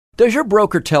Does your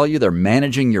broker tell you they're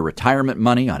managing your retirement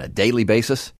money on a daily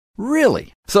basis?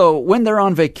 Really? So when they're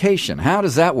on vacation, how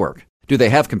does that work? Do they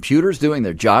have computers doing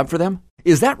their job for them?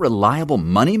 Is that reliable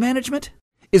money management?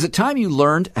 Is it time you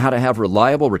learned how to have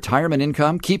reliable retirement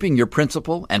income, keeping your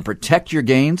principal, and protect your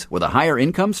gains with a higher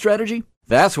income strategy?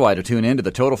 That's why to tune in to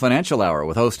the Total Financial Hour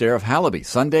with host Arif Halaby,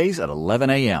 Sundays at 11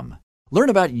 a.m.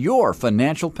 Learn about your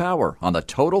financial power on the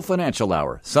Total Financial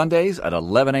Hour, Sundays at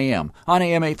 11 a.m. on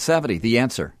AM 870, The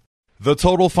Answer. The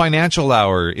Total Financial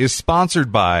Hour is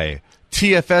sponsored by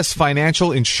TFS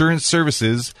Financial Insurance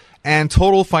Services and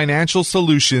Total Financial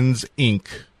Solutions, Inc.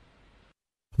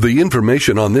 The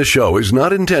information on this show is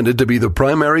not intended to be the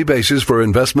primary basis for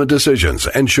investment decisions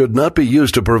and should not be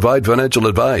used to provide financial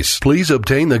advice. Please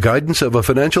obtain the guidance of a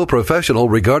financial professional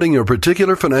regarding your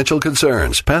particular financial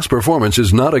concerns. Past performance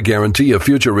is not a guarantee of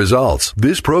future results.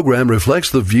 This program reflects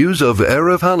the views of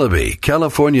Arif Halaby,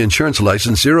 California Insurance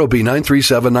License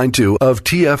 0B93792 of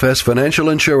TFS Financial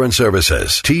Insurance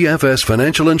Services. TFS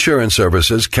Financial Insurance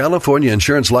Services, California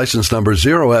Insurance License Number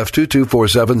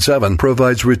 0F22477,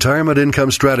 provides retirement income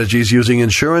strategies using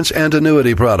insurance and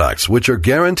annuity products, which are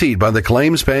guaranteed by the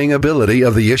claims-paying ability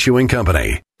of the issuing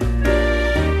company.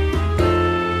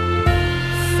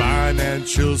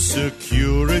 Financial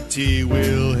security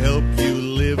will help you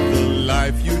live the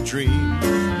life you dream.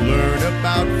 Learn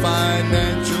about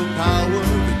financial power,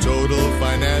 the Total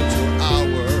Financial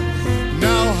Hour.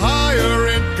 Now higher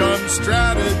income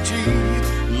strategy.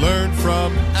 Learn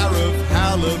from Arif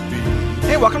Halaby.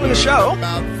 Hey, welcome to the show.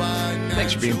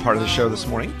 Thanks for being part of the show this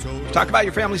morning. Talk about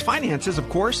your family's finances, of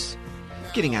course.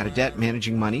 Getting out of debt,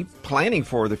 managing money, planning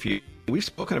for the future. We've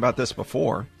spoken about this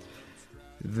before.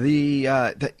 The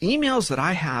emails that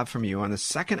I have from you on the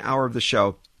second hour of the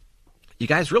show, you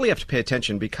guys really have to pay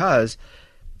attention because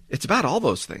it's about all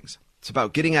those things. It's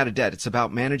about getting out of debt. It's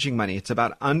about managing money. It's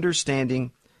about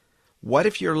understanding what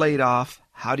if you're laid off,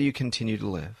 how do you continue to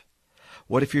live?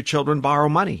 What if your children borrow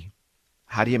money?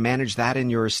 How do you manage that in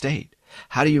your estate?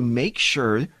 How do you make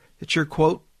sure that you're,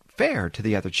 quote, fair to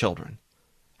the other children?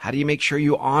 How do you make sure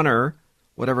you honor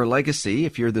whatever legacy,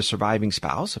 if you're the surviving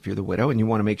spouse, if you're the widow, and you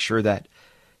want to make sure that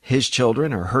his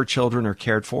children or her children are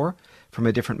cared for from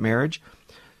a different marriage?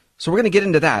 So we're going to get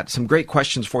into that. Some great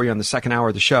questions for you on the second hour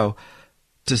of the show.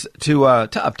 To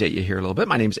update you here a little bit,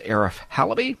 my name's Arif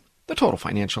Halaby, the Total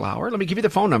Financial Hour. Let me give you the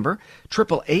phone number,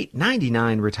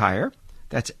 888-99-RETIRE.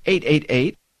 That's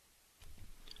 888-997-3847.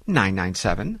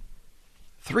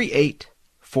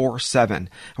 And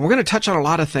we're going to touch on a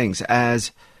lot of things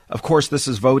as, of course, this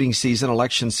is voting season,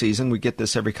 election season. We get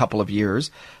this every couple of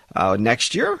years.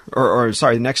 Next year,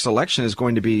 the next election is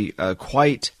going to be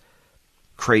quite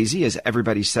crazy, as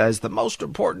everybody says, the most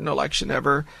important election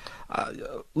ever.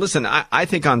 Listen, I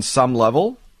think on some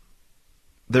level,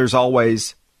 there's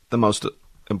always the most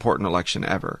important election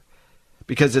ever.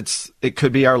 Because it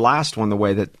could be our last one, the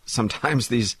way that sometimes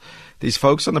these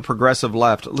folks on the progressive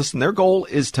left, listen, their goal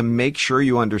is to make sure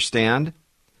you understand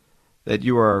that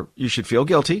you should feel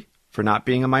guilty for not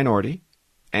being a minority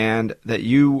and that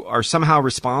you are somehow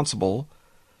responsible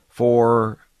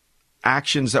for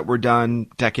actions that were done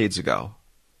decades ago,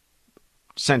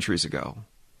 centuries ago,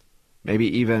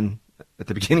 maybe even at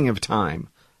the beginning of time.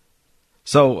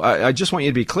 So I just want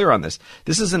you to be clear on this.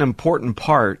 This is an important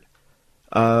part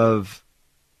of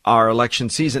our election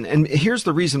season. And here's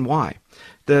the reason why.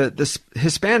 The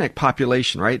Hispanic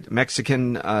population, right?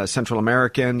 Mexican, Central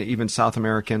American, even South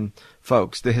American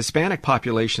folks, the Hispanic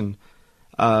population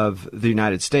of the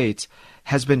United States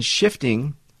has been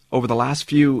shifting over the last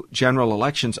few general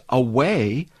elections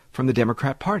away from the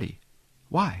Democrat Party.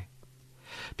 Why?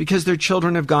 Because their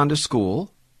children have gone to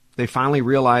school. They finally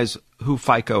realize who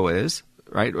FICO is,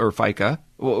 right? Or FICA.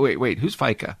 Wait, who's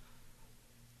FICA?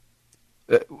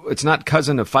 It's not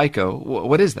cousin of FICO.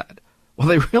 What is that? Well,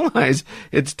 they realize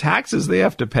it's taxes they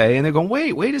have to pay, and they're going,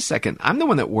 wait a second. I'm the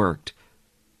one that worked.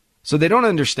 So they don't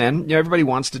understand. Everybody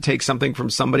wants to take something from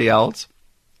somebody else.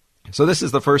 So this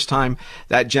is the first time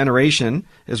that generation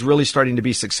is really starting to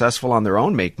be successful on their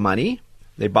own, make money.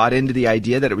 They bought into the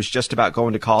idea that it was just about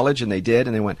going to college, and they did,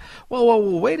 and they went,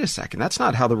 well, wait a second. That's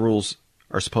not how the rules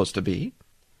are supposed to be.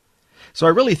 So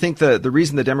I really think the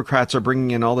reason the Democrats are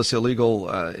bringing in all this illegal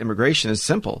immigration is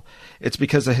simple. It's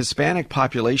because the Hispanic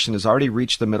population has already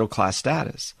reached the middle class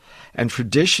status. And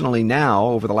traditionally now,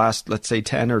 over the last, let's say,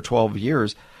 10 or 12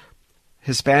 years,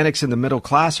 Hispanics in the middle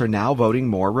class are now voting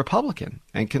more Republican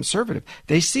and conservative.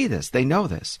 They see this. They know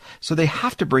this. So they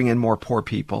have to bring in more poor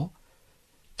people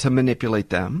to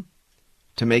manipulate them,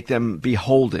 to make them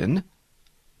beholden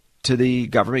to the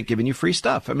government giving you free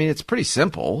stuff. I mean, it's pretty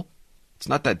simple. It's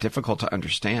not that difficult to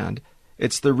understand.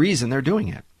 It's the reason they're doing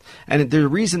it. And the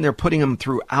reason they're putting them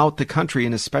throughout the country,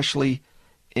 and especially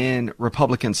in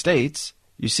Republican states,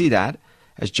 you see that,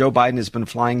 as Joe Biden has been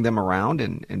flying them around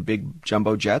in big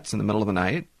jumbo jets in the middle of the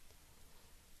night.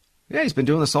 Yeah, he's been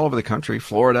doing this all over the country.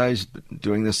 Florida, he's been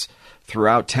doing this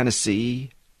throughout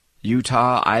Tennessee,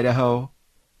 Utah, Idaho.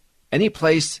 Any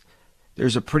place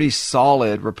there's a pretty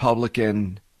solid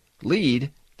Republican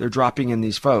lead, they're dropping in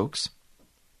these folks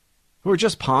who are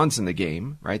just pawns in the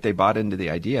game, right? They bought into the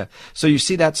idea. So you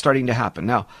see that starting to happen.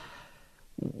 Now,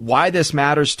 why this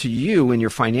matters to you in your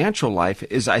financial life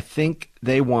is I think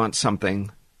they want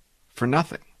something for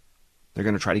nothing. They're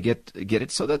going to try to get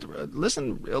it so that,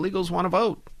 listen, illegals want to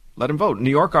vote. Let them vote. New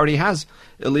York already has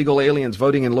illegal aliens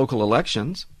voting in local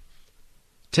elections.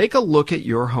 Take a look at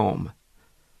your home.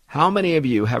 How many of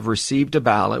you have received a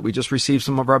ballot? We just received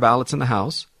some of our ballots in the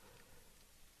House.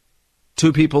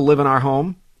 2 people live in our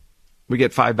home. We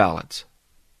get 5 ballots.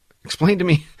 Explain to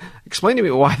me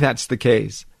why that's the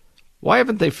case. Why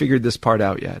haven't they figured this part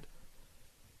out yet?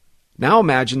 Now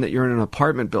imagine that you're in an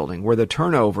apartment building where the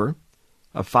turnover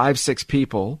of 5, 6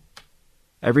 people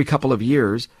every couple of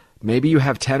years, maybe you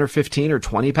have 10 or 15 or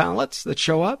 20 ballots that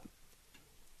show up.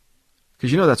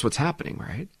 Because you know that's what's happening,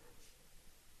 right?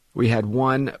 We had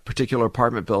one particular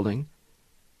apartment building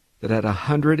that had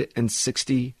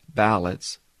 160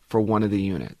 ballots for one of the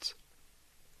units.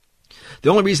 The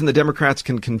only reason the Democrats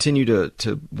can continue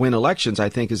to win elections, I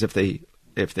think, is if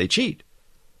they cheat.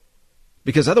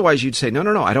 Because otherwise you'd say, no,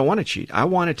 I don't want to cheat. I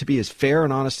want it to be as fair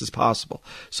and honest as possible.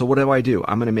 So what do?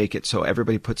 I'm going to make it so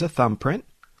everybody puts a thumbprint.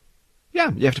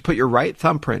 Yeah, you have to put your right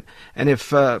thumbprint. And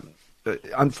if,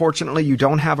 unfortunately, you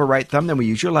don't have a right thumb, then we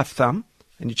use your left thumb.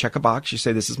 And you check a box. You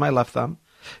say, this is my left thumb.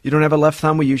 You don't have a left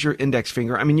thumb, we use your index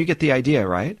finger. I mean, you get the idea,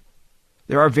 right?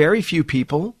 There are very few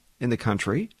people in the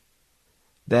country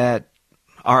that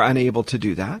are unable to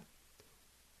do that.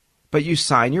 But you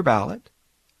sign your ballot.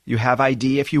 You have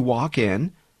ID if you walk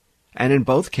in. And in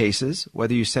both cases,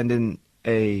 whether you send in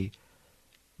a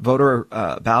voter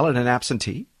ballot, an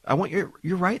absentee, I want your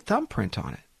right thumbprint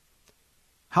on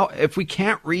it. If we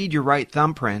can't read your right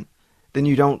thumbprint, then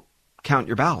you don't count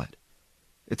your ballot.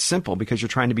 It's simple because you're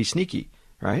trying to be sneaky,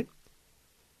 right?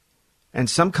 And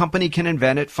some company can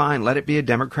invent it, fine. Let it be a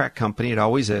Democrat company. It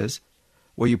always is.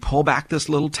 Where you pull back this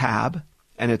little tab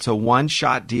and it's a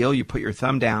one-shot deal. You put your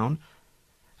thumb down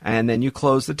and then you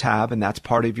close the tab and that's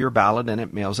part of your ballot and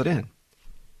it mails it in.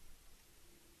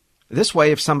 This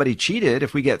way, if somebody cheated,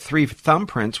 if we get 3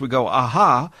 thumbprints, we go,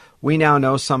 aha, we now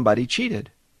know somebody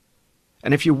cheated.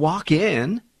 And if you walk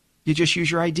in, you just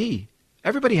use your ID.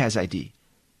 Everybody has ID.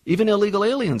 Even illegal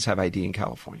aliens have ID in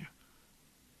California.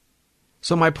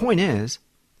 So my point is,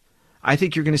 I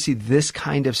think you're going to see this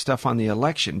kind of stuff on the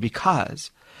election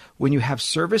because when you have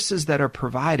services that are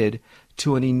provided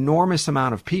to an enormous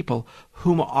amount of people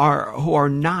who are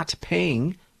not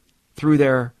paying through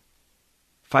their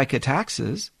FICA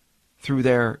taxes, through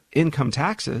their income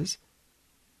taxes,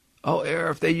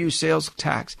 or if they use sales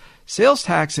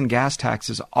tax and gas tax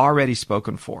is already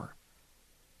spoken for.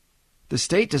 The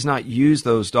state does not use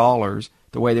those dollars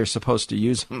the way they're supposed to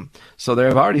use them. So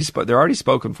they're already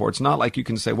spoken for. It's not like you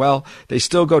can say, well, they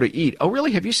still go to eat. Oh,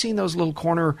 really? Have you seen those little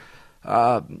corner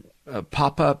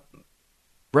pop-up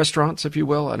restaurants, if you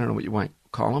will? I don't know what you might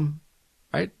call them,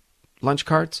 right? Lunch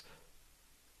carts.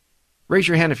 Raise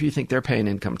your hand if you think they're paying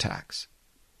income tax.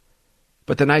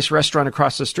 But the nice restaurant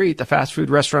across the street, the fast food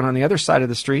restaurant on the other side of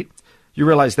the street, you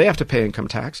realize they have to pay income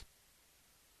tax.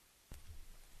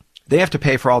 They have to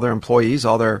pay for all their employees,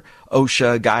 all their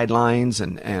OSHA guidelines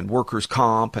and workers'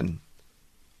 comp and,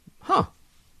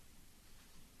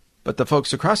 But the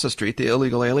folks across the street, the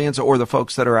illegal aliens, or the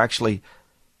folks that are actually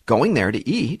going there to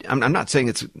eat, I'm not saying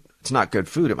it's not good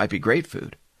food. It might be great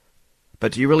food.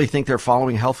 But do you really think they're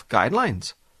following health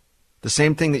guidelines? The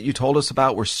same thing that you told us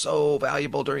about were so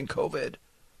valuable during COVID.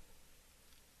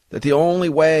 That the only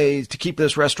way to keep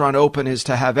this restaurant open is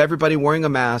to have everybody wearing a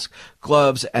mask,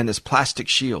 gloves, and this plastic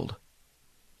shield.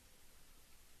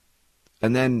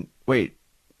 And then, wait,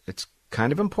 it's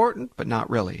kind of important, but not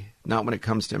really. Not when it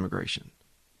comes to immigration.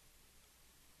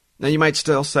 Now, you might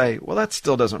still say, well, that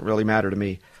still doesn't really matter to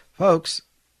me. Folks,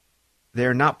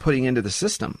 they're not putting into the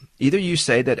system. Either you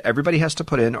say that everybody has to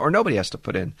put in or nobody has to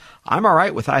put in. I'm all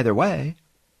right with either way.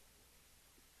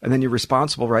 And then you're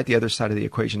responsible, right? The other side of the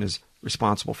equation is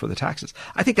responsible for the taxes.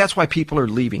 I think that's why people are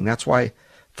leaving. That's why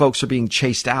folks are being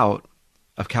chased out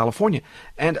of California.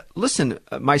 And listen,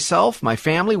 myself, my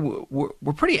family,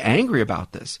 we're pretty angry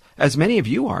about this, as many of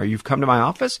you are. You've come to my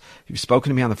office, you've spoken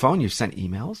to me on the phone, you've sent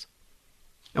emails.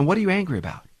 And what are you angry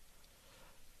about?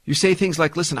 You say things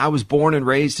like, listen, I was born and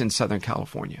raised in Southern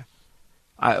California.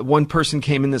 One person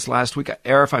came in this last week.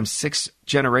 Arif, I'm 6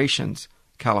 generations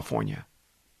California.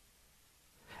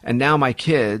 And now my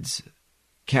kids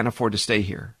can't afford to stay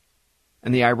here.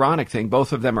 And the ironic thing,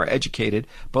 both of them are educated.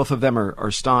 Both of them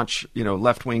are staunch,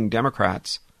 left-wing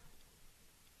Democrats.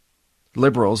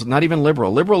 Liberals, not even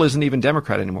liberal. Liberal isn't even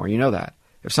Democrat anymore. You know that.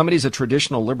 If somebody's a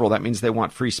traditional liberal, that means they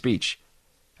want free speech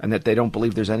and that they don't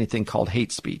believe there's anything called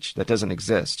hate speech. That doesn't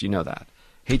exist. You know that.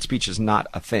 Hate speech is not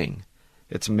a thing.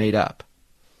 It's made up.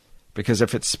 Because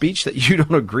if it's speech that you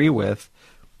don't agree with,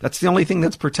 that's the only thing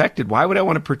that's protected. Why would I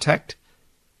want to protect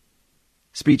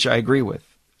speech I agree with?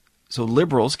 So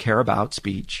liberals care about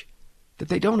speech that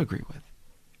they don't agree with.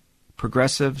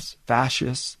 Progressives,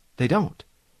 fascists, they don't.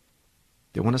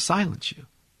 They want to silence you.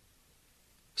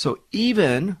 So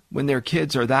even when their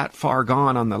kids are that far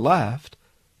gone on the left,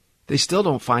 they still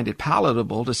don't find it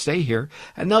palatable to stay here.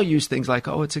 And they'll use things like,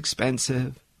 oh, it's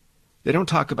expensive. They don't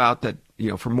talk about that,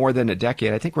 for more than a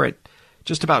decade. I think we're at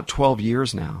just about 12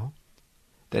 years now,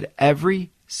 that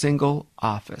every single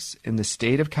office in the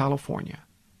state of California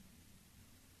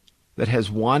that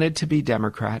has wanted to be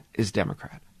Democrat is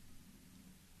Democrat.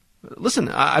 Listen,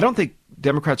 I don't think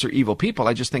Democrats are evil people.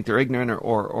 I just think they're ignorant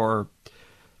or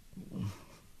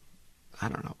I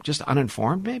don't know, just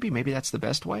uninformed maybe. Maybe that's the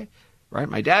best way, right?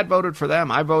 My dad voted for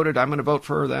them. I voted. I'm going to vote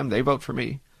for them. They vote for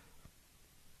me.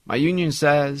 My union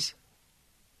says,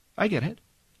 I get it.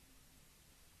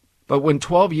 But when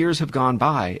 12 years have gone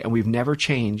by and we've never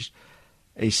changed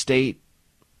a state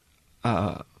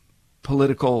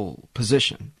political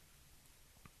position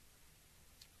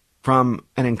from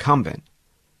an incumbent,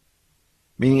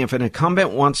 meaning if an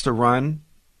incumbent wants to run,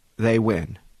 they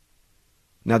win.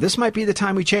 Now, this might be the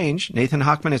time we change. Nathan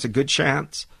Hochman has a good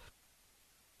chance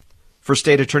for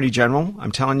state attorney general.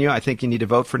 I'm telling you, I think you need to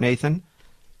vote for Nathan.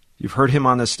 You've heard him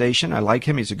on this station. I like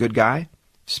him. He's a good guy.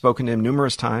 Spoken to him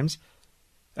numerous times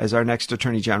as our next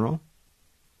attorney general.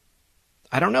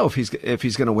 I don't know if he's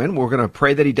going to win. We're going to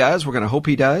pray that he does. We're going to hope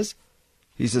he does.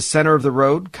 He's the center of the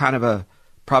road, kind of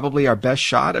probably our best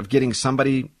shot of getting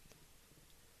somebody,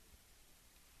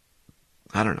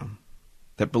 I don't know,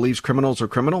 that believes criminals are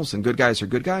criminals and good guys are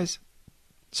good guys.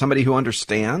 Somebody who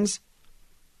understands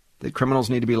that criminals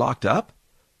need to be locked up.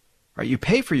 Right? You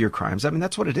pay for your crimes. I mean,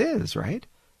 that's what it is, right?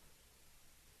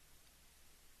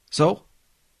 So,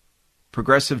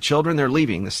 progressive children, they're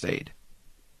leaving the state.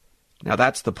 Now,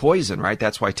 that's the poison, right?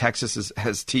 That's why Texas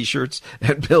has T-shirts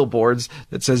and billboards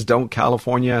that says, don't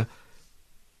California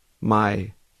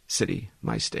my city,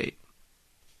 my state.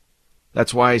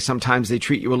 That's why sometimes they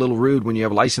treat you a little rude when you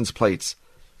have license plates,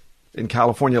 in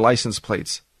California license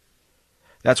plates.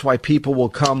 That's why people will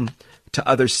come to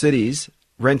other cities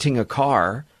renting a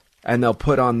car and they'll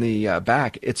put on the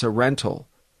back, it's a rental,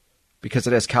 because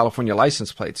it has California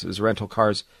license plates. As rental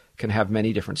cars can have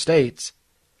many different states.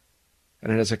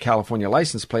 And it has a California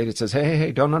license plate. It says,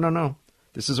 hey, no.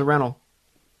 This is a rental.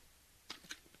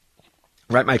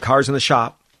 Right, my car's in the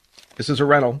shop. This is a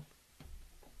rental.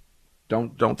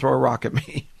 Don't throw a rock at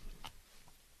me.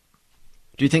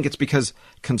 Do you think it's because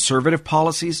conservative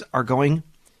policies are going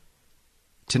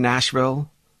to Nashville?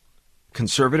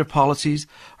 Conservative policies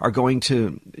are going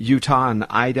to Utah and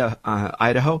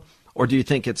Idaho? Or do you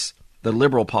think it's the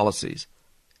liberal policies?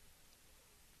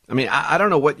 I mean, I don't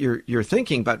know what you're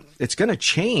thinking, but it's going to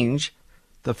change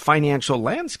the financial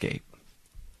landscape.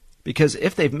 Because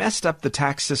if they've messed up the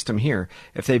tax system here,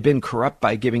 if they've been corrupt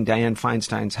by giving Dianne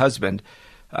Feinstein's husband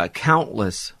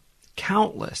countless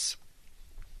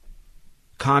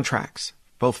contracts,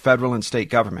 both federal and state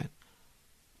government,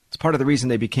 it's part of the reason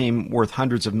they became worth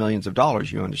hundreds of millions of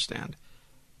dollars, you understand.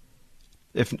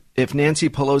 If Nancy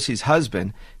Pelosi's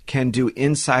husband can do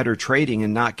insider trading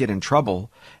and not get in trouble,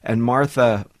 and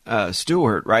Martha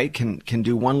Stewart, right, can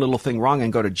do one little thing wrong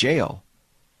and go to jail.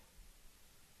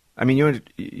 I mean,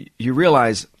 you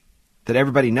realize that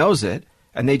everybody knows it,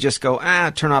 and they just go,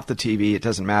 turn off the TV. It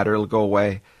doesn't matter. It'll go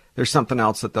away. There's something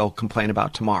else that they'll complain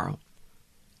about tomorrow.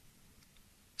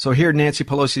 So here, Nancy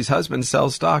Pelosi's husband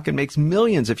sells stock and makes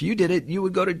millions. If you did it, you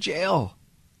would go to jail.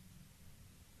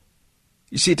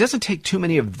 You see, it doesn't take too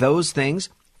many of those things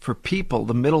for people,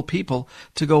 the middle people,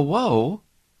 to go, whoa,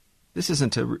 this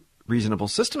isn't a reasonable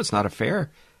system. It's not a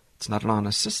fair. It's not an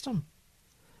honest system.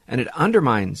 And it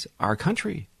undermines our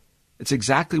country. It's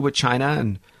exactly what China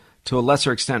and to a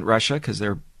lesser extent Russia, because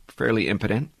they're fairly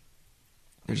impotent.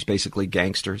 They're just basically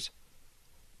gangsters.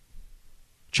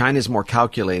 China's more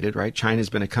calculated, right? China's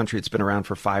been a country that's been around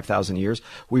for 5,000 years.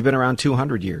 We've been around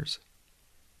 200 years.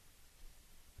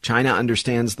 China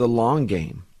understands the long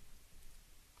game.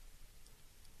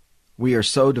 We are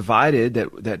so divided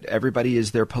that everybody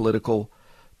is their political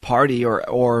party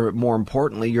or more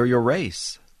importantly, your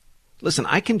race. Listen,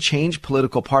 I can change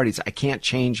political parties. I can't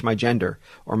change my gender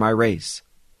or my race.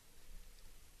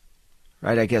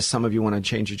 Right? I guess some of you want to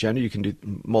change your gender. You can do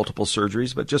multiple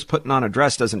surgeries, but just putting on a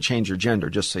dress doesn't change your gender,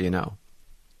 just so you know.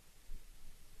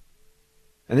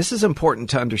 And this is important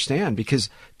to understand, because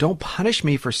don't punish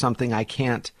me for something I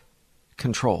can't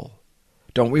control.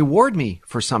 Don't reward me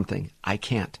for something I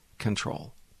can't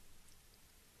control.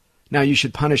 Now, you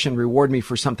should punish and reward me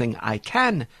for something I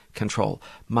can control.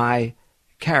 My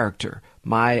character,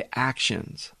 my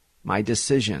actions, my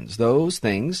decisions, those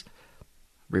things,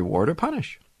 reward or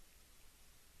punish.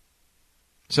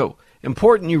 So,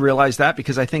 important you realize that,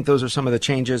 because I think those are some of the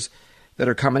changes that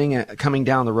are coming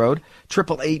down the road.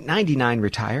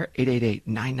 888-99-RETIRE,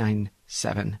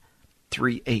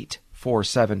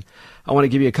 888-997-3847. I want to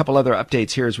give you a couple other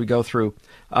updates here as we go through.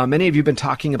 Many of you have been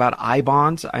talking about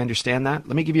I-bonds. I understand that.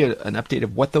 Let me give you an update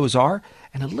of what those are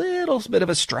and a little bit of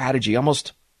a strategy,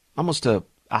 almost a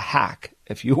hack,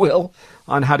 if you will,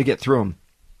 on how to get through them.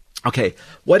 Okay,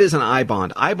 what is an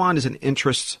I-bond? I-bond is an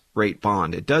interest rate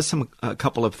bond. It does a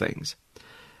couple of things.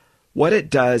 What it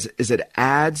does is it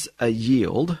adds a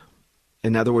yield,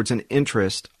 in other words, an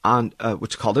interest on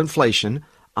which is called inflation,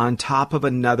 on top of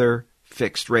another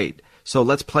fixed rate. So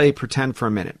let's pretend for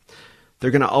a minute.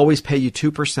 They're going to always pay you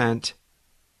 2%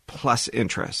 plus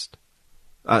interest.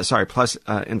 Plus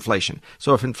inflation.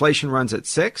 So if inflation runs at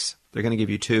 6, they're going to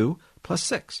give you 2 plus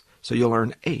 6. So you'll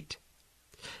earn 8.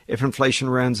 If inflation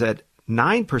runs at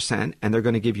 9% and they're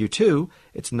going to give you 2,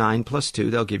 it's 9 plus 2,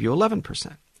 they'll give you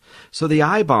 11%. So the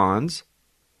I-bonds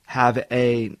have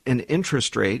an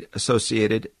interest rate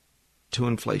associated to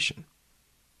inflation.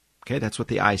 Okay, that's what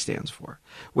the I stands for.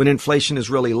 When inflation is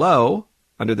really low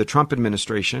under the Trump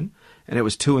administration, and it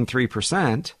was 2 and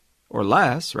 3% or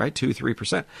less, right?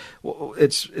 2-3%. Well,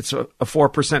 it's a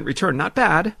 4% return. Not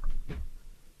bad.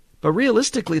 But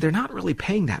realistically, they're not really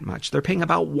paying that much. They're paying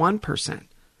about 1%.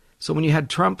 So when you had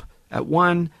Trump at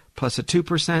 1 plus a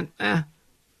 2%,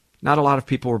 not a lot of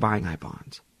people were buying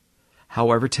I-bonds.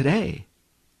 However, today,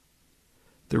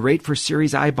 the rate for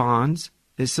Series I bonds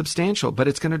is substantial, but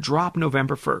it's going to drop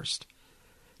November 1st.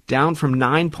 Down from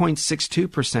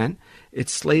 9.62%,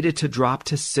 it's slated to drop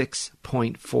to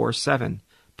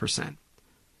 6.47%.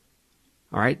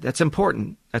 All right, that's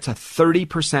important. That's a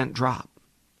 30% drop.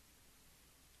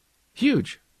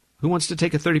 Huge. Who wants to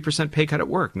take a 30% pay cut at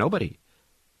work? Nobody.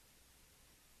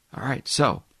 All right,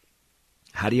 so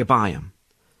how do you buy them?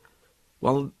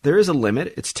 Well, there is a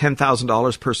limit. It's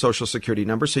 $10,000 per Social Security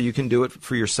number, so you can do it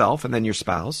for yourself and then your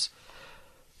spouse.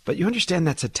 But you understand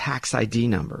that's a tax ID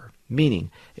number,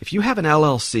 meaning if you have an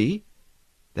LLC,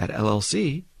 that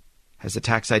LLC has a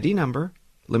tax ID number,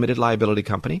 limited liability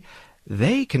company,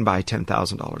 they can buy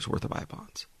 $10,000 worth of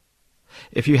I-bonds.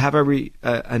 If you have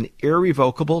an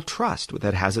irrevocable trust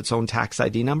that has its own tax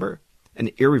ID number, an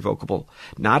irrevocable,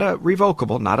 not a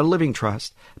revocable, not a living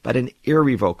trust, but an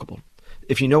irrevocable.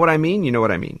 If you know what I mean, you know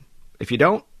what I mean. If you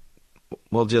don't,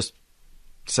 we'll just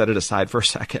set it aside for a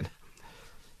second.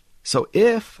 So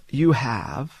if you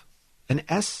have an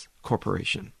S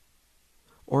corporation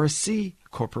or a C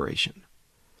corporation,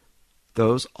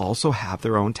 those also have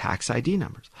their own tax ID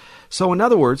numbers. So in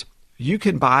other words, you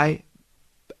can buy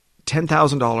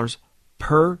 $10,000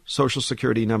 per Social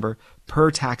Security number,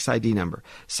 per tax ID number.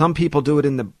 Some people do it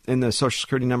in the Social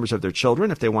Security numbers of their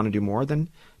children if they want to do more than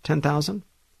 $10,000.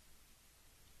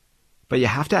 But you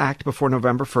have to act before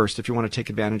November 1st if you want to take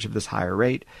advantage of this higher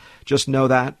rate. Just know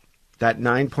that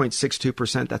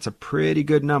 9.62%, that's a pretty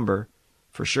good number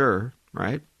for sure,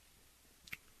 right?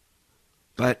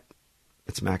 But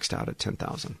it's maxed out at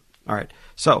 $10,000. All right.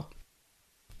 So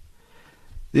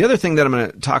the other thing that I'm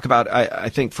going to talk about, I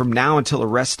think from now until the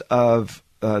rest of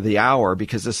the hour,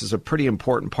 because this is a pretty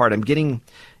important part. I'm getting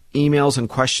emails and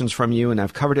questions from you, and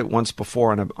I've covered it once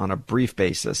before on a brief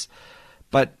basis.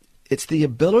 But it's the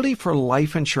ability for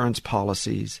life insurance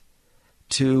policies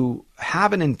to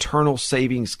have an internal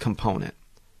savings component,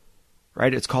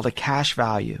 right? It's called a cash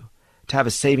value, to have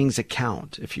a savings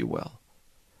account, if you will.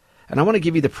 And I want to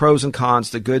give you the pros and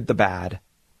cons, the good, the bad,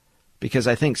 because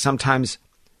I think sometimes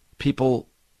people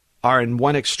are in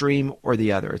one extreme or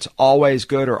the other. It's always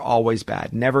good or always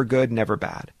bad. Never good, never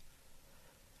bad.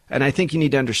 And I think you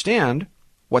need to understand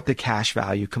what the cash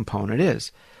value component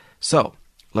is. So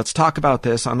let's talk about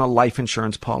this on a life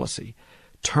insurance policy.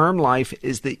 Term life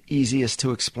is the easiest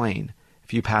to explain.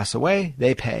 If you pass away,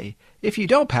 they pay. If you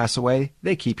don't pass away,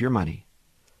 they keep your money.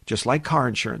 Just like car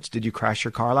insurance. Did you crash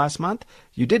your car last month?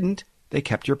 You didn't. They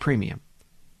kept your premium.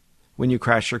 When you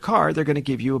crash your car, they're going to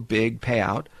give you a big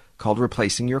payout called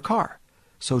replacing your car.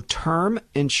 So term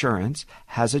insurance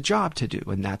has a job to do,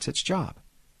 and that's its job.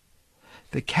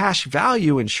 The cash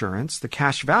value insurance, the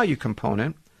cash value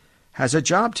component, has a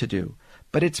job to do,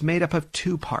 but it's made up of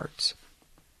two parts.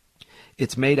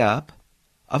 It's made up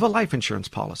of a life insurance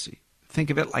policy. Think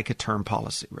of it like a term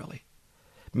policy, really.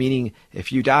 Meaning,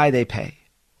 if you die, they pay.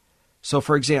 So,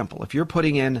 for example, if you're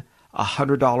putting in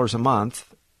 $100 a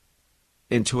month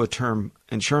into a term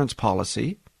insurance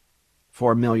policy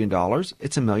for $1 million,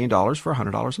 it's $1 million for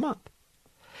 $100 a month.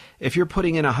 If you're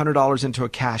putting in $100 into a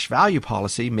cash value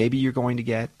policy, maybe you're going to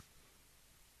get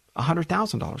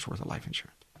 $100,000 worth of life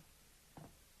insurance.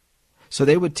 So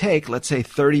they would take, let's say,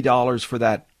 $30 for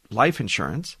that life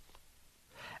insurance,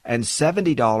 and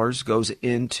 $70 goes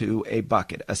into a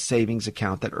bucket, a savings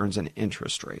account that earns an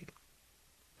interest rate.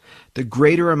 The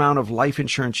greater amount of life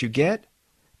insurance you get,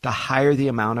 the higher the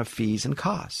amount of fees and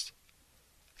costs,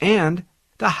 and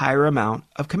the higher amount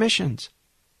of commissions.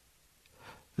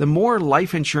 The more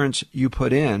life insurance you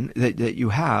put in, that you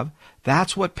have,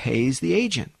 that's what pays the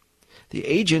agent. The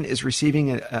agent is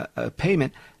receiving a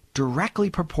payment directly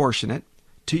proportionate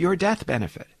to your death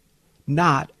benefit,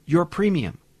 not your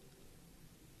premium.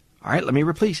 All right, let me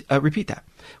repeat that.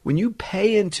 When you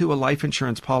pay into a life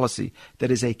insurance policy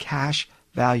that is a cash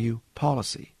value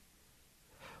policy,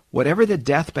 whatever the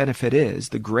death benefit is,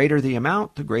 the greater the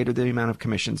amount of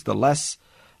commissions, the less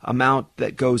amount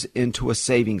that goes into a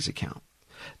savings account.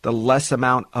 The less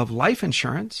amount of life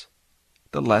insurance,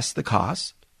 the less the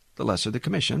cost, the lesser the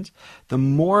commissions, the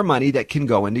more money that can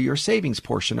go into your savings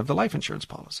portion of the life insurance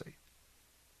policy.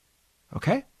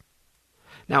 Okay?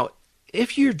 Now,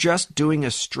 if you're just doing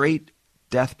a straight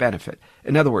death benefit,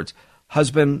 in other words,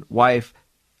 husband, wife,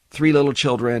 3 little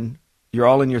children, you're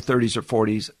all in your 30s or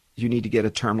 40s, you need to get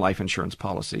a term life insurance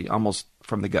policy almost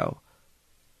from the go.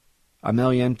 $1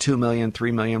 million, $2 million,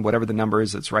 $3 million, whatever the number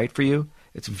is that's right for you.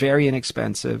 It's very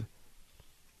inexpensive.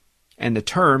 And the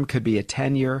term could be a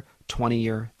 10-year,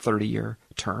 20-year, 30-year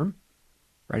term,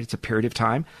 right? It's a period of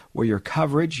time where your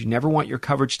coverage, you never want your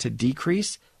coverage to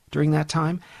decrease during that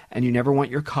time, and you never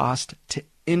want your cost to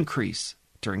increase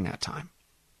during that time.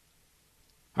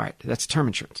 All right, that's term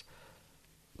insurance.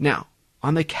 Now,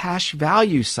 on the cash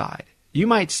value side, you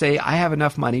might say, I have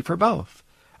enough money for both.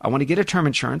 I want to get a term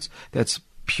insurance that's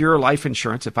pure life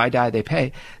insurance. If I die, they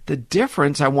pay. The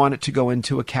difference, I want it to go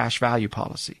into a cash value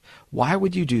policy. Why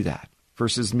would you do that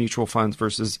versus mutual funds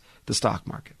versus the stock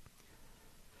market?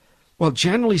 Well,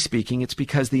 generally speaking, it's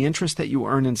because the interest that you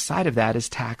earn inside of that is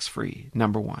tax-free,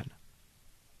 number one.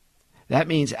 That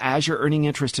means as you're earning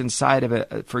interest inside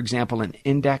of, for example, an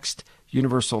indexed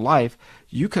universal life,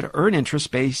 you could earn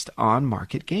interest based on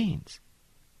market gains.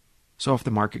 So if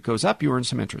the market goes up, you earn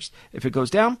some interest. If it goes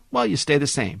down, well, you stay the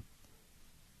same.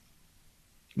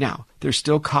 Now, there's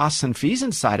still costs and fees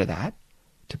inside of that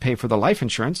to pay for the life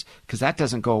insurance, because that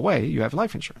doesn't go away. You have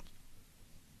life insurance.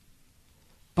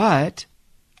 But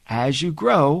as you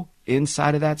grow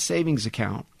inside of that savings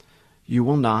account, you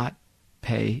will not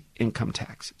pay income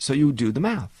tax. So you do the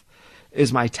math.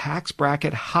 Is my tax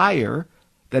bracket higher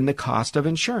than the cost of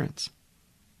insurance?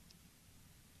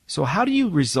 So how do you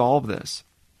resolve this?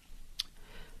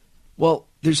 Well,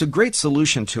 there's a great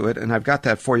solution to it, and I've got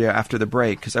that for you after the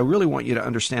break, because I really want you to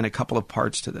understand a couple of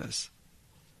parts to this.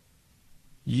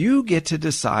 You get to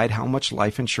decide how much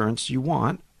life insurance you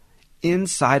want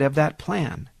inside of that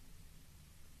plan.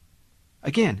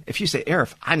 Again, if you say,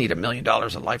 Arif, I need $1 million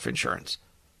of life insurance,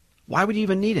 why would you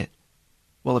even need it?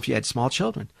 Well, if you had small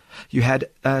children, you had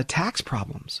tax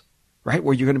problems, right,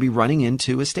 where you're going to be running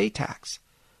into estate tax.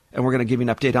 And we're going to give you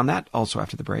an update on that also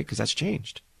after the break, because that's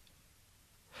changed.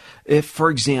 If, for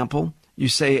example, you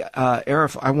say,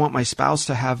 Arif, I want my spouse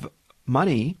to have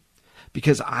money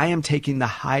because I am taking the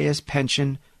highest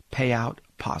pension payout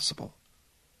possible.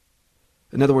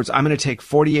 In other words, I'm going to take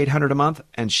 $4,800 a month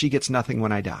and she gets nothing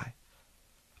when I die.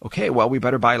 Okay, well, we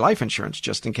better buy life insurance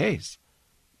just in case.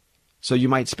 So you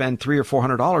might spend $300 or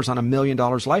 $400 on $1 million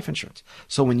life insurance.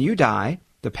 So when you die,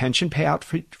 the pension payout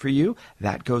for you,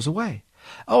 that goes away.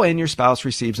 Oh, and your spouse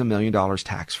receives $1 million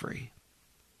tax-free.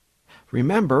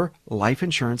 Remember, life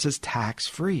insurance is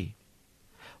tax-free.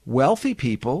 Wealthy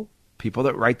people, people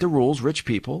that write the rules, rich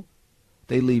people,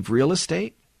 they leave real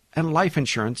estate and life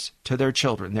insurance to their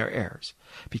children, their heirs,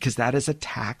 because that is a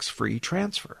tax-free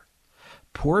transfer.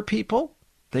 Poor people,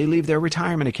 they leave their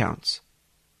retirement accounts.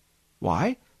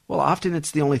 Why? Well, often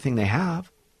it's the only thing they have.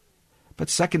 But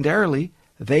secondarily,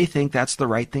 they think that's the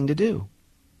right thing to do.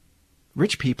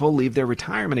 Rich people leave their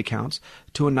retirement accounts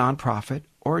to a nonprofit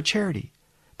or a charity.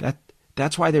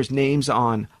 That's why there's names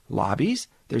on lobbies,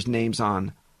 there's names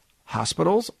on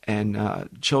hospitals and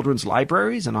children's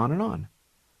libraries, and on and on.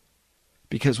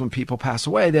 Because when people pass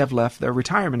away, they have left their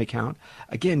retirement account.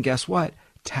 Again, guess what?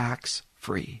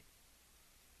 Tax-free.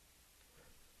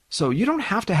 So you don't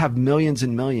have to have millions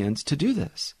and millions to do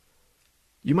this.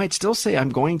 You might still say, I'm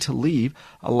going to leave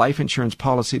a life insurance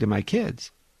policy to my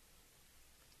kids.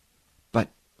 But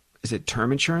is it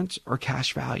term insurance or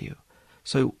cash value?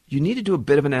 So you need to do a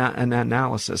bit of an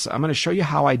analysis. I'm going to show you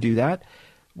how I do that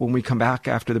when we come back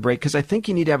after the break, because I think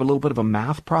you need to have a little bit of a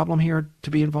math problem here to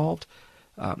be involved.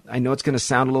 I know it's going to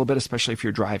sound a little bit, especially if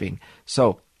you're driving.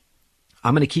 So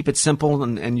I'm going to keep it simple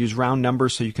and use round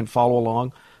numbers so you can follow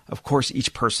along. Of course,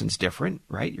 each person's different,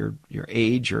 right? Your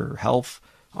age, your health,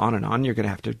 on and on, you're going to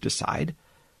have to decide.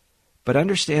 But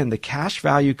understand the cash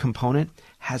value component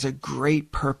has a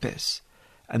great purpose,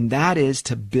 and that is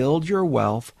to build your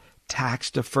wealth tax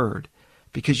deferred,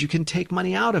 because you can take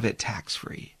money out of it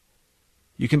tax-free.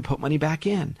 You can put money back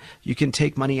in. You can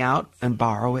take money out and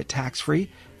borrow it tax-free.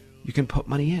 You can put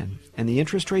money in. And the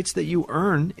interest rates that you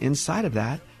earn inside of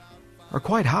that are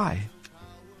quite high.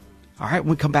 All right, when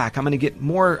we come back, I'm going to get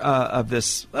more of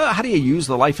this. How do you use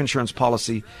the life insurance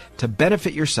policy to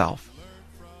benefit yourself?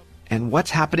 And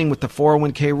what's happening with the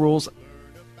 401k rules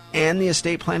and the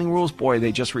estate planning rules? Boy,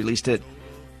 they just released it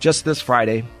just this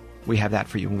Friday. We have that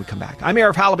for you when we come back. I'm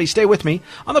Arif Halaby. Stay with me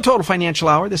on the Total Financial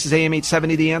Hour. This is AM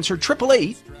 870 The Answer,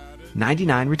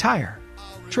 888-99-RETIRE.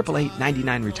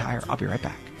 888-99-RETIRE. I'll be right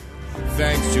back.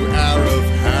 Thanks to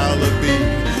Arif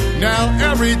Halaby. Now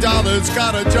every dollar's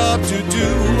got a job to do.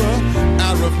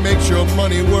 Arif makes your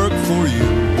money work for you.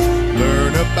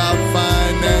 Learn about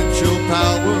financial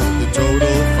power, the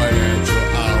Total Financial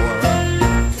Hour.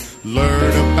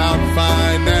 Learn about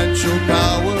financial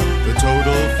power, the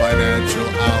Total Financial Hour.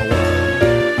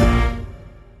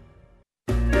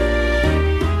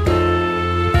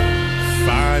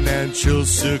 Financial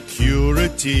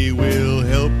security will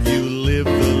help you live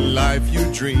the life you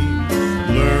dream.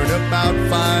 Learn about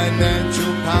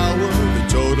financial power, the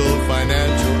Total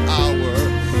Financial Hour.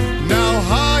 Now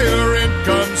higher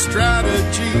income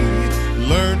strategy.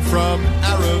 Learn from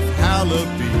Arif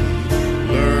Halaby.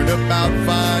 Learn about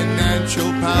financial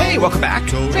power. Hey, welcome back.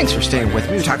 Thanks for staying with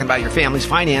me. We're talking about your family's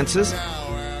finances.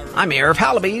 I'm Arif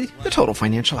Halaby, the Total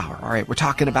Financial Hour. All right, we're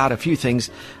talking about a few things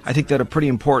I think that are pretty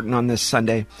important on this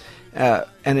Sunday.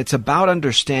 And it's about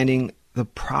understanding the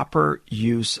proper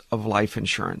use of life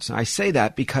insurance. And I say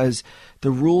that because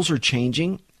the rules are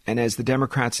changing, and as the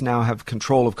Democrats now have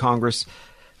control of Congress,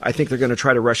 I think they're going to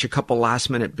try to rush a couple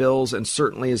last-minute bills, and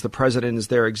certainly as the president is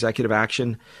their executive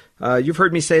action. You've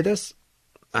heard me say this.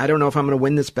 I don't know if I'm going to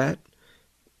win this bet.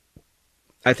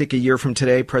 I think a year from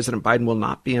today, President Biden will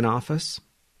not be in office.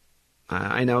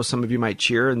 I know some of you might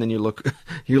cheer, and then you look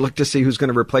to see who's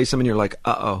going to replace him, and you're like,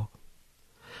 uh-oh.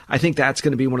 I think that's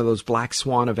going to be one of those black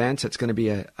swan events. It's going to be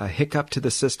a hiccup to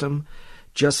the system,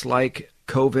 just like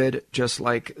COVID, just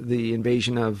like the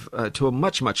invasion of, to a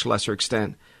much, much lesser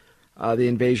extent, the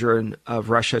invasion of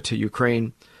Russia to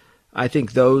Ukraine. I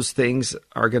think those things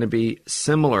are going to be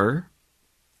similar,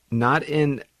 not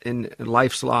in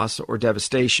life's loss or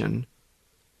devastation,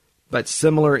 but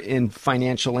similar in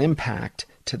financial impact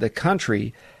to the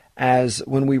country as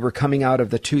when we were coming out of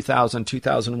the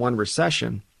 2000-2001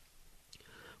 recession.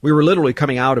 We were literally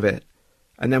coming out of it.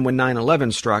 And then when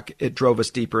 9/11 struck, it drove us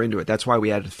deeper into it. That's why we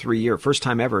had a 3-year, first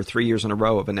time ever, 3 years in a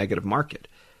row of a negative market,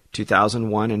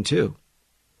 2001 and 2.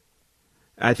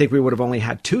 I think we would have only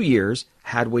had 2 years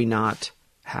had we not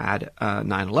had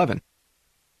 9/11.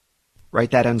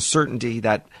 Right? That uncertainty,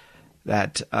 that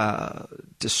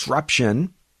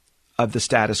disruption of the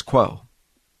status quo.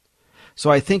 So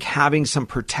I think having some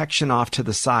protection off to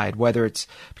the side, whether it's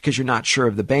because you're not sure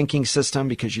of the banking system,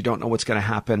 because you don't know what's going to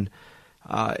happen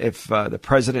if the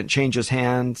president changes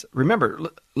hands. Remember,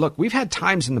 look, we've had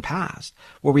times in the past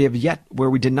where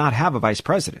we did not have a vice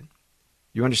president.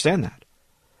 You understand that,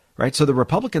 right? So the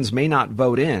Republicans may not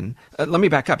vote in. Let me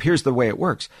back up. Here's the way it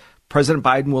works. President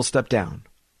Biden will step down.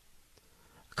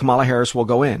 Kamala Harris will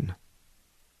go in.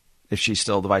 If she's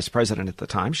still the vice president at the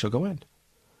time, she'll go in.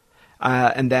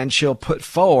 And then she'll put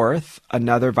forth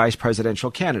another vice presidential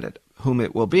candidate. Whom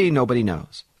it will be, nobody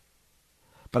knows.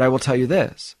 But I will tell you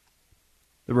this.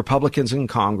 The Republicans in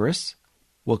Congress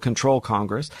will control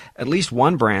Congress, at least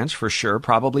one branch for sure,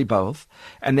 probably both,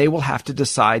 and they will have to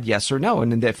decide yes or no.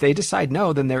 And if they decide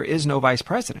no, then there is no vice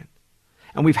president.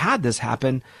 And we've had this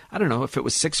happen, I don't know if it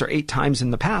was 6 or 8 times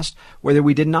in the past, where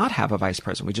we did not have a vice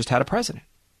president. We just had a president.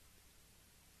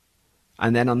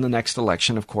 And then on the next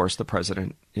election, of course, the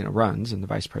president, runs and the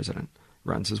vice president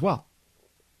runs as well.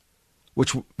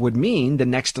 Which would mean the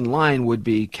next in line would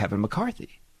be Kevin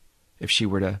McCarthy if she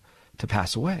were to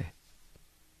pass away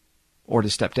or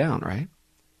to step down, right?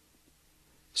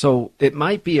 So it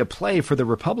might be a play for the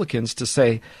Republicans to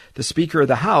say the Speaker of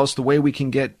the House, the way we can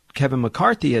get Kevin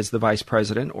McCarthy as the vice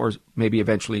president, or maybe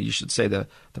eventually you should say the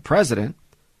president,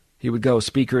 he would go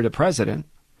Speaker to President,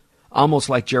 almost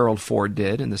like Gerald Ford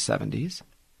did in the 70s.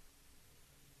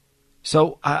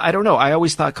 So I don't know. I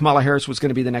always thought Kamala Harris was going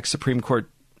to be the next Supreme Court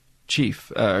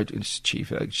Supreme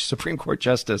Court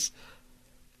justice.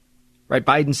 Right?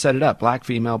 Biden set it up. Black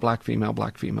female, black female,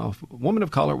 black female. Woman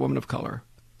of color, woman of color.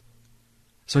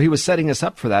 So he was setting us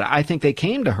up for that. I think they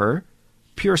came to her,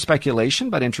 pure speculation,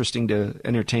 but interesting to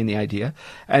entertain the idea.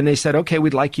 And they said, okay,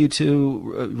 we'd like you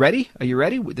to, ready? Are you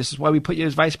ready? This is why we put you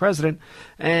as vice president.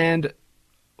 And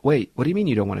wait, what do you mean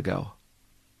you don't want to go?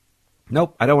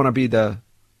 Nope, I don't want to be the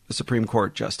Supreme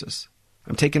Court justice.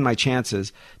 I'm taking my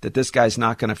chances that this guy's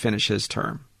not going to finish his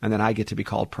term, and then I get to be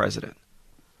called president.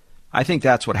 I think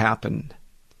that's what happened.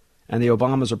 And the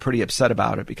Obamas are pretty upset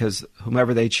about it because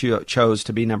whomever they chose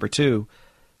to be number two,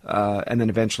 and then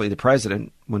eventually the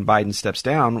president, when Biden steps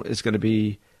down, is going to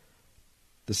be,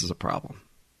 this is a problem.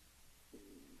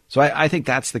 So I think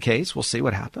that's the case. We'll see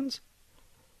what happens.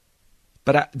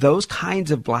 But those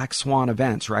kinds of black swan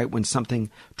events, right, when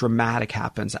something dramatic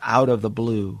happens out of the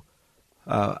blue,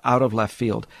 out of left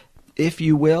field, if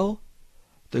you will,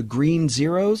 the green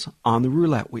zeros on the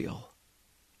roulette wheel.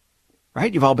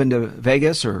 Right? You've all been to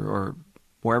Vegas or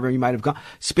wherever you might have gone.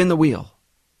 Spin the wheel.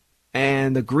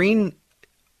 And the green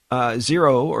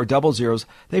zero or double zeros,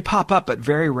 they pop up, but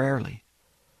very rarely.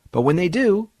 But when they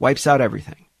do, wipes out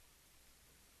everything.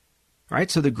 Right?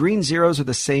 So the green zeros are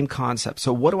the same concept.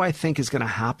 So what do I think is going to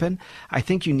happen? I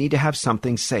think you need to have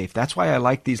something safe. That's why I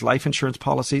like these life insurance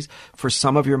policies for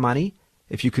some of your money,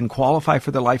 if you can qualify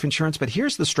for the life insurance. But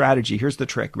here's the strategy. Here's the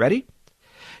trick. Ready?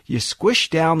 You squish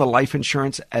down the life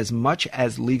insurance as much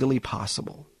as legally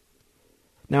possible.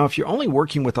 Now, if you're only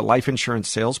working with a life insurance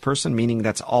salesperson, meaning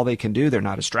that's all they can do, they're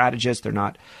not a strategist, they're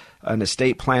not an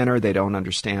estate planner, they don't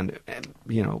understand,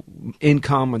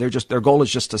 income, or their goal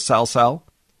is just to sell,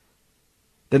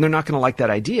 then they're not going to like that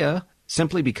idea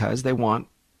simply because they want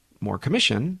more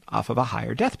commission off of a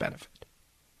higher death benefit.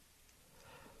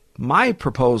 My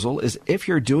proposal is if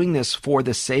you're doing this for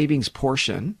the savings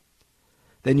portion,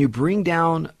 then you bring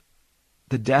down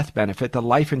the death benefit, the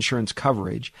life insurance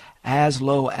coverage, as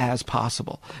low as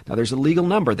possible. Now, there's a legal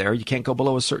number there. You can't go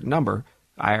below a certain number.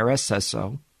 IRS says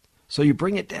so. So you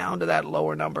bring it down to that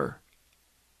lower number.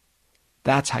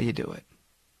 That's how you do it.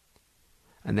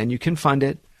 And then you can fund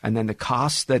it. And then the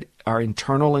costs that are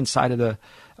internal inside of the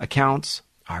accounts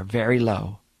are very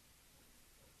low.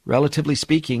 Relatively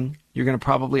speaking, you're going to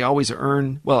probably always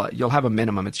earn, well, you'll have a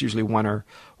minimum. It's usually 1 or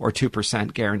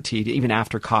 2% guaranteed, even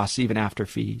after costs, even after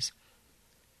fees.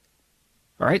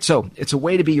 All right, so it's a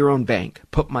way to be your own bank.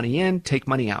 Put money in, take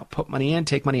money out. Put money in,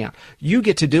 take money out. You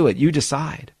get to do it. You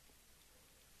decide.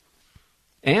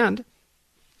 And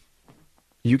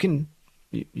you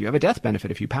have a death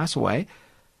benefit. If you pass away,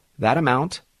 that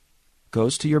amount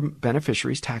goes to your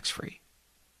beneficiaries tax-free.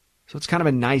 So it's kind of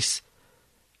a nice,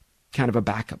 kind of a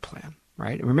backup plan,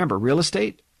 right? And remember, real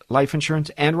estate, life insurance,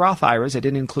 and Roth IRAs, I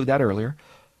didn't include that earlier,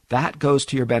 that goes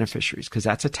to your beneficiaries because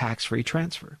that's a tax-free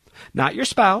transfer. Not your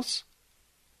spouse,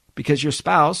 because your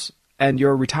spouse and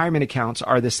your retirement accounts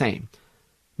are the same.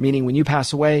 Meaning when you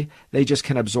pass away, they just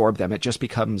can absorb them. It just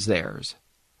becomes theirs.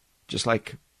 Just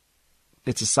like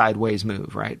it's a sideways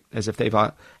move, right? As if they've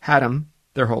had them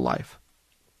their whole life.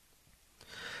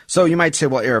 So you might say,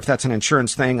 well, if that's an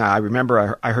insurance thing, I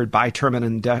remember I heard buy term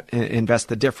and invest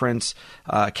the difference.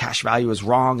 Cash value is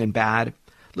wrong and bad.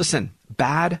 Listen,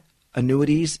 bad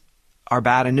annuities are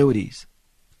bad annuities.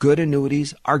 Good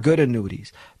annuities are good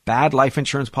annuities. Bad life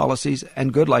insurance policies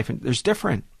and good life, there's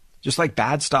different. Just like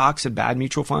bad stocks and bad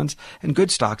mutual funds and good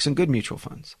stocks and good mutual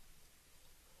funds.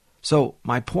 So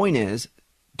my point is,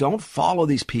 don't follow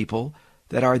these people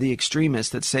that are the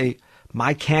extremists that say,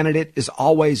 my candidate is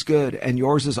always good and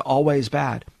yours is always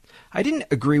bad. I didn't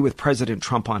agree with President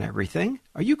Trump on everything.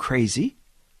 Are you crazy?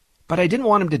 But I didn't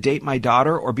want him to date my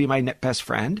daughter or be my best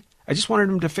friend. I just wanted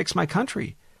him to fix my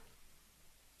country.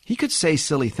 He could say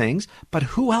silly things, but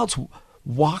who else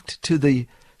walked to the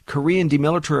Korean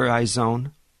demilitarized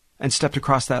zone and stepped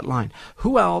across that line?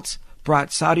 Who else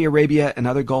brought Saudi Arabia and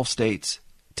other Gulf states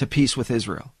to peace with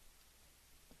Israel?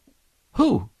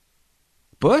 Who?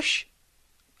 Bush?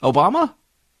 Obama?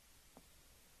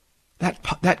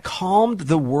 That calmed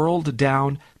the world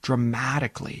down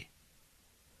dramatically.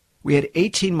 We had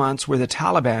 18 months where the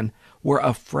Taliban were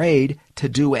afraid to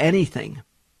do anything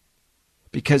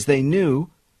because they knew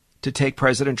to take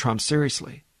President Trump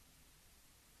seriously.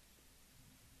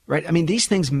 Right? I mean, these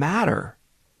things matter.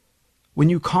 When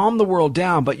you calm the world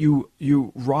down, but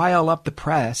you rile up the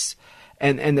press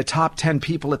and the top 10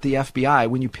 people at the FBI,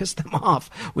 when you piss them off,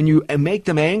 when you make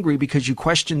them angry because you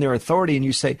question their authority and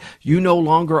you say, you no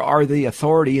longer are the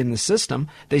authority in the system,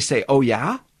 they say, oh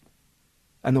yeah?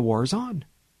 And the war is on.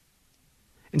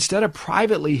 Instead of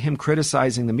privately him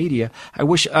criticizing the media,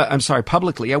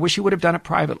 publicly, I wish he would have done it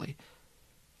privately.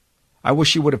 I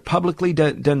wish he would have publicly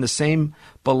done the same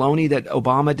baloney that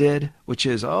Obama did, which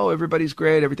is, oh, everybody's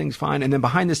great, everything's fine. And then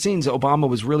behind the scenes, Obama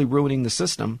was really ruining the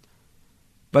system.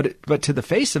 But to the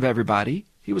face of everybody,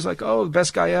 he was like, oh, the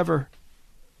best guy ever.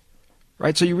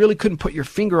 Right? So you really couldn't put your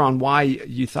finger on why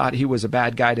you thought he was a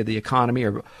bad guy to the economy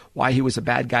or why he was a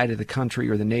bad guy to the country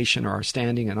or the nation or our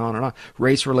standing and on,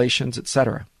 race relations,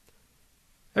 etc.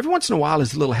 Every once in a while,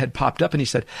 his little head popped up and he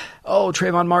said, oh,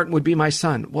 Trayvon Martin would be my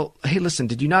son. Well, hey, listen,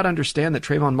 did you not understand that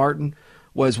Trayvon Martin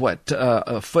was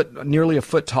nearly a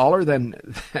foot taller than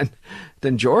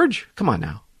George? Come on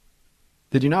now.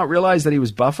 Did you not realize that he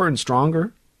was buffer and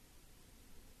stronger?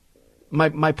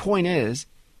 My point is,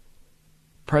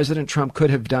 President Trump could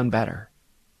have done better.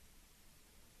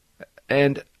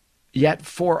 And yet,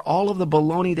 for all of the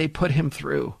baloney they put him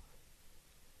through,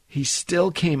 he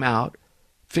still came out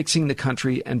fixing the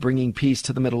country and bringing peace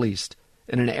to the Middle East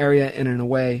in an area and in a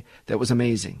way that was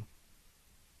amazing.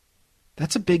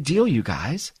 That's a big deal, you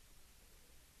guys.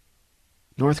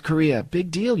 North Korea,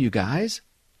 big deal, you guys.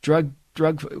 Drug.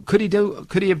 Could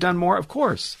he have done more? Of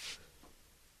course.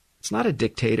 It's not a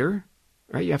dictator,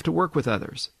 right? You have to work with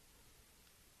others.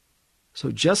 So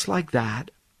just like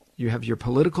that, you have your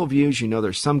political views. You know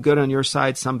there's some good on your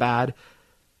side, some bad.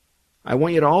 I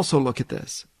want you to also look at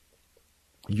this.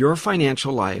 Your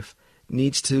financial life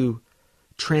needs to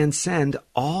transcend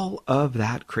all of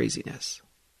that craziness.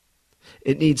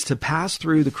 It needs to pass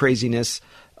through the craziness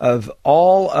of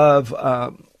all of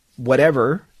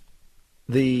whatever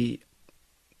the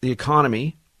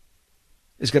economy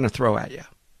is going to throw at you.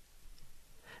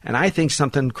 And I think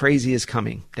something crazy is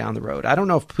coming down the road. I don't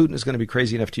know if Putin is going to be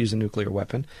crazy enough to use a nuclear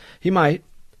weapon. He might.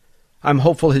 I'm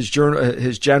hopeful his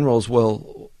generals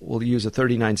will use a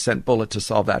 39-cent bullet to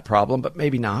solve that problem, but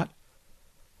maybe not.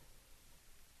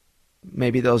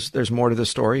 Maybe there's more to the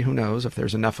story. Who knows if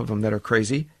there's enough of them that are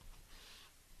crazy.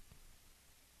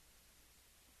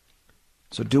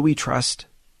 So do we trust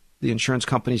the insurance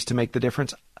companies to make the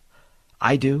difference?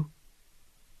 I do.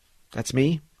 That's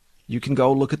me. You can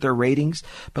go look at their ratings.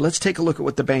 But let's take a look at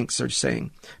what the banks are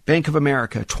saying. Bank of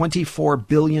America, $24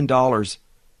 billion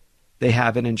they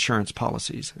have in insurance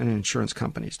policies and insurance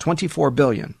companies. $24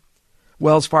 billion.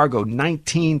 Wells Fargo,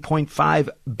 $19.5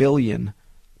 billion.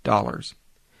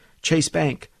 Chase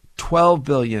Bank, $12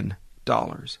 billion.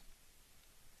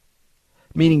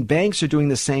 Meaning banks are doing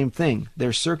the same thing.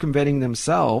 They're circumventing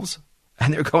themselves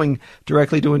and they're going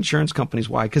directly to insurance companies.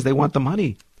 Why? Because they want the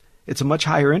money. It's a much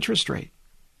higher interest rate.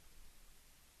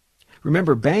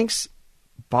 Remember, banks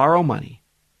borrow money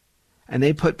and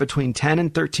they put between 10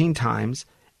 and 13 times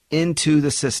into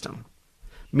the system.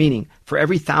 Meaning, for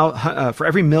every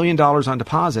 $1 million on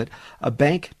deposit, a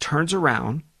bank turns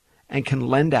around and can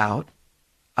lend out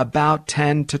about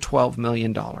 $10 to $12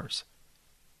 million.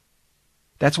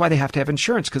 That's why they have to have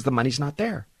insurance, because the money's not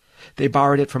there. They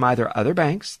borrowed it from either other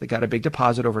banks, they got a big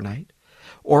deposit overnight,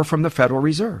 or from the Federal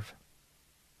Reserve.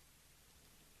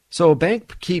 So a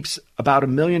bank keeps about $1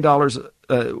 million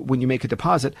when you make a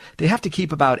deposit. They have to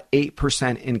keep about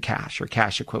 8% in cash or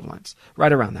cash equivalents,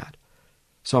 right around that.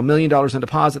 So $1 million in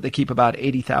deposit, they keep about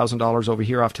 $80,000 over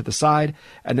here off to the side,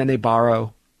 and then they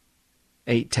borrow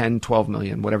 8, 10, 12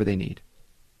 million, whatever they need.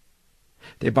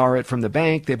 They borrow it from the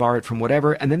bank, they borrow it from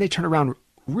whatever, and then they turn around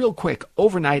real quick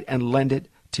overnight and lend it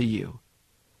to you.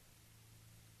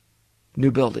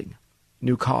 New building,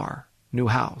 new car, new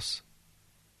house.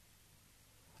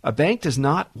 A bank does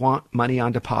not want money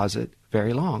on deposit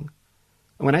very long.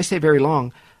 And when I say very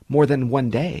long, more than 1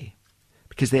 day,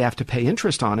 because they have to pay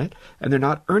interest on it and they're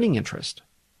not earning interest,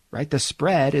 right? The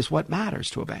spread is what matters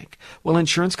to a bank. Well,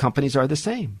 insurance companies are the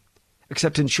same,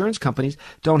 except insurance companies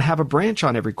don't have a branch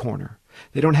on every corner.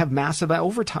 They don't have massive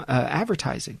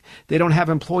advertising. They don't have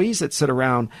employees that sit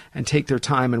around and take their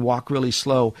time and walk really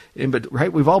slow. But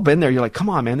right, we've all been there. You're like, come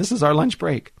on, man, this is our lunch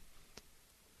break.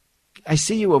 I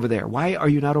see you over there. Why are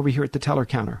you not over here at the teller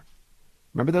counter?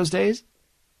 Remember those days?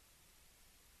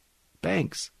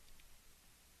 Banks.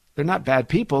 They're not bad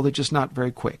people. They're just not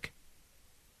very quick.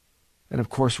 And of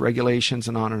course, regulations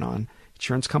and on and on.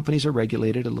 Insurance companies are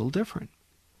regulated a little different.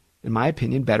 In my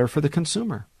opinion, better for the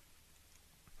consumer,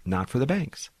 not for the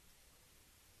banks.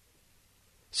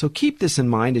 So keep this in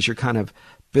mind as you're kind of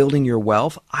building your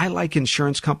wealth. I like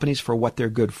insurance companies for what they're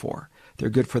good for. They're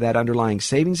good for that underlying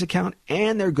savings account,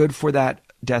 and they're good for that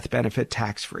death benefit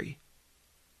tax-free.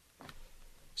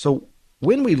 So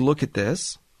when we look at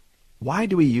this, why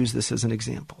do we use this as an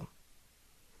example?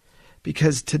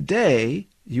 Because today,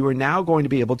 you are now going to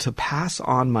be able to pass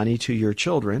on money to your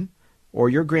children or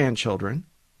your grandchildren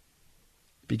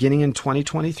beginning in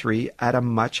 2023 at a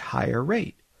much higher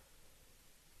rate.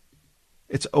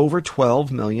 It's over $12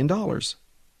 million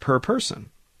per person.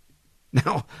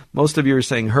 Now, most of you are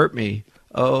saying, hurt me.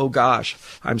 Oh gosh,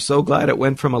 I'm so glad it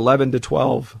went from 11 to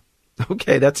 12.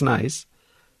 Okay, that's nice.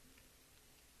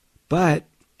 But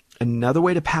another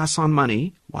way to pass on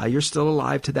money while you're still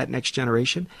alive to that next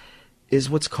generation is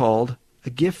what's called a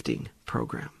gifting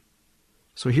program.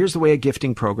 So here's the way a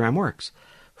gifting program works.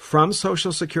 From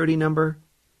Social Security number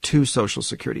to Social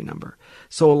Security number.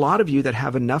 So a lot of you that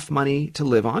have enough money to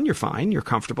live on, you're fine, you're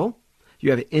comfortable. You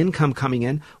have income coming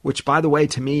in, which, by the way,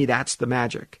 to me, that's the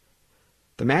magic.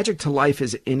 The magic to life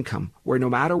is income, where no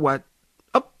matter what,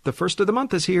 the first of the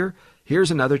month is here,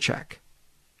 here's another check.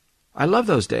 I love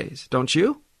those days, don't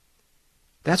you?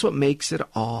 That's what makes it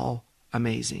all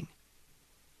amazing.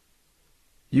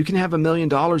 You can have $1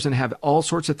 million and have all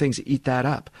sorts of things eat that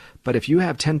up. But if you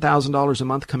have $10,000 a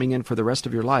month coming in for the rest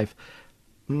of your life,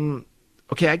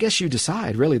 okay, I guess you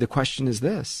decide. Really, the question is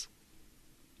this.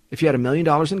 If you had $1 million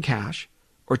in cash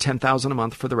or $10,000 a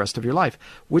month for the rest of your life,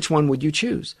 which one would you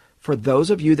choose? For those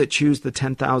of you that choose the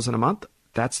 $10,000 a month,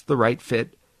 that's the right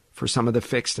fit for some of the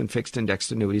fixed and fixed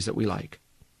indexed annuities that we like.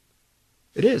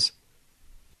 It is.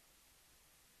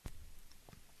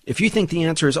 If you think the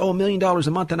answer is, $1 million a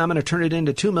month and I'm going to turn it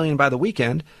into $2 million by the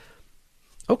weekend,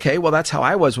 okay, well, that's how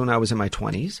I was when I was in my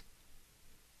 20s.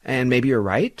 And maybe you're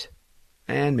right,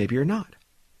 and maybe you're not.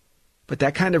 But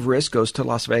that kind of risk goes to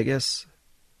Las Vegas,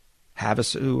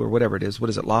 Havasu, or whatever it is. What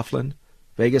is it, Laughlin?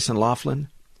 Vegas and Laughlin,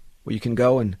 where you can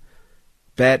go and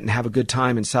bet and have a good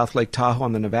time in South Lake Tahoe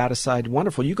on the Nevada side.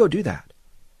 Wonderful. You go do that.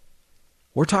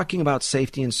 We're talking about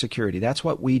safety and security. That's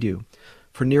what we do.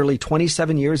 For nearly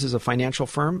 27 years as a financial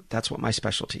firm, that's what my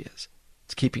specialty is.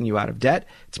 It's keeping you out of debt.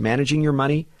 It's managing your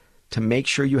money to make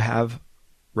sure you have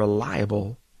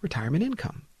reliable retirement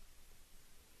income.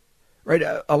 Right?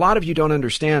 A lot of you don't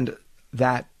understand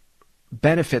that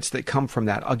benefits that come from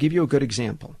that. I'll give you a good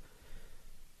example.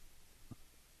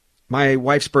 My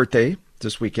wife's birthday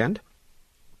this weekend.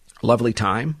 Lovely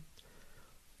time.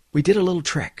 We did a little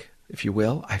trick, if you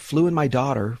will. I flew in my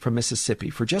daughter from Mississippi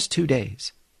for just 2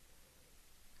 days.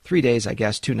 3 days, I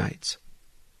guess, 2 nights.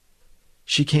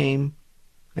 She came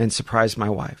and surprised my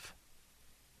wife.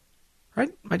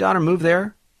 Right? My daughter moved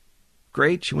there.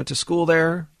 Great. She went to school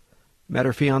there. Met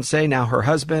her fiancé, now her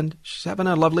husband. She's having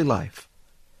a lovely life.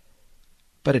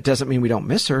 But it doesn't mean we don't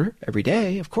miss her every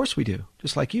day. Of course we do.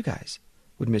 Just like you guys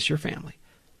would miss your family.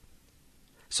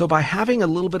 So by having a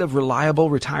little bit of reliable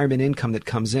retirement income that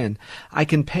comes in, I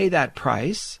can pay that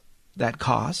price, that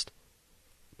cost,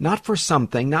 not for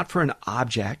something, not for an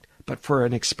object, but for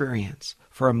an experience,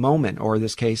 for a moment, or in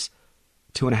this case,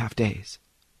 2.5 days.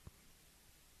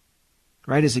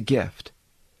 Right? As a gift.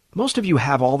 Most of you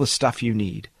have all the stuff you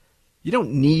need. You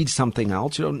don't need something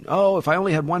else. You don't, if I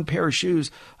only had one pair of shoes,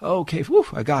 okay, whew,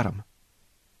 I got them.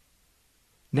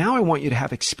 Now I want you to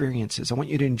have experiences. I want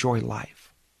you to enjoy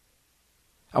life.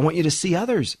 I want you to see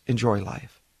others enjoy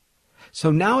life. So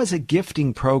now as a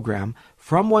gifting program,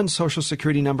 from one Social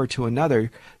Security number to another,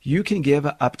 you can give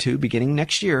up to, beginning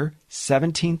next year,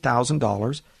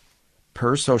 $17,000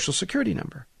 per Social Security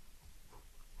number.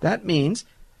 That means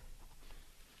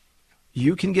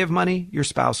you can give money, your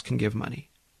spouse can give money.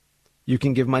 You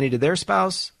can give money to their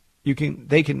spouse,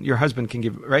 your husband can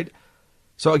give, right?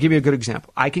 So I'll give you a good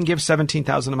example. I can give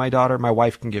 $17,000 to my daughter, my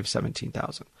wife can give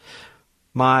 $17,000.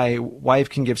 My wife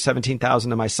can give $17,000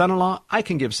 to my son-in-law, I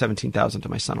can give $17,000 to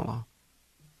my son-in-law.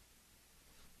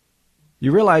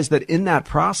 You realize that in that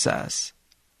process,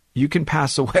 you can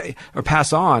pass away or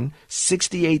pass on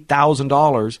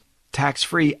 $68,000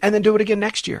 tax-free and then do it again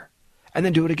next year. And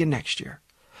then do it again next year.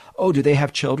 Oh, do they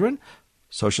have children?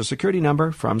 Social Security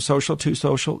number, from social to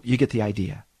social, you get the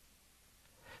idea.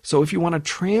 So if you want to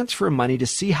transfer money to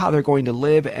see how they're going to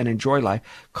live and enjoy life,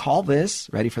 call this,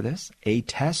 ready for this, a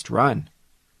test run.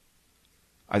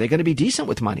 Are they going to be decent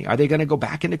with money? Are they going to go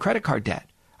back into credit card debt?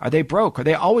 Are they broke? Are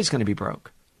they always going to be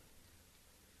broke?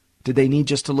 Did they need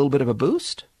just a little bit of a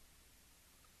boost?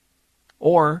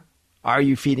 Or are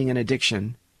you feeding an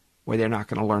addiction where they're not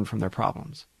going to learn from their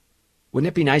problems? Wouldn't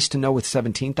it be nice to know with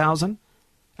 $17,000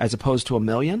 as opposed to $1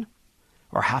 million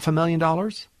or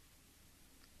 $500,000?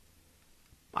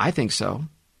 I think so.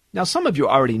 Now, some of you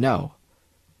already know,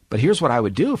 but here's what I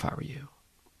would do if I were you.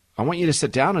 I want you to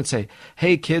sit down and say,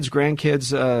 hey, kids,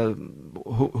 grandkids,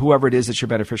 whoever it is that's your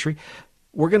beneficiary,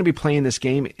 we're going to be playing this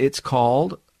game. It's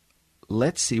called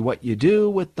Let's See What You Do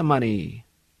with the Money.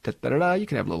 You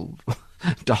can have little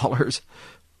dollars.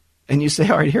 And you say,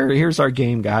 all right, here's our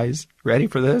game, guys. Ready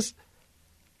for this?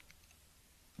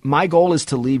 My goal is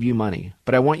to leave you money,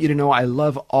 but I want you to know I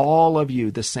love all of you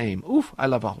the same. Oof, I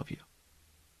love all of you.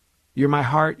 You're my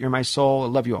heart, you're my soul, I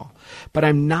love you all. But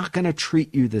I'm not going to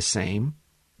treat you the same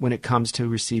when it comes to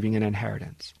receiving an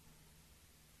inheritance.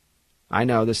 I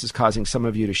know this is causing some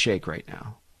of you to shake right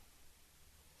now.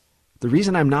 The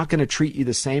reason I'm not going to treat you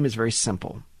the same is very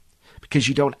simple. Because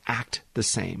you don't act the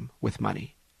same with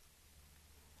money.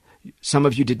 Some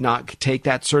of you did not take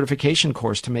that certification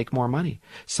course to make more money.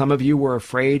 Some of you were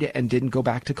afraid and didn't go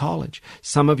back to college.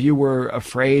 Some of you were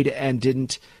afraid and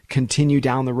didn't continue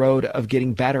down the road of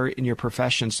getting better in your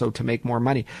profession so to make more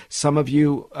money. Some of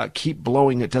you keep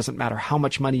blowing. It doesn't matter how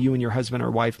much money you and your husband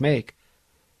or wife make.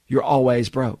 You're always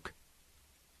broke.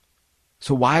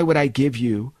 So why would I give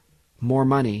you more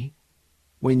money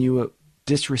when you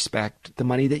disrespect the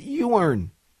money that you earn,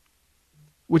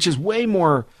 which is way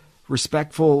more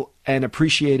respectful and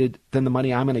appreciated than the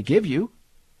money I'm going to give you,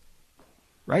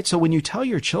 right? So when you tell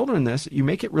your children this, you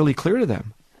make it really clear to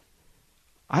them.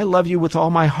 I love you with all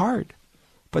my heart,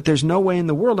 but there's no way in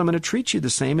the world I'm going to treat you the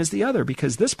same as the other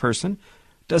because this person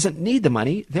doesn't need the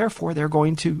money. Therefore, they're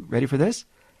going to, ready for this,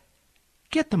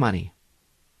 get the money.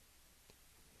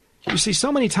 You see,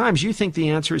 so many times you think the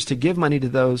answer is to give money to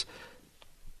those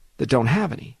that don't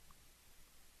have any.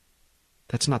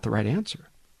 That's not the right answer.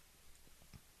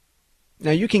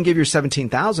 Now, you can give your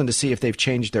 $17,000 to see if they've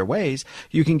changed their ways.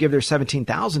 You can give their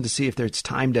 $17,000 to see if it's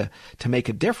time to make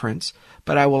a difference.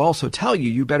 But I will also tell you,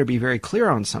 you better be very clear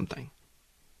on something.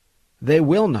 They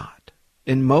will not,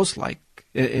 in most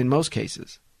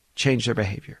cases, change their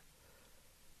behavior.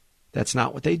 That's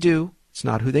not what they do. It's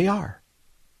not who they are.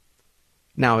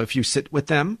 Now, if you sit with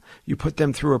them, you put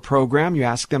them through a program, you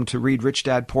ask them to read Rich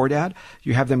Dad, Poor Dad,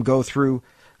 you have them go through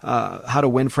How to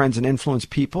Win Friends and Influence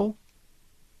People,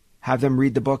 have them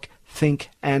read the book Think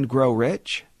and Grow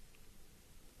Rich,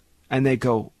 and they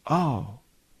go, oh,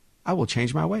 I will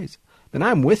change my ways. Then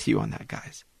I'm with you on that,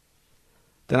 guys.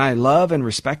 Then I love and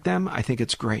respect them. I think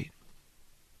it's great.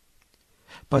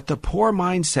 But the poor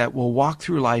mindset will walk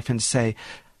through life and say,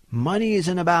 money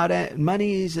isn't about it.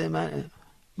 Money's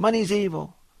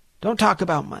evil. Don't talk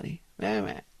about money.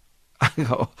 I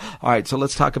go, all right, so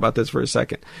let's talk about this for a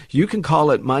second. You can call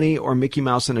it money or Mickey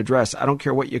Mouse in a dress. I don't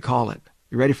care what you call it.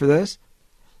 You ready for this?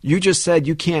 You just said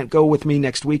you can't go with me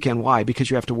next weekend. Why? Because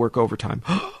you have to work overtime.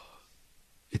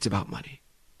 It's about money.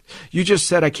 You just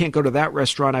said I can't go to that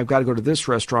restaurant. I've got to go to this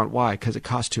restaurant. Why? Because it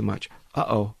costs too much.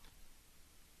 Uh-oh.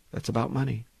 That's about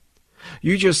money.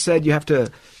 You just said you have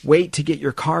to wait to get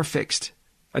your car fixed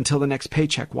until the next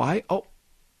paycheck. Why? Oh,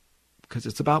 because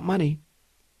it's about money.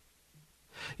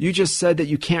 You just said that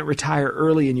you can't retire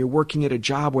early and you're working at a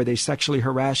job where they sexually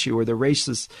harass you or the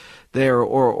racists there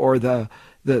or the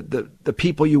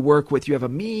people you work with. You have a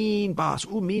mean boss.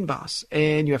 Ooh, mean boss.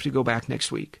 And you have to go back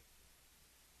next week.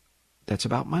 That's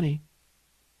about money.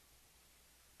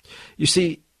 You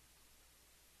see,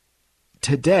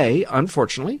 today,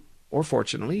 unfortunately, or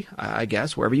fortunately, I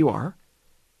guess, wherever you are,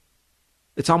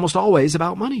 it's almost always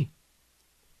about money.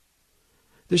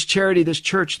 This charity, this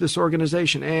church, this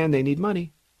organization, and they need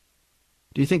money.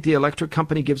 Do you think the electric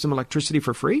company gives them electricity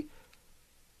for free?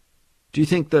 Do you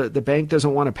think the bank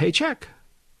doesn't want a paycheck?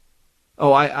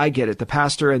 Oh, I get it. The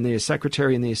pastor and the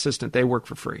secretary and the assistant, they work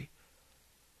for free.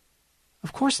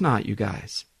 Of course not, you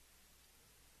guys.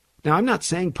 Now, I'm not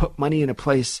saying put money in a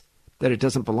place that it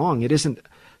doesn't belong. It isn't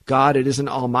God. It isn't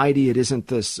almighty. It isn't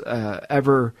this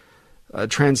ever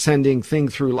transcending thing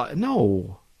through life.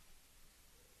 No.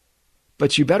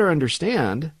 But you better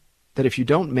understand that if you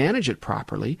don't manage it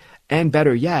properly, and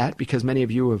better yet, because many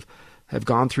of you have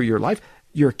gone through your life,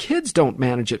 your kids don't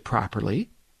manage it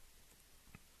properly,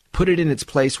 put it in its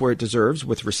place where it deserves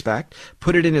with respect,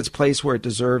 put it in its place where it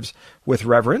deserves with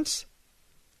reverence,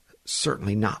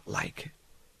 certainly not like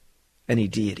any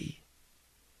deity.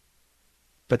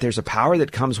 But there's a power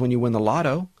that comes when you win the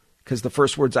lotto, because the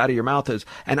first words out of your mouth is,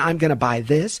 and I'm going to buy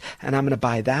this, and I'm going to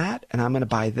buy that, and I'm going to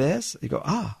buy this. You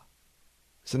go,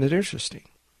 isn't it interesting?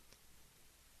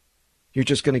 You're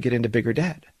just going to get into bigger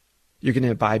debt. You're going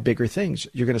to buy bigger things.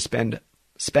 You're going to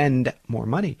spend more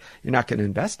money. You're not going to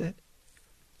invest it.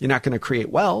 You're not going to create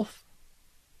wealth.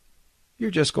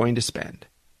 You're just going to spend.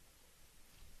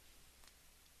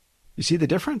 You see the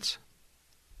difference?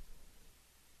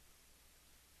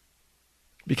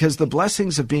 Because the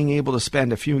blessings of being able to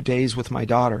spend a few days with my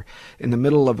daughter in the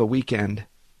middle of a weekend,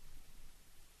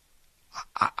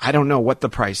 I don't know what the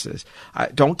price is.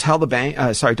 Don't tell the bank.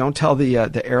 Don't tell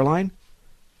the airline.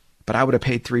 But I would have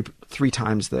paid three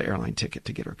times the airline ticket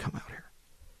to get her to come out here.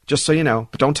 Just so you know,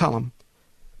 but don't tell them.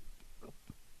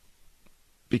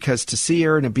 Because to see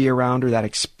her and to be around her, that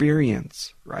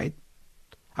experience, right?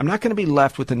 I'm not going to be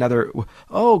left with another,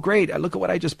 oh, great, look at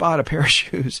what I just bought, a pair of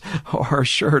shoes or a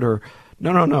shirt or,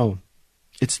 no.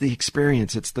 It's the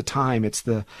experience. It's the time. It's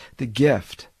the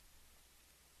gift.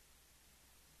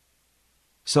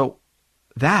 So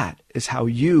that is how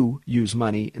you use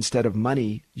money instead of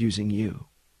money using you.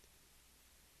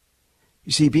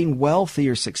 You see, being wealthy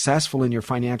or successful in your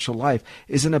financial life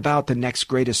isn't about the next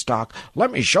greatest stock.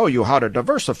 Let me show you how to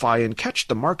diversify and catch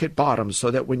the market bottoms so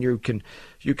that when you can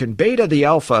beta the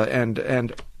alpha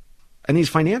and these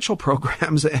financial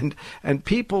programs and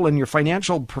people and your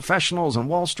financial professionals on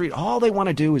Wall Street, all they want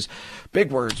to do is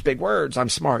big words. I'm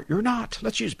smart. You're not.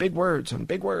 Let's use big words and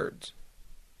big words.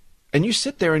 And you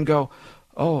sit there and go,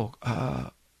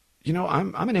 I'm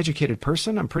an educated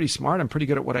person. I'm pretty smart. I'm pretty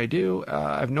good at what I do.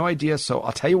 I have no idea. So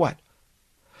I'll tell you what.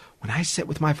 When I sit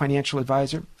with my financial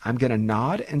advisor, I'm going to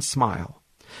nod and smile.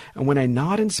 And when I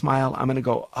nod and smile, I'm going to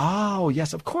go, oh,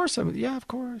 yes, of course. Of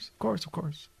course.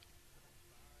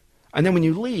 And then when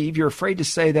you leave, you're afraid to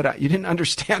say that you didn't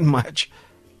understand much.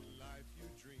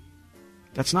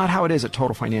 That's not how it is at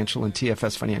Total Financial and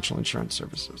TFS Financial Insurance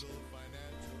Services.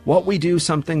 What we do,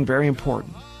 something very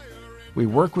important. We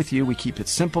work with you. We keep it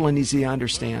simple and easy to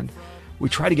understand. We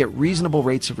try to get reasonable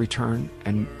rates of return.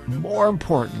 And more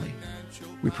importantly,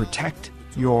 we protect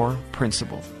your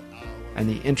principal and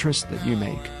the interest that you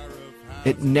make.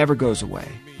 It never goes away.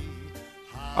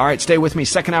 All right, stay with me.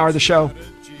 Second hour of the show.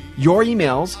 Your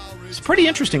emails. Some pretty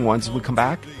interesting ones as we come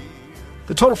back.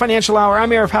 The Total Financial Hour. I'm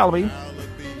Arif Halaby.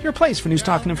 Your place for news,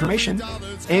 talk, and information.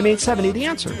 AM 870, The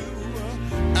Answer.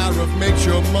 Arif makes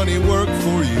your money work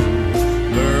for you.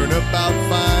 Learn about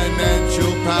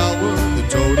financial power, the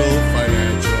Total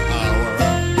Financial Hour.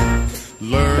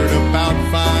 Learn about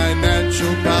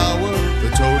financial power, the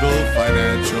Total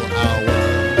Financial Hour.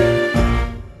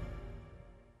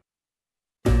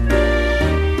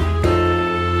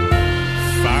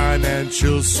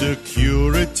 Financial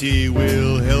security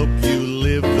will help you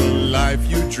live the life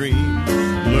you dream.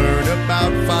 Learn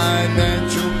about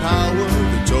financial power,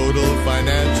 the Total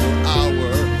Financial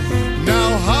Hour.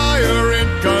 Now higher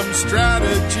income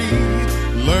strategy.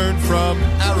 Learn from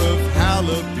Arif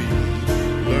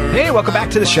Halaby. Hey, welcome back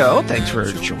to the show. Thanks for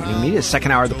joining me. The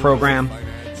second hour of the program.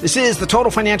 This is the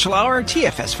Total Financial Hour,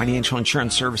 TFS Financial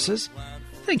Insurance Services.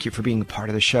 Thank you for being a part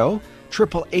of the show.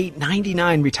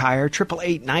 888-99-RETIRE,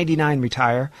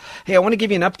 888-99-RETIRE. Hey, I want to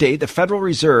give you an update. The Federal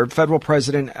Reserve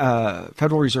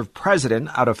President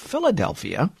out of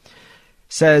Philadelphia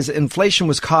says inflation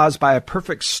was caused by a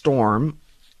perfect storm,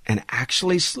 and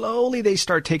actually slowly they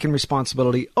start taking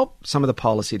responsibility. Some of the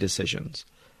policy decisions.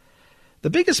 The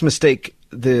biggest mistake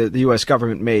the U.S.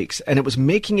 government makes, and it was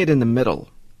making it in the middle,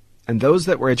 and those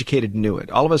that were educated knew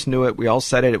it. All of us knew it. We all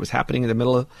said it. It was happening in the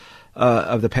middle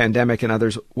of the pandemic and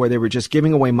others, where they were just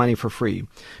giving away money for free,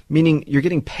 meaning you're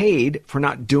getting paid for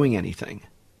not doing anything.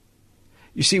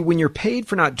 You see, when you're paid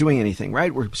for not doing anything,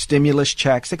 right? We're stimulus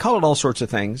checks. They call it all sorts of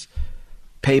things.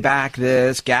 Payback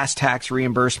this, gas tax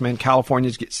reimbursement.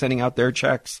 California's sending out their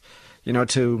checks,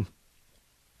 to,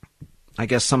 I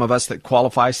guess, some of us that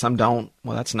qualify, some don't.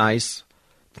 Well, that's nice.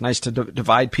 It's nice to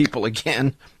divide people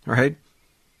again, right?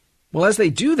 Well, as they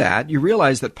do that, you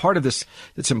realize that part of this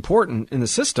that's important in the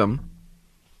system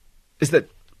is that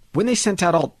when they sent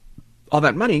out all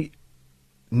that money,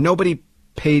 nobody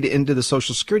paid into the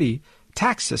Social Security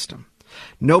tax system.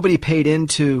 Nobody paid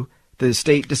into the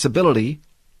state disability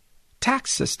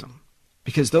tax system,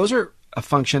 because those are a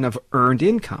function of earned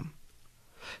income.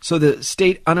 So the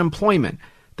state unemployment,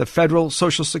 the federal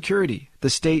Social Security, the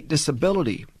state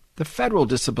disability, the federal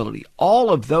disability, all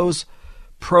of those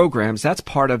programs, that's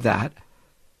part of that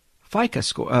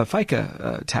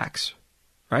FICA tax,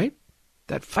 right?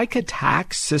 That FICA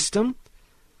tax system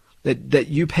that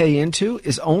you pay into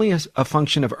is only a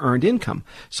function of earned income.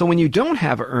 So when you don't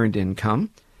have earned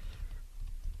income,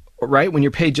 right, when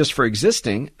you're paid just for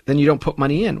existing, then you don't put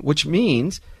money in, which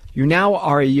means you now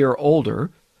are a year older.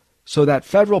 So that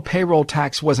federal payroll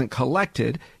tax wasn't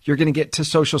collected. You're going to get to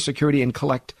Social Security and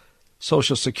collect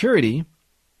Social Security.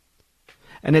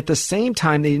 And at the same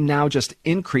time, they now just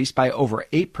increased by over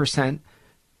 8%.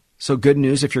 So good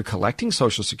news if you're collecting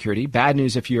Social Security. Bad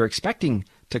news if you're expecting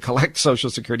to collect Social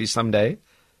Security someday.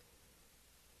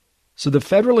 So the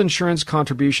Federal Insurance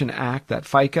Contribution Act, that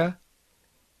FICA,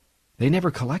 they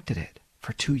never collected it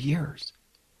for 2 years.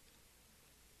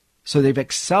 So they've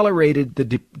accelerated the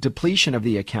depletion of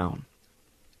the account.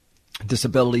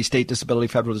 Disability, state disability,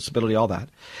 federal disability, all that.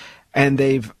 And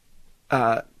they've...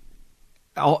 by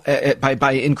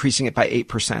increasing it by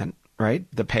 8%, right,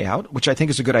 the payout, which I think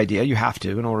is a good idea. You have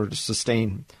to in order to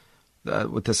sustain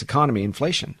with this economy,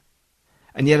 inflation.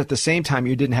 And yet at the same time,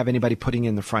 you didn't have anybody putting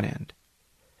in the front end.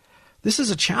 This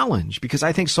is a challenge because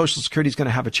I think Social Security is going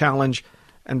to have a challenge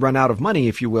and run out of money,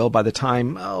 if you will, by the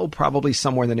time, probably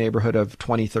somewhere in the neighborhood of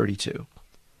 2032.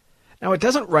 Now, it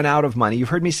doesn't run out of money. You've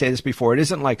heard me say this before. It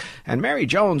isn't like, and Mary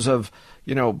Jones of,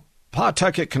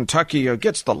 Pawtucket, Kentucky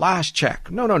gets the last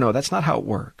check. No. That's not how it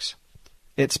works.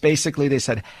 It's basically they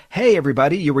said, hey,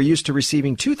 everybody, you were used to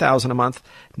receiving $2,000 a month.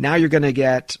 Now you're going to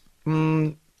get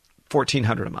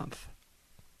 $1,400 a month.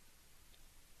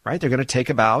 Right? They're going to take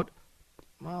about,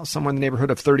 somewhere in the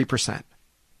neighborhood of 30%,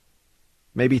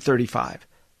 maybe 35%.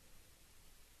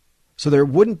 So there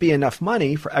wouldn't be enough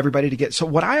money for everybody to get. So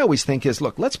what I always think is,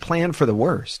 look, let's plan for the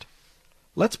worst.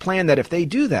 Let's plan that if they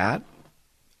do that,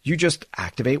 you just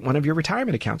activate one of your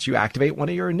retirement accounts. You activate one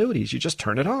of your annuities. You just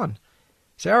turn it on.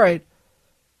 Say, all right,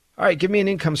 give me an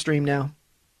income stream now.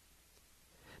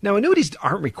 Now, annuities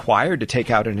aren't required to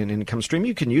take out an income stream.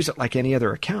 You can use it like any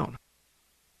other account.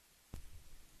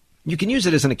 You can use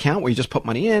it as an account where you just put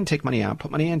money in, take money out, put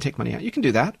money in, take money out. You can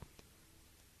do that.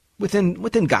 Within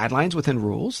guidelines, within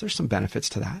rules, there's some benefits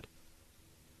to that.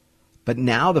 But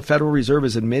now the Federal Reserve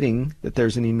is admitting that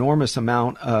there's an enormous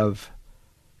amount of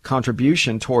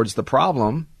contribution towards the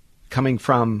problem coming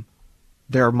from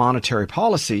their monetary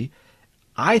policy.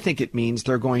 I think it means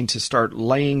they're going to start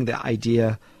laying the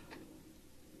idea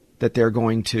that they're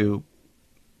going to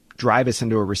drive us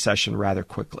into a recession rather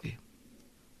quickly.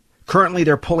 Currently,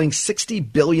 they're pulling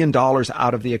 $60 billion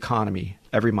out of the economy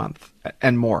every month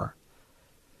and more.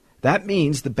 That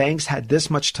means the banks had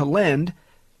this much to lend,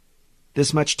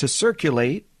 this much to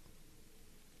circulate,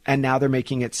 and now they're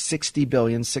making it $60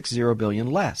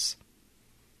 billion less.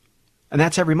 And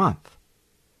that's every month.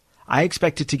 I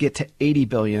expect it to get to $80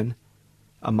 billion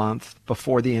a month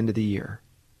before the end of the year.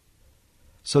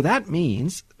 So that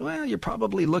means, you're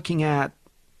probably looking at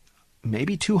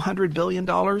maybe $200 billion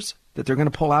that they're going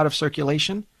to pull out of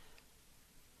circulation.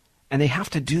 And they have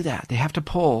to do that. They have to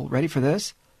pull, ready for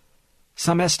this?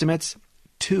 Some estimates,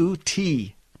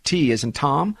 2T. T as in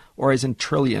Tom or as in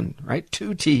trillion, right?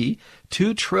 2T,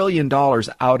 $2 trillion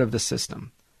out of the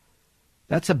system.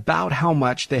 That's about how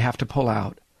much they have to pull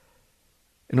out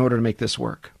in order to make this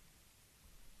work.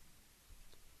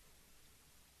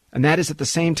 And that is at the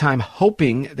same time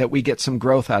hoping that we get some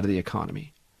growth out of the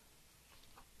economy.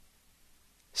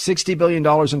 $60 billion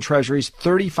in treasuries,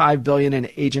 $35 billion in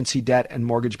agency debt and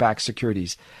mortgage-backed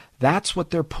securities. That's what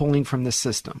they're pulling from the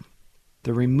system.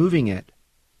 They're removing it.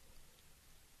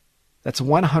 That's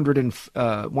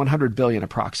 100 billion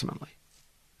approximately.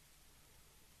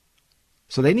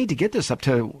 So they need to get this up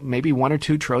to maybe $1 or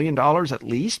 $2 trillion at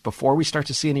least before we start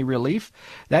to see any relief.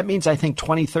 That means I think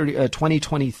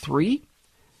 2023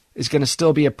 is going to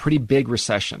still be a pretty big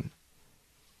recession.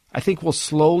 I think we'll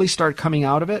slowly start coming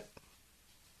out of it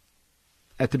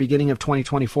at the beginning of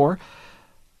 2024.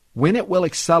 When it will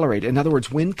accelerate, in other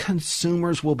words, when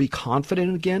consumers will be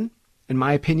confident again, in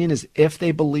my opinion, is if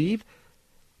they believe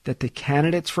that the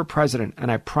candidates for president,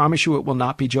 and I promise you it will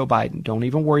not be Joe Biden. Don't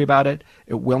even worry about it.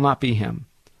 It will not be him.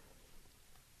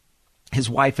 His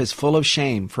wife is full of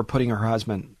shame for putting her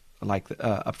husband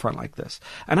up front like this.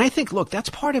 And I think, look, that's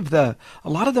part of a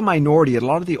lot of the minority, a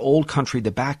lot of the old country, the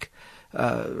back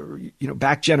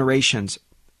generations.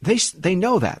 They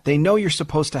know that. They know you're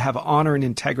supposed to have honor and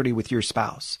integrity with your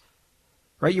spouse.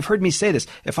 Right? You've heard me say this.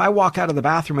 If I walk out of the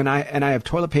bathroom and I have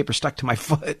toilet paper stuck to my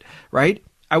foot, right?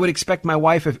 I would expect my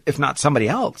wife, if not somebody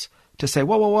else, to say,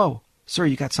 whoa, sir,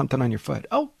 you got something on your foot.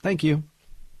 Oh, thank you.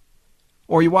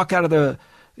 Or you walk out of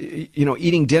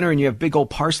eating dinner and you have big old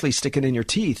parsley sticking in your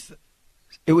teeth.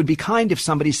 It would be kind if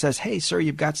somebody says, hey, sir,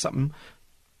 you've got something,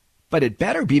 but it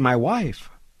better be my wife.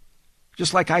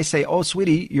 Just like I say, oh,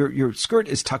 sweetie, your skirt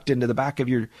is tucked into the back of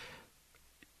your,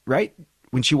 right?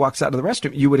 When she walks out of the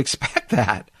restroom, you would expect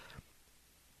that.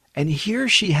 And here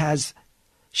she is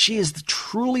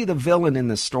truly the villain in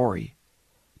this story,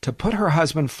 to put her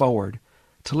husband forward,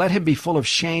 to let him be full of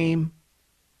shame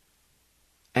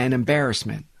and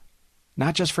embarrassment,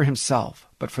 not just for himself,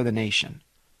 but for the nation.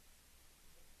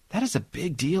 That is a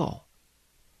big deal,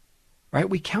 right?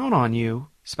 We count on you,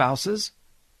 spouses,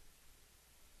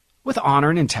 with honor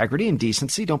and integrity and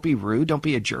decency. Don't be rude. Don't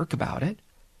be a jerk about it.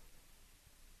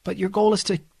 But your goal is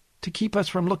to keep us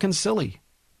from looking silly.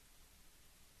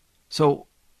 So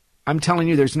I'm telling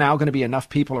you, there's now going to be enough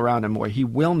people around him where he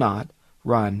will not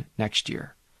run next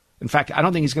year. In fact, I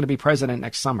don't think he's going to be president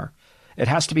next summer. It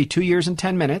has to be 2 years and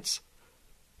 10 minutes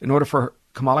in order for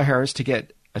Kamala Harris to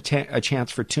get a chance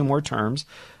for 2 more terms.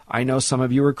 I know some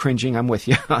of you are cringing. I'm with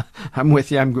you. I'm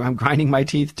with you. I'm grinding my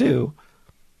teeth too.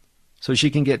 So she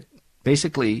can get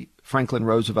basically Franklin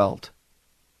Roosevelt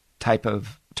type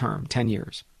of term, 10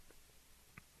 years.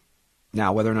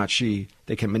 Now, whether or not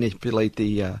they can manipulate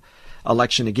the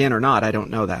election again or not, I don't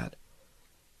know that.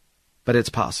 But it's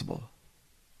possible.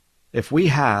 If we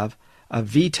have a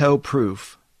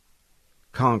veto-proof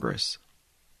Congress,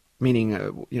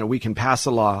 meaning we can pass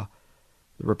a law,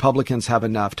 the Republicans have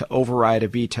enough to override a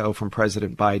veto from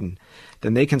President Biden,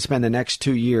 then they can spend the next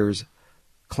 2 years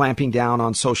clamping down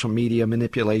on social media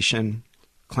manipulation,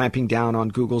 clamping down on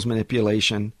Google's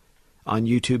manipulation, on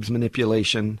YouTube's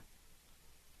manipulation.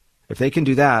 If they can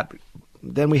do that,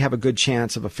 then we have a good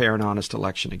chance of a fair and honest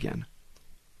election again.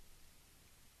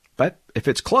 But if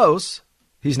it's close,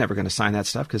 he's never going to sign that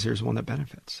stuff because here's one that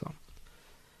benefits. So,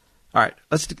 all right,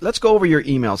 let's go over your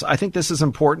emails. I think this is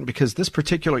important because this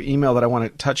particular email that I want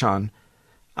to touch on,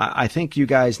 I think you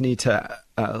guys need to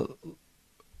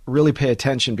really pay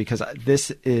attention because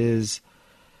this is,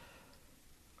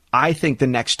 I think, the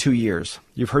next 2 years.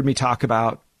 You've heard me talk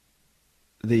about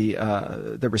the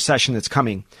recession that's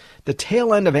coming. The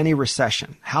tail end of any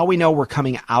recession, how we know we're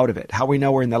coming out of it, how we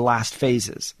know we're in the last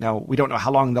phases. Now, we don't know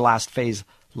how long the last phase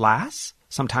lasts.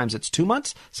 Sometimes it's 2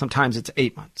 months. Sometimes it's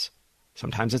 8 months.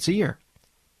 Sometimes it's a year.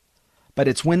 But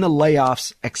it's when the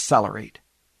layoffs accelerate.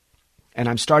 And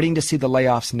I'm starting to see the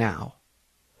layoffs now.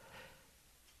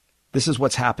 This is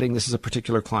what's happening. This is a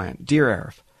particular client. Dear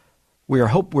Arif,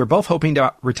 we're both hoping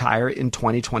to retire in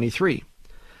 2023.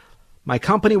 My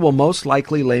company will most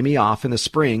likely lay me off in the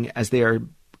spring as they are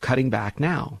cutting back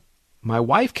now. My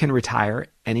wife can retire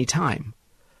anytime.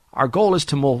 Our goal is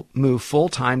to move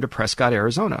full-time to Prescott,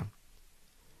 Arizona.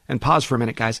 And pause for a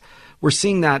minute, guys. We're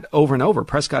seeing that over and over.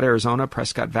 Prescott, Arizona,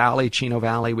 Prescott Valley, Chino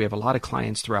Valley. We have a lot of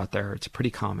clients throughout there. It's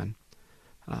pretty common.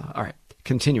 All right,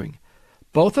 continuing.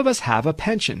 Both of us have a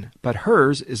pension, but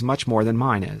hers is much more than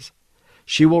mine is.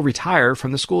 She will retire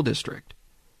from the school district.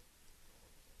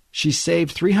 She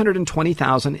saved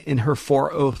 $320,000 in her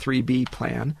 403B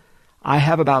plan. I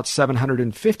have about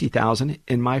 $750,000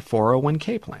 in my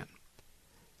 401k plan.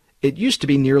 It used to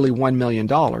be nearly $1 million.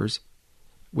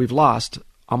 We've lost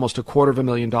almost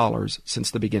 $250,000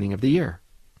 since the beginning of the year.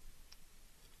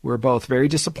 We're both very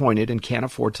disappointed and can't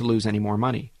afford to lose any more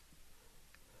money.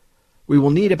 We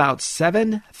will need about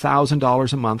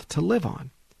 $7,000 a month to live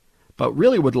on, but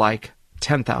really would like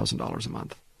 $10,000 a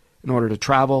month in order to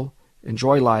travel,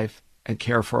 enjoy life, and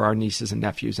care for our nieces and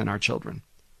nephews and our children.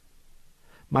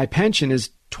 My pension is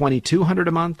 $2,200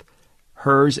 a month.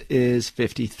 Hers is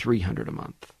 $5,300 a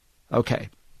month. Okay.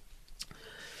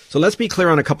 So let's be clear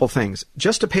on a couple things.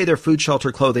 Just to pay their food,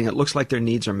 shelter, clothing, it looks like their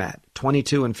needs are met.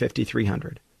 $2,200 and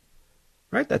 $5,300.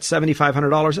 Right? That's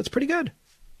 $7,500. That's pretty good.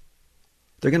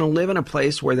 They're going to live in a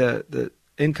place where the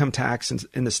income tax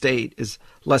in the state is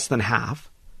less than half.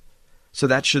 So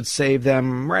that should save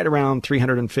them right around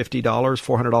 $350,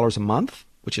 $400 a month,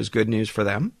 which is good news for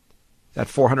them. That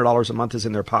 $400 a month is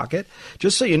in their pocket.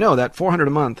 Just so you know, that $400 a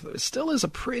month still is a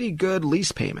pretty good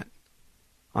lease payment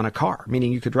on a car,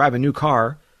 meaning you could drive a new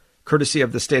car courtesy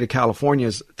of the state of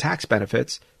California's tax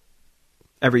benefits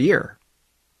every year.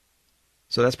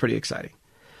 So that's pretty exciting.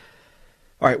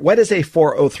 All right, what is a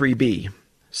 403B?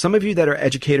 Some of you that are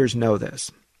educators know this.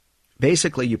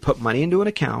 Basically, you put money into an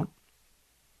account.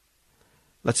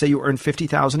 Let's say you earn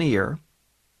 $50,000 a year.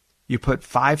 You put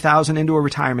 $5,000 into a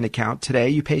retirement account. Today,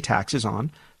 you pay taxes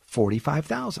on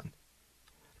 $45,000.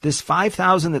 This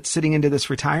 $5,000 that's sitting into this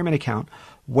retirement account,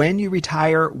 when you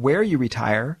retire, where you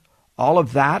retire, all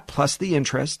of that plus the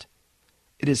interest,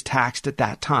 it is taxed at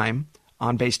that time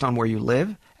based on where you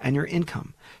live and your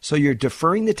income. So you're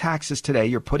deferring the taxes today.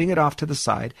 You're putting it off to the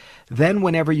side. Then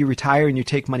whenever you retire and you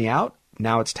take money out,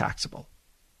 now it's taxable.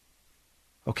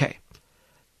 Okay.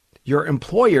 Your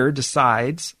employer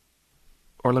decides,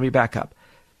 or let me back up.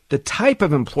 The type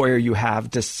of employer you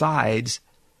have decides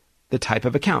the type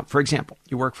of account. For example,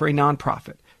 you work for a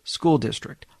nonprofit, school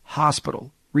district,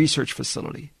 hospital, research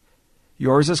facility.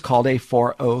 Yours is called a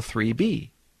 403B.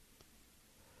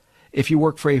 If you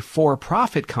work for a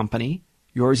for-profit company,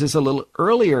 yours is a little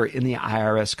earlier in the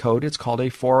IRS code. It's called a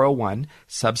 401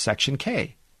 subsection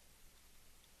K.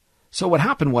 So what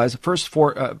happened was, first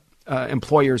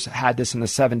employers had this in the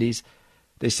 70s.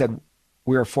 They said,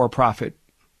 we're a for-profit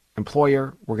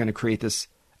employer. We're going to create this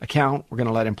account. We're going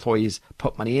to let employees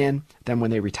put money in. Then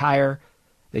when they retire,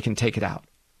 they can take it out.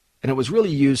 And it was really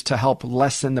used to help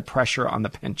lessen the pressure on the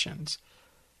pensions.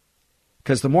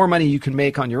 Because the more money you can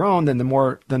make on your own, then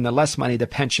the less money the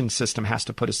pension system has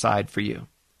to put aside for you.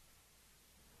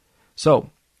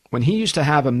 So when he used to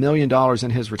have $1 million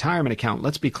in his retirement account,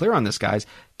 let's be clear on this, guys,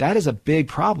 that is a big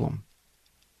problem.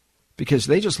 because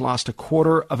they just lost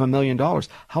 $250,000.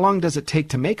 How long does it take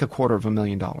to make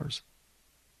 $250,000?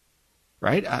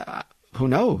 Right? Who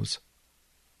knows?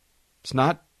 It's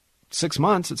not 6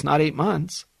 months. It's not 8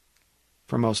 months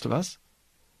for most of us.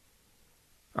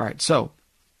 All right. So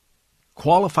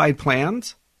qualified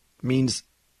plans means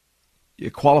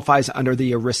it qualifies under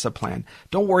the ERISA plan.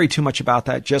 Don't worry too much about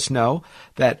that. Just know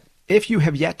that if you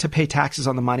have yet to pay taxes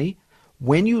on the money,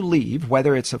 when you leave,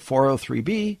 whether it's a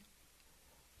 403B,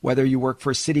 whether you work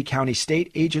for a city, county,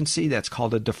 state agency, that's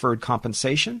called a deferred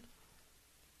compensation.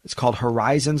 It's called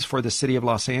Horizons for the city of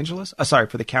Los Angeles.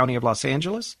 For the county of Los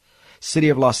Angeles. City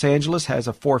of Los Angeles has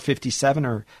a 457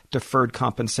 or deferred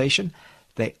compensation.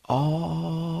 They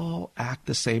all act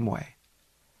the same way.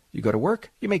 You go to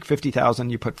work, you make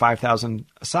 $50,000, you put $5,000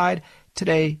 aside.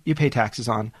 Today, you pay taxes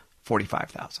on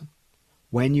 $45,000.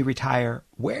 When you retire,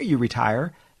 where you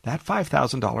retire, that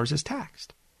 $5,000 is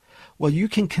taxed. Well, you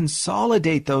can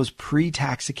consolidate those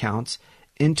pre-tax accounts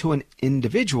into an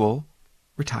individual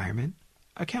retirement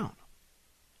account.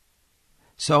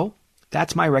 So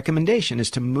that's my recommendation,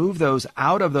 is to move those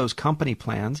out of those company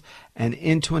plans and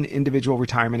into an individual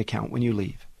retirement account when you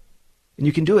leave. And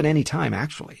you can do it any time,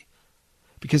 actually.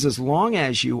 Because as long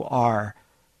as you are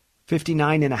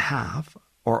 59 and a half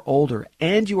or older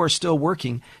and you are still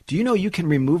working, do you know you can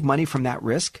remove money from that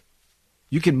risk?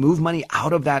 You can move money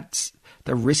out of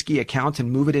the risky account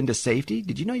and move it into safety.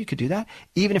 Did you know you could do that?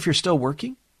 Even if you're still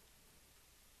working?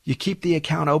 You keep the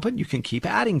account open, you can keep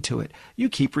adding to it. You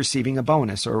keep receiving a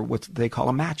bonus, or what they call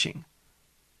a matching.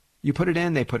 You put it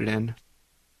in, they put it in.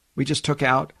 We just took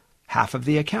out half of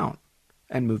the account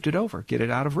and moved it over, get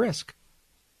it out of risk.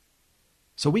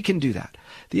 So we can do that.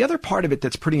 The other part of it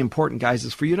that's pretty important, guys,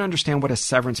 is for you to understand what a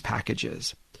severance package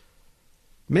is.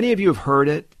 Many of you have heard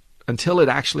it. Until it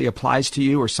actually applies to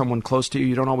you or someone close to you,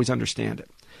 you don't always understand it.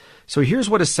 So here's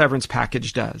what a severance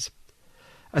package does.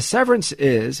 A severance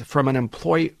is from an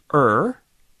employer,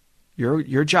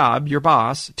 your job, your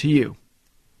boss, to you.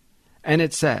 And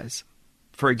it says,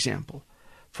 for example,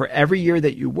 for every year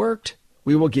that you worked,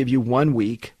 we will give you 1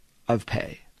 week of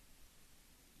pay.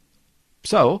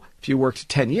 So if you worked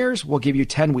 10 years, we'll give you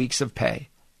 10 weeks of pay.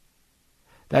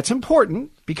 That's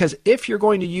important because if you're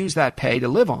going to use that pay to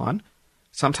live on,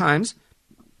 sometimes,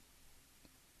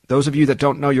 those of you that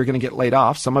don't know you're going to get laid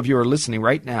off, some of you are listening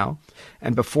right now,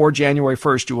 and before January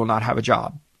 1st, you will not have a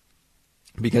job.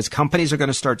 Because companies are going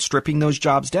to start stripping those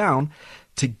jobs down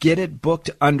to get it booked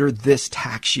under this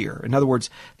tax year. In other words,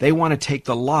 they want to take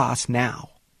the loss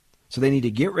now. So they need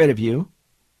to get rid of you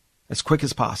as quick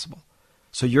as possible.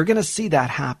 So you're going to see that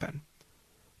happen,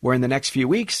 where in the next few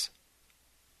weeks,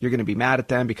 you're going to be mad at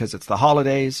them because it's the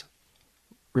holidays.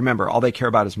 Remember, all they care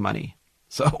about is money.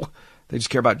 So they just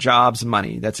care about jobs and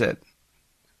money. That's it.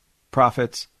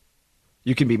 Profits.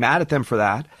 You can be mad at them for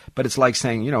that, but it's like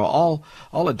saying, all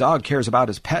a dog cares about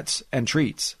is pets and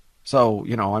treats. So,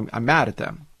 I'm mad at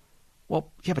them. Well,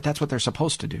 yeah, but that's what they're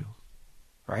supposed to do,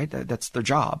 right? That's their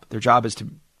job. Their job is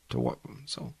to work.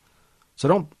 So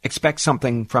don't expect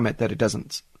something from it that it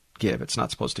doesn't give. It's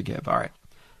not supposed to give. All right.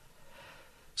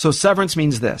 So severance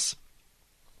means this.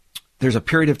 There's a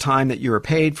period of time that you are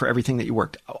paid for everything that you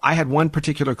worked. I had one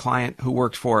particular client who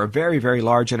worked for a very, very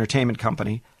large entertainment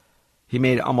company. He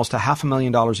made almost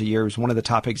 $500,000 a year. He was one of the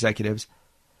top executives.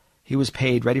 He was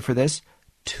paid, ready for this,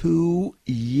 2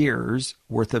 years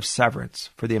worth of severance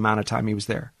for the amount of time he was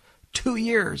there. 2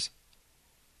 years.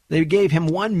 They gave him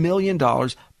 $1 million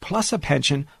plus a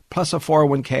pension plus a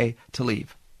 401k to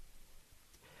leave.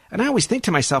 And I always think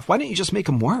to myself, why don't you just make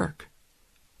him work?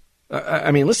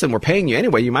 Listen, we're paying you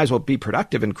anyway. You might as well be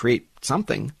productive and create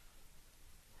something.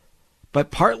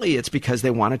 But partly it's because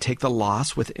they want to take the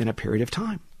loss within a period of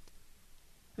time.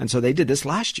 And so they did this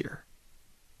last year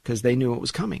because they knew it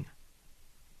was coming.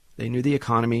 They knew the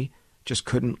economy just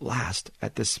couldn't last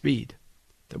at this speed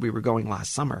that we were going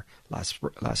last summer,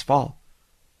 last fall.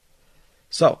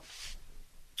 So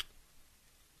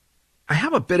I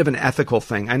have a bit of an ethical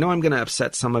thing. I know I'm going to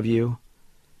upset some of you.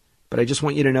 But I just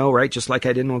want you to know, right, just like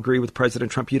I didn't agree with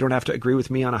President Trump, you don't have to agree with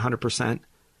me on 100%.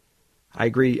 I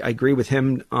agree with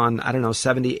him on,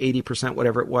 70, 80%,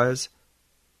 whatever it was.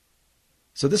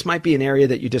 So this might be an area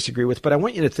that you disagree with, but I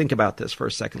want you to think about this for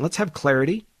a second. Let's have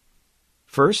clarity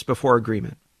first before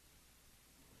agreement.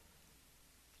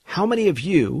 How many of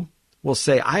you will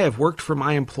say, I have worked for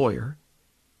my employer.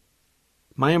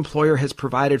 My employer has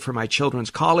provided for my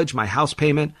children's college, my house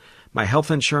payment, my health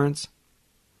insurance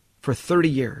for 30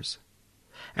 years.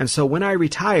 And so when I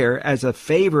retire, as a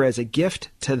favor, as a gift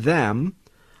to them,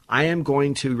 I am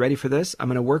going to, ready for this? I'm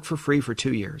going to work for free for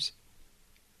 2 years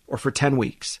or for 10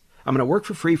 weeks. I'm going to work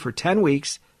for free for 10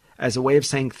 weeks as a way of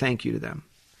saying thank you to them.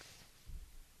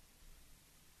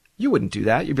 You wouldn't do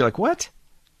that. You'd be like, what?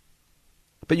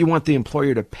 But you want the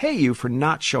employer to pay you for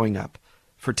not showing up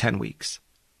for 10 weeks.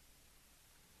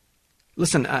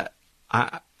 Listen,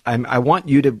 I want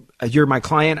you to, you're my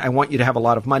client. I want you to have a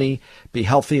lot of money, be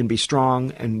healthy and be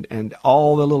strong, and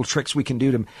all the little tricks we can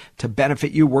do to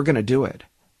benefit you, we're going to do it.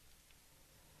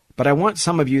 But I want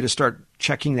some of you to start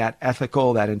checking that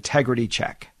ethical, that integrity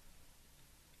check.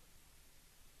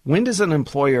 When does an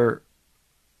employer,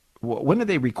 when are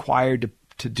they required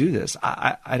to do this?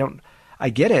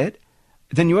 I get it.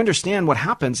 Then you understand what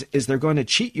happens is they're going to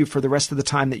cheat you for the rest of the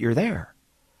time that you're there,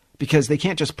 because they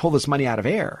can't just pull this money out of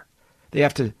air. They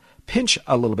have to pinch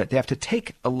a little bit. They have to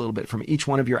take a little bit from each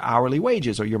one of your hourly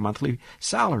wages or your monthly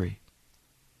salary,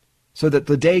 so that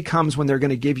the day comes when they're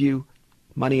going to give you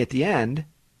money at the end,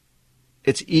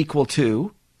 it's equal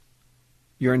to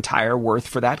your entire worth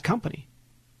for that company.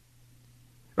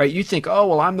 Right? You think, oh,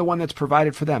 well, I'm the one that's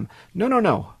provided for them.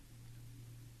 No.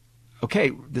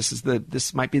 Okay,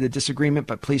 this might be the disagreement,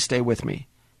 but please stay with me.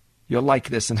 You'll like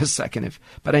this in a second,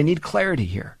 but I need clarity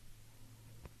here.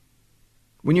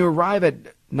 When you arrive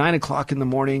at 9 o'clock in the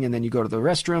morning and then you go to the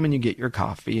restroom and you get your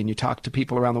coffee and you talk to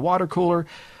people around the water cooler,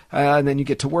 and then you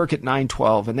get to work at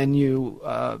 9:12, and then you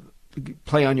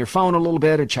play on your phone a little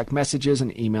bit and check messages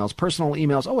and emails, personal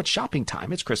emails. Oh, it's shopping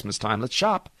time. It's Christmas time. Let's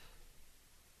shop.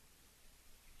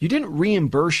 You didn't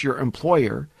reimburse your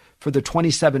employer for the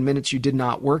 27 minutes you did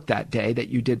not work that day, that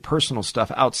you did personal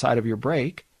stuff outside of your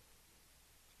break.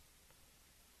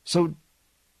 So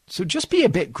just be a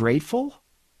bit grateful,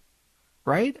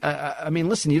 right? I mean,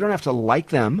 listen, you don't have to like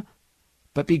them,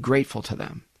 but be grateful to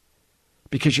them,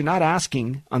 because you're not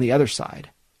asking on the other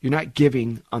side. You're not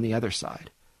giving on the other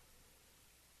side.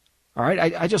 All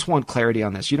right? I just want clarity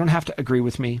on this. You don't have to agree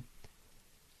with me,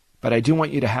 but I do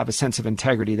want you to have a sense of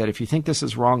integrity that if you think this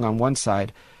is wrong on one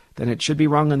side, then it should be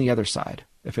wrong on the other side.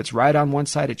 If it's right on one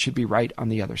side, it should be right on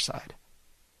the other side.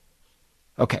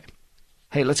 Okay.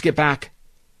 Hey, let's get back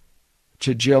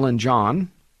to Jill and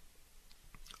John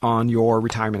on your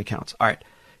retirement accounts. All right.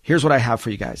 Here's what I have for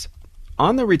you guys.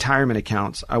 On the retirement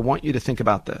accounts, I want you to think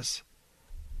about this,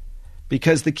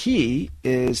 because the key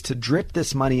is to drip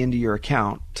this money into your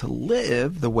account to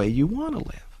live the way you want to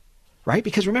live, right?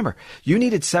 Because remember, you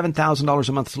needed $7,000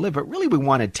 a month to live, but really we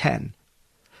wanted 10.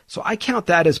 So I count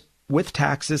that as, with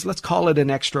taxes, let's call it an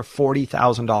extra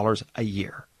 $40,000 a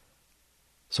year.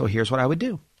 So here's what I would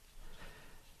do.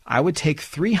 I would take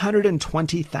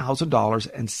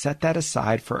 $320,000 and set that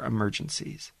aside for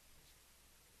emergencies.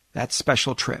 That's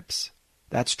special trips.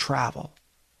 That's travel.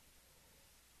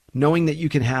 Knowing that you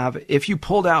can have, if you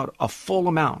pulled out a full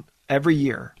amount every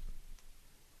year,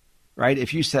 right?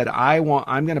 If you said, I'm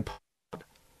going to put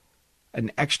an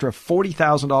extra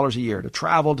 $40,000 a year to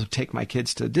travel, to take my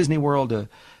kids to Disney World, to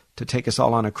take us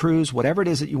all on a cruise, whatever it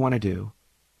is that you want to do,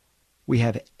 we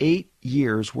have 8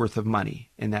 years worth of money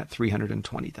in that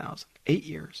 $320,000. 8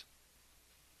 years.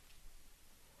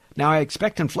 Now I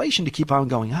expect inflation to keep on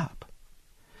going up.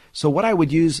 So what I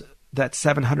would use that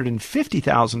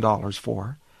 $750,000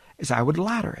 for is I would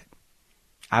ladder it.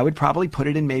 I would probably put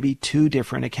it in maybe 2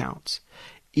 different accounts.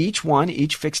 Each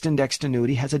fixed indexed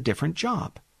annuity has a different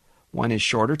job. One is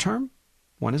shorter term,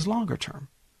 one is longer term.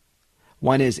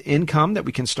 One is income that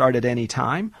we can start at any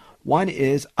time. One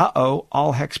is,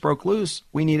 all heck's broke loose.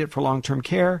 We need it for long-term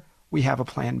care. We have a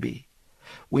plan B.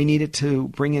 We need it to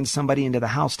bring in somebody into the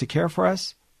house to care for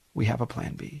us. We have a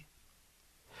plan B.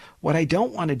 What I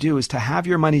don't want to do is to have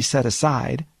your money set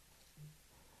aside,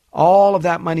 all of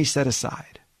that money set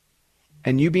aside,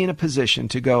 and you be in a position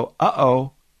to go,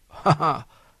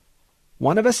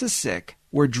 one of us is sick.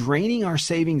 We're draining our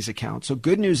savings account. So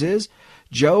good news is,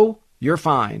 Joe, you're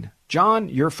fine. John,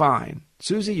 you're fine.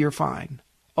 Susie, you're fine.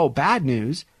 Oh, bad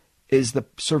news is the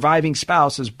surviving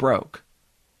spouse is broke.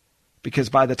 Because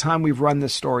by the time we've run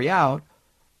this story out,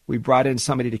 we brought in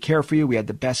somebody to care for you. We had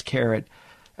the best care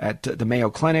at the Mayo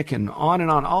Clinic, and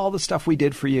on, all the stuff we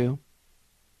did for you,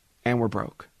 and we're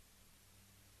broke.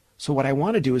 So what I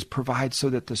want to do is provide so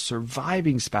that the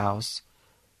surviving spouse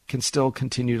can still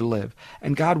continue to live.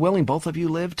 And God willing, both of you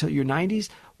live till your 90s.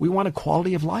 We want a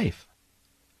quality of life.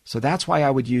 So that's why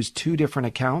I would use 2 different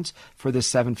accounts for this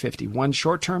 $750. One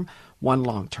short-term, one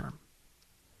long-term.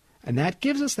 And that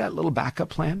gives us that little backup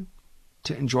plan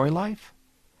to enjoy life.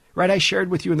 Right? I shared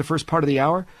with you in the first part of the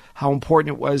hour how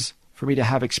important it was for me to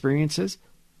have experiences.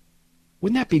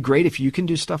 Wouldn't that be great if you can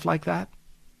do stuff like that?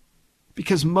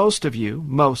 Because most of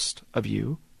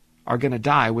you are going to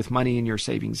die with money in your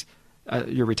savings,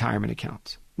 your retirement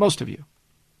accounts. Most of you.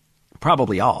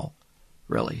 Probably all,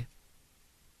 really.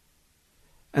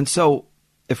 And so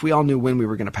if we all knew when we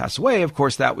were going to pass away, of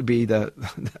course, that would be the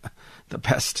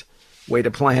best way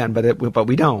to plan, but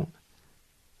we don't.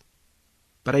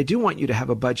 But I do want you to have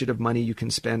a budget of money you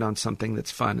can spend on something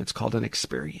that's fun. It's called an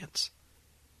experience,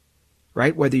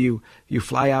 right? Whether you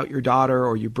fly out your daughter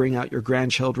or you bring out your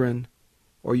grandchildren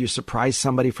or you surprise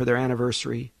somebody for their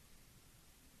anniversary,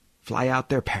 fly out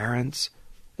their parents.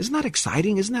 Isn't that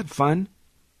exciting? Isn't that fun?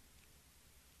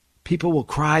 People will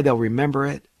cry. They'll remember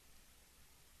it.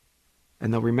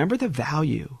 And they'll remember the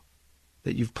value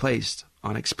that you've placed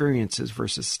on experiences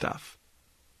versus stuff.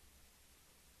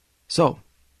 So,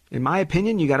 in my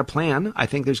opinion, you got to plan. I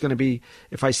think there's going to be,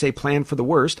 if I say plan for the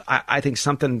worst, I think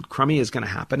something crummy is going to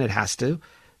happen. It has to.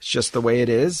 It's just the way it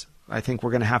is. I think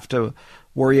we're going to have to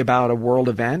worry about a world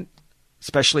event,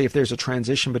 especially if there's a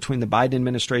transition between the Biden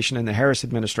administration and the Harris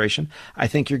administration. I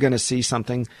think you're going to see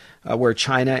something where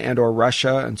China and or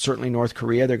Russia and certainly North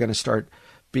Korea, they're going to start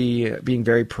being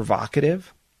very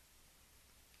provocative.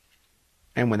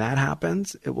 And when that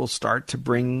happens, it will start to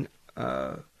bring,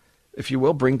 if you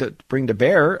will, bring to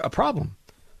bear a problem.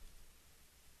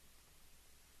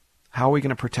 How are we going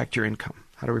to protect your income?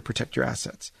 How do we protect your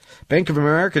assets? Bank of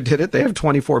America did it. They have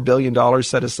 $24 billion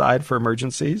set aside for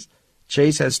emergencies.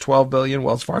 Chase has $12 billion,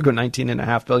 Wells Fargo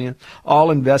 $19.5 billion,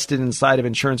 all invested inside of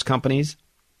insurance companies.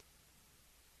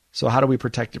 So how do we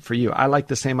protect it for you? I like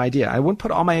the same idea. I wouldn't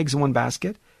put all my eggs in one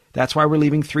basket. That's why we're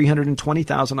leaving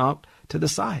 $320,000 out to the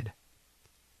side.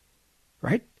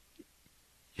 Right?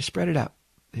 You spread it out.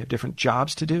 They have different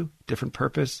jobs to do, different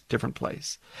purpose, different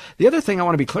place. The other thing I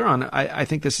want to be clear on, I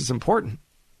think this is important,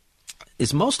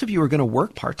 is most of you are going to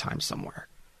work part-time somewhere.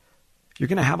 You're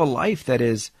going to have a life that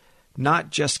is not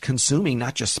just consuming,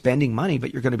 not just spending money,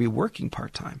 but you're going to be working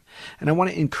part-time. And I want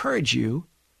to encourage you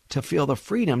to feel the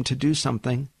freedom to do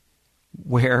something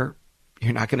where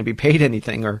you're not going to be paid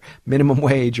anything or minimum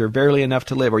wage or barely enough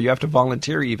to live, or you have to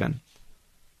volunteer even.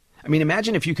 I mean,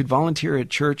 imagine if you could volunteer at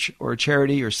church or a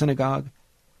charity or synagogue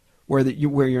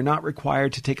where you're not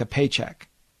required to take a paycheck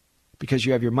because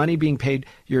you have your money being paid,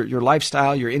 your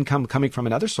lifestyle, your income coming from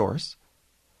another source,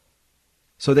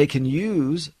 so they can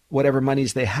use whatever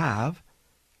monies they have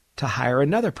to hire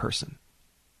another person.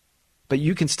 But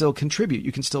you can still contribute.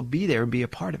 You can still be there and be a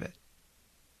part of it.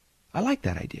 I like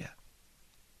that idea.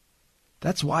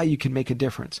 That's why you can make a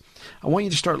difference. I want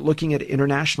you to start looking at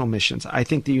international missions. I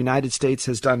think the United States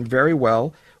has done very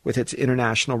well with its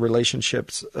international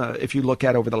relationships, if you look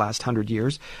at over the last 100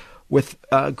 years, with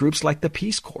groups like the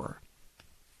Peace Corps,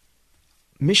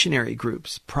 missionary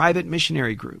groups, private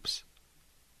missionary groups,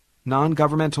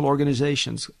 non-governmental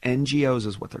organizations, NGOs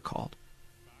is what they're called.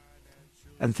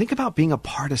 And think about being a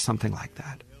part of something like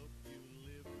that.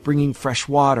 Bringing fresh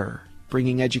water,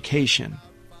 bringing education,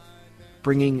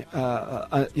 bringing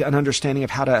an understanding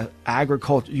of how to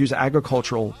use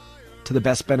agricultural to the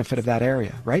best benefit of that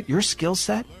area, right? Your skill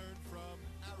set,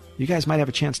 you guys might have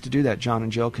a chance to do that, John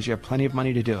and Jill, because you have plenty of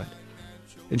money to do it.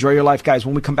 Enjoy your life, guys.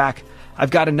 When we come back, I've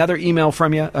got another email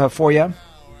from you for you.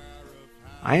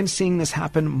 I am seeing this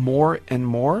happen more and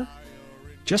more,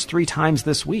 just 3 times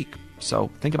this week. So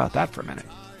think about that for a minute.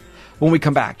 When we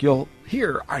come back, you'll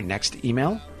hear our next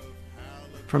email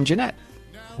from Jeanette.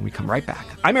 When we come right back.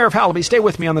 I'm Arif Halaby. Stay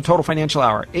with me on the Total Financial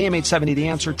Hour. AM 870 The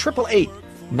Answer,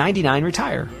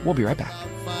 888-99-RETIRE. We'll be right back.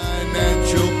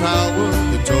 Financial power,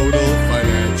 the Total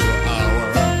Financial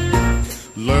Hour.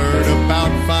 Learn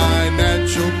about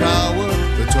financial power,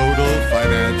 the Total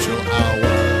Financial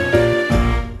Hour.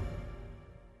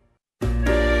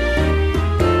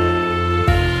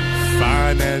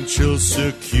 Financial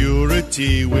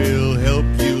security will help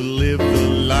you live the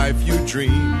life you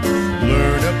dream.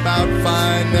 Learn about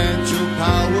financial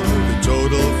power, the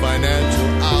Total Financial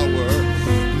Hour.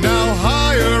 Now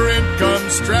higher income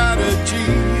strategy.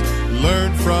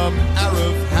 Learn from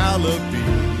Arif Halaby.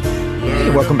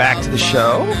 Hey, welcome back to the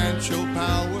show.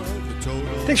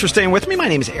 Thanks for staying with me. My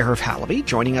name is Arif Halaby.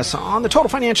 Joining us on the Total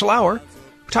Financial Hour.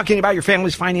 We're talking about your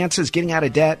family's finances, getting out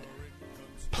of debt,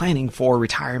 planning for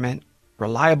retirement,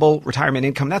 reliable retirement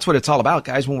income. That's what it's all about,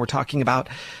 guys, when we're talking about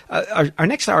our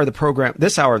next hour of the program,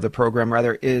 this hour of the program,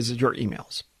 rather, is your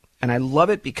emails. And I love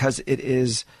it because it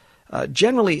is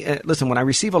generally, listen, when I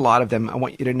receive a lot of them, I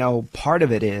want you to know part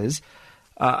of it is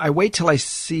I wait till I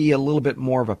see a little bit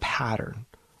more of a pattern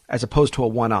as opposed to a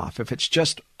one-off. If it's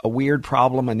just a weird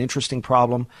problem, an interesting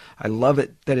problem, I love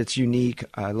it that it's unique.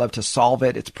 I love to solve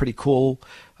it. It's pretty cool.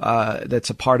 That's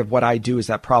a part of what I do, is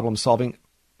that problem solving.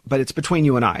 But it's between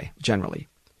you and I, generally,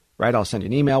 right? I'll send you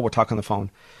an email. We'll talk on the phone.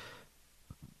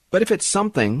 But if it's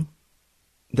something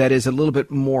that is a little bit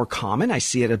more common, I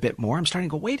see it a bit more, I'm starting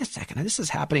to go, wait a second, this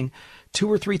is happening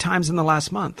 2 or 3 times in the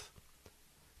last month.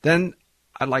 Then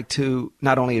I'd like to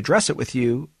not only address it with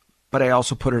you, but I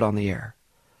also put it on the air.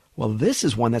 Well, this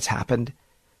is one that's happened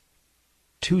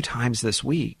 2 times this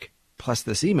week, plus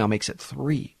this email makes it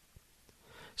 3.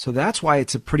 So that's why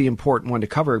it's a pretty important one to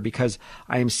cover, because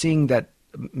I am seeing that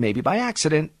maybe by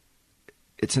accident,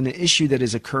 it's an issue that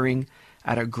is occurring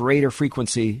at a greater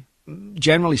frequency,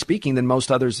 generally speaking, than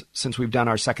most others since we've done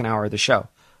our second hour of the show.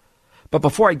 But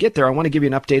before I get there, I want to give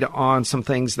you an update on some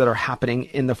things that are happening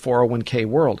in the 401k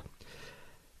world.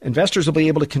 Investors will be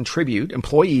able to contribute,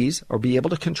 employees will be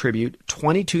able to contribute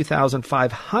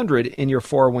 $22,500 in your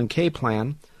 401k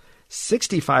plan,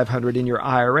 $6,500 in your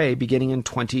IRA beginning in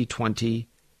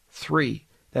 2023.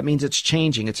 That means it's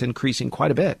changing. It's increasing quite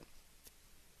a bit.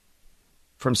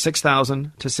 From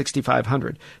 $6,000 to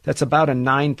 $6,500. That's about a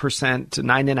 9% to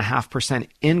 9.5%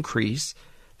 increase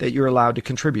that you're allowed to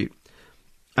contribute.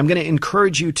 I'm going to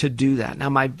encourage you to do that. Now,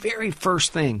 my very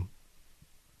first thing,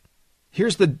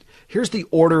 here's the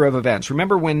order of events.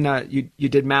 Remember when you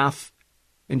did math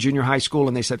in junior high school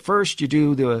and they said first you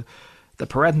do the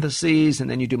parentheses and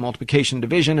then you do multiplication and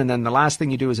division and then the last thing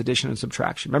you do is addition and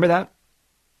subtraction. Remember that?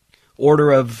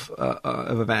 Order of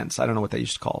events. I don't know what they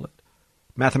used to call it.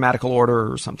 Mathematical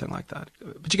order or something like that.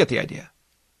 But you get the idea.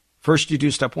 First you do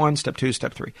step 1, step 2,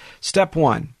 step 3. Step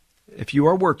 1, if you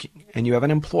are working and you have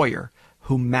an employer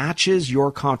who matches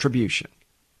your contribution,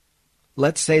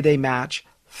 let's say they match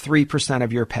 3%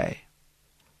 of your pay.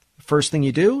 The first thing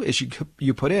you do is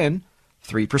you put in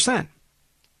 3%.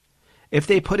 If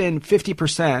they put in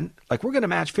 50%, like we're going to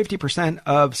match 50%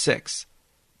 of 6,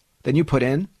 then you put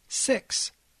in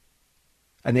 6,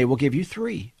 and they will give you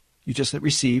 3. You just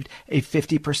received a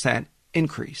 50%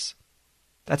 increase.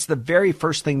 That's the very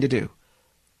first thing to do.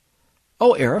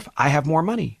 Oh, Arif, I have more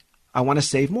money. I want to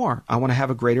save more. I want to have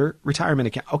a greater retirement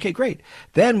account. Okay, great.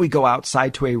 Then we go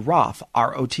outside to a Roth,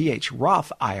 R-O-T-H,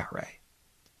 Roth IRA.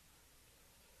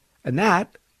 And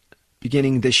that,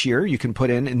 beginning this year, you can put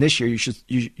in this year,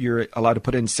 you're allowed to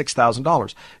put in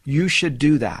 $6,000. You should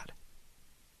do that.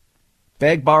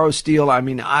 Beg, borrow, steal. I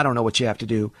don't know what you have to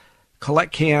do.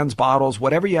 Collect cans, bottles,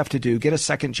 whatever you have to do. Get a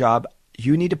second job.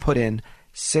 You need to put in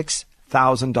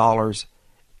 $6,000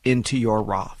 into your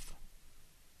Roth.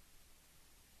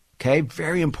 Okay,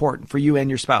 very important for you and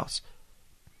your spouse.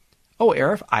 Oh,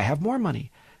 Arif, I have more money.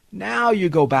 Now you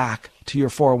go back to your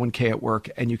 401k at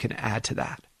work and you can add to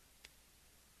that.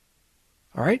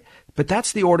 All right, but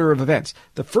that's the order of events.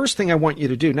 The first thing I want you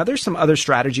to do, now there's some other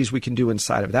strategies we can do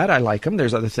inside of that. I like them.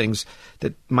 There's other things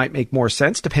that might make more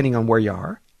sense depending on where you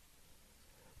are.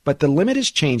 But the limit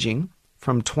is changing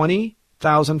from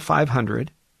 $20,500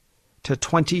 to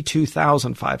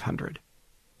 $22,500.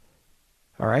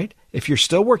 All right? If you're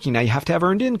still working now, you have to have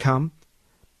earned income.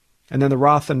 And then the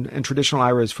Roth and traditional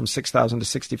IRA is from $6,000 to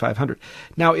 $6,500.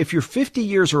 Now, if you're 50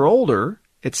 years or older,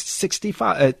 it's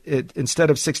 65. Instead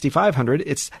of $6,500,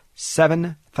 it's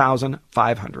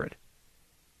 $7,500.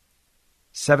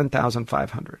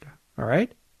 $7,500. All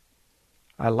right?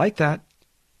 I like that.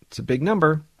 It's a big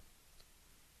number.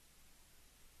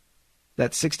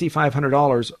 That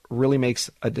 $6,500 really makes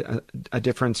a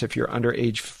difference if you're under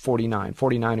age 49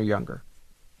 or younger.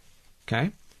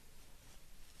 Okay?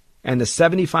 And the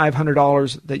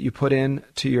 $7,500 that you put in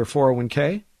to your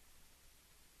 401k,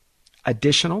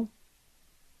 additional,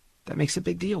 that makes a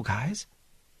big deal, guys.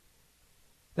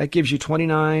 That gives you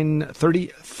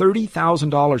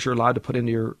 $30,000 you're allowed to put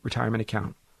into your retirement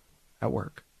account at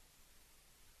work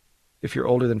if you're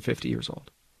older than 50 years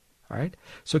old. All right?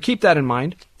 So keep that in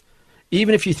mind.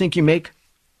 Even if you think you make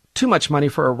too much money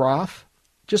for a Roth,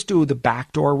 just do the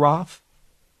backdoor Roth.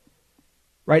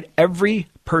 Right? Every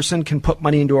person can put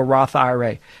money into a Roth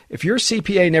IRA. If your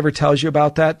CPA never tells you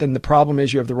about that, then the problem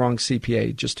is you have the wrong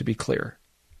CPA, just to be clear.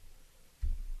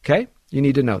 Okay? You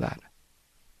need to know that.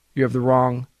 You have the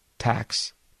wrong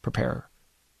tax preparer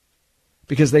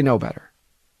because they know better.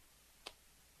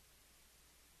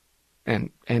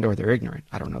 And or they're ignorant.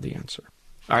 I don't know the answer.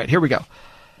 All right, here we go.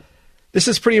 This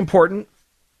is pretty important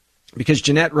because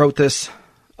Jeanette wrote this,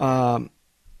 and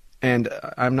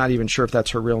I'm not even sure if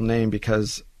that's her real name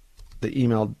because the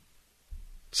email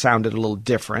sounded a little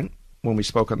different when we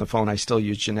spoke on the phone. I still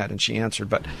used Jeanette, and she answered,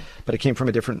 but it came from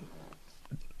a different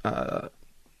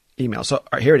email. So all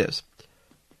right, here it is.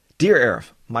 Dear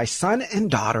Arif, my son and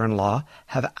daughter-in-law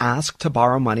have asked to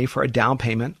borrow money for a down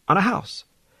payment on a house.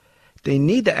 They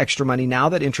need the extra money now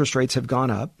that interest rates have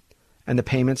gone up and the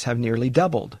payments have nearly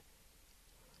doubled.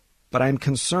 But I'm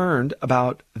concerned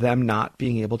about them not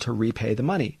being able to repay the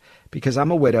money because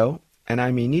I'm a widow and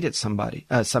I may need it someday.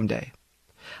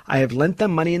 I have lent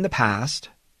them money in the past,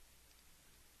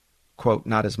 quote,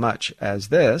 not as much as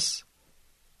this,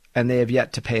 and they have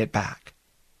yet to pay it back.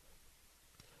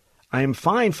 I am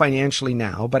fine financially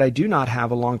now, but I do not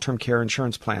have a long-term care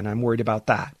insurance plan. I'm worried about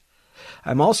that.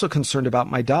 I'm also concerned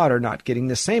about my daughter not getting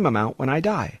the same amount when I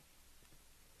die.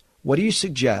 What do you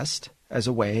suggest as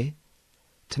a way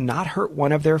to not hurt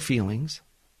one of their feelings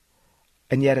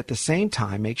and yet at the same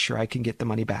time make sure I can get the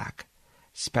money back,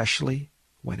 especially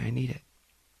when I need it?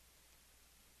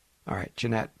 All right,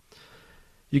 Jeanette,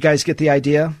 you guys get the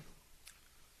idea?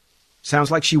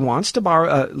 Sounds like she wants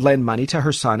to lend money to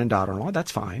her son and daughter-in-law.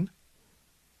 That's fine.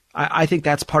 I think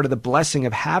that's part of the blessing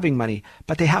of having money,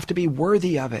 but they have to be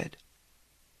worthy of it.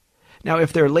 Now,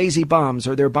 if they're lazy bums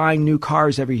or they're buying new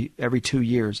cars every 2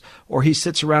 years, or he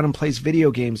sits around and plays video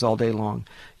games all day long,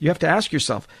 you have to ask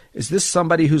yourself, is this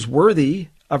somebody who's worthy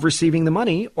of receiving the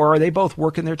money, or are they both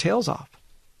working their tails off?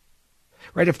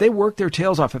 Right? If they work their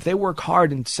tails off, if they work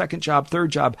hard in second job,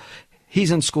 third job, he's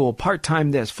in school,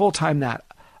 part-time this, full-time that.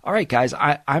 All right, guys,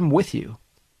 I'm with you.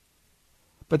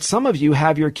 But some of you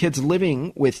have your kids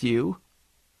living with you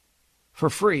for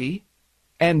free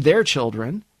and their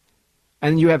children,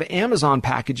 and you have Amazon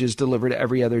packages delivered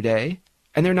every other day,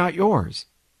 and they're not yours.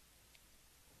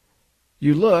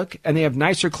 You look, and they have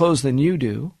nicer clothes than you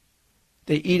do.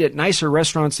 They eat at nicer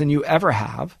restaurants than you ever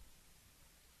have.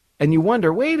 And you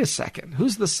wonder, wait a second,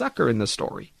 who's the sucker in the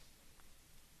story?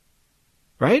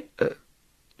 Right?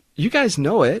 You guys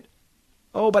know it.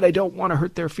 Oh, but I don't want to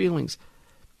hurt their feelings.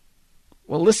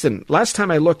 Well, listen, last time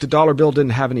I looked, a dollar bill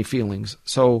didn't have any feelings.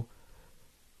 So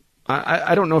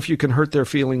I don't know if you can hurt their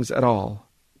feelings at all.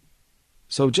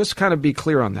 So just kind of be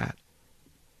clear on that.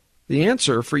 The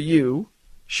answer for you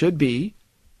should be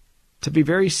to be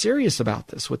very serious about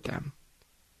this with them,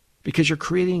 because you're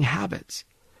creating habits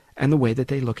and the way that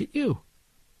they look at you.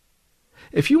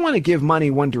 If you want to give money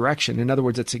one direction, in other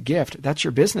words, it's a gift, that's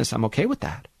your business. I'm okay with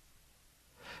that.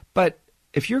 But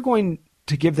if you're going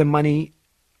to give them money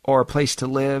or a place to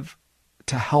live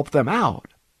to help them out,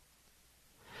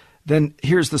 then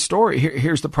here's the story.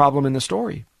 Here's the problem in the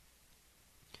story.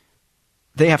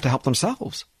 They have to help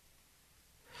themselves.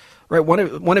 Right?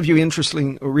 One of you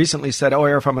interestingly recently said, "Oh,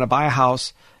 if I'm going to buy a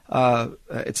house,"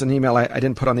 it's an email I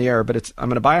didn't put on the air, but I'm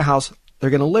going to buy a house. They're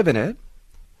going to live in it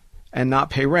and not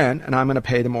pay rent, and I'm going to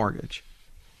pay the mortgage.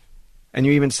 And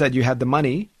you even said you had the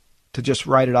money to just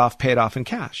write it off, pay it off in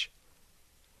cash.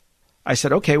 I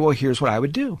said, okay, well, here's what I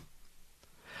would do.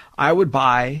 I would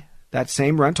buy that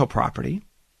same rental property,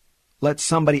 let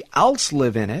somebody else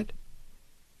live in it.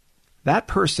 That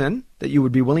person that you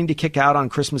would be willing to kick out on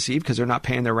Christmas Eve because they're not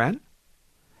paying their rent,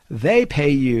 they pay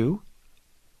you.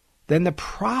 Then the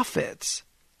profits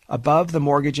above the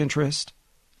mortgage interest,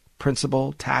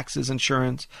 principal, taxes,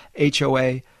 insurance,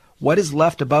 HOA, what is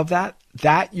left above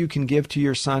that you can give to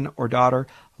your son or daughter.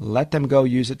 Let them go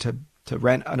use it to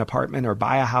rent an apartment or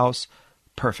buy a house.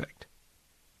 Perfect.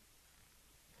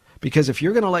 Because if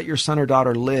you're going to let your son or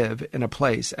daughter live in a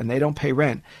place and they don't pay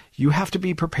rent, you have to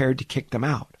be prepared to kick them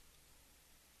out.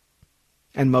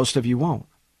 And most of you won't.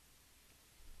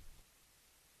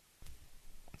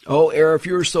 Oh, Eric,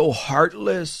 you're so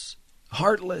heartless.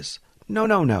 Heartless.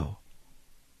 No.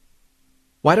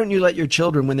 Why don't you let your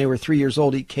children, when they were 3 years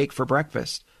old, eat cake for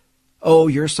breakfast? Oh,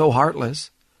 you're so heartless.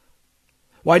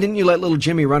 Why didn't you let little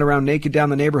Jimmy run around naked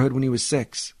down the neighborhood when he was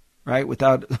 6, right?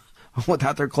 Without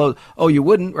their clothes. Oh, you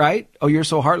wouldn't, right? Oh, you're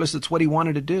so heartless. It's what he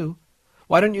wanted to do.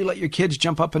 Why don't you let your kids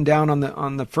jump up and down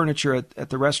on the furniture at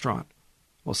the restaurant?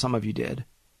 Well, some of you did.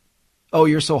 Oh,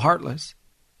 you're so heartless.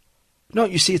 No,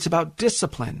 you see, it's about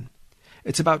discipline.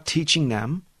 It's about teaching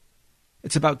them.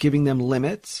 It's about giving them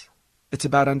limits. It's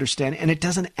about understanding. And it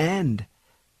doesn't end.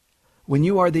 When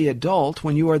you are the adult,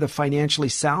 when you are the financially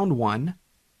sound one,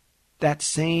 that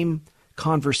same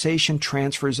conversation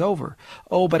transfers over.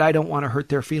 Oh, but I don't want to hurt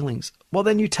their feelings. Well,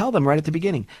 then you tell them right at the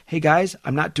beginning, hey guys,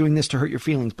 I'm not doing this to hurt your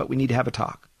feelings, but we need to have a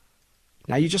talk.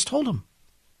 Now you just told them.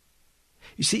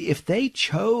 You see, if they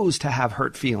chose to have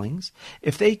hurt feelings,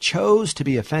 if they chose to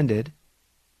be offended,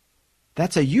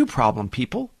 that's a you problem,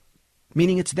 people.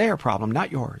 Meaning it's their problem,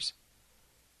 not yours.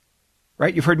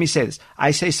 Right? You've heard me say this.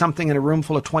 I say something in a room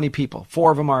full of 20 people.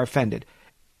 4 of them are offended.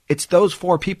 It's those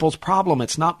 4 people's problem.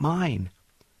 It's not mine.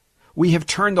 We have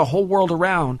turned the whole world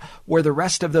around where the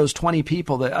rest of those 20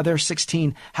 people, the other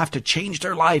 16, have to change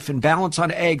their life and balance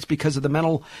on eggs because of the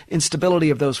mental instability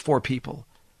of those 4 people,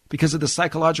 because of the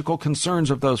psychological concerns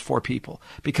of those 4 people,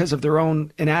 because of their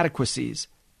own inadequacies,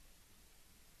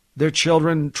 their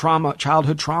childhood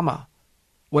trauma,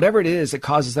 whatever it is that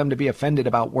causes them to be offended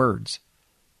about words.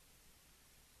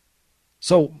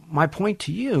 So my point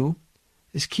to you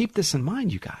is keep this in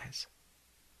mind, you guys.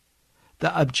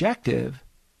 The objective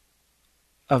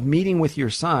of meeting with your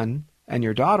son and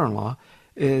your daughter-in-law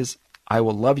is, I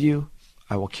will love you.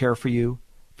 I will care for you.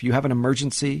 If you have an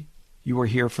emergency, you are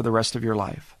here for the rest of your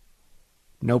life.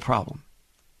 No problem.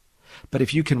 But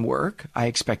if you can work, I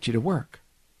expect you to work.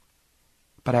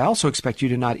 But I also expect you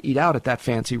to not eat out at that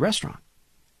fancy restaurant.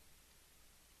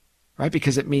 Right?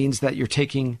 Because it means that you're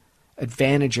taking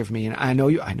advantage of me. And I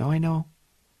know.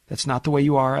 That's not the way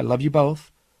you are. I love you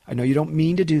both. I know you don't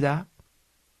mean to do that.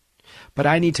 But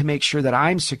I need to make sure that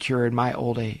I'm secure in my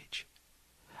old age.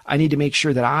 I need to make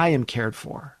sure that I am cared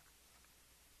for.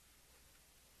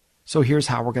 So here's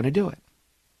how we're going to do it.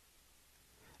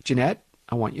 Jeanette,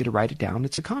 I want you to write it down.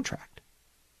 It's a contract.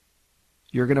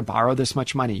 You're going to borrow this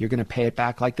much money. You're going to pay it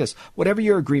back like this. Whatever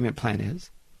your agreement plan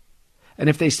is. And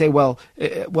if they say, well,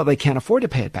 they can't afford to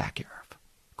pay it back, Arif.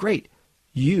 Great.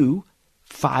 You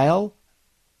file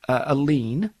a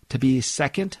lien to be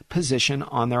second position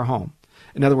on their home.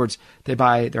 In other words, they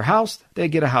buy their house, they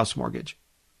get a house mortgage.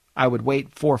 I would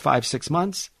wait 4, 5, 6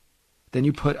 months. Then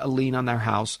you put a lien on their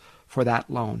house for that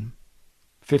loan.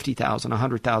 $50,000,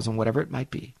 $100,000, whatever it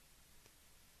might be.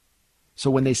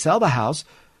 So when they sell the house,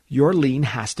 your lien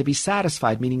has to be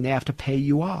satisfied, meaning they have to pay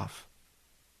you off.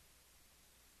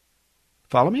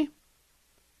 Follow me?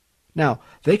 Now,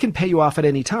 they can pay you off at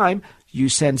any time. You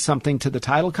send something to the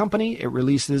title company. It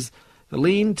releases the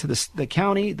lien to the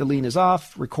county. The lien is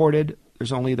off, recorded.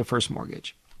 There's only the first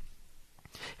mortgage.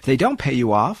 If they don't pay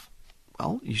you off,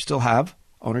 well, you still have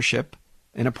ownership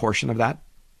in a portion of that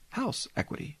house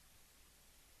equity.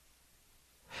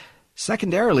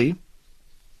 Secondarily,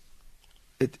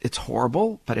 it's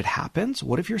horrible, but it happens.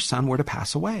 What if your son were to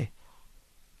pass away?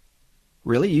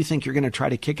 Really? You think you're going to try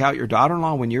to kick out your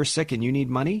daughter-in-law when you're sick and you need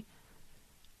money?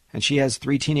 And she has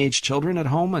 3 teenage children at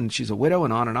home and she's a widow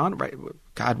and on and on. Right?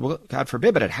 God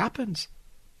forbid, but it happens.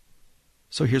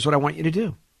 So here's what I want you to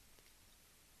do.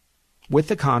 With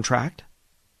the contract,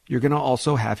 you're going to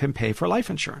also have him pay for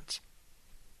life insurance.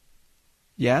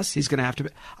 Yes, he's going to have to.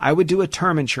 I would do a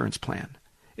term insurance plan.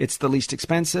 It's the least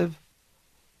expensive.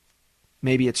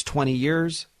 Maybe it's 20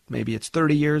 years. Maybe it's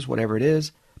 30 years, whatever it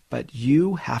is. But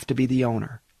you have to be the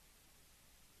owner.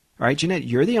 All right, Jeanette,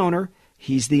 you're the owner.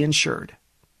 He's the insured.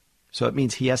 So it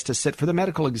means he has to sit for the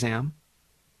medical exam.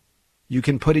 You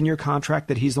can put in your contract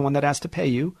that he's the one that has to pay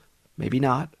you. Maybe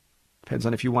not. Depends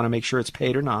on if you want to make sure it's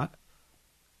paid or not.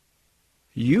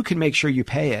 You can make sure you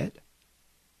pay it,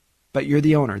 but you're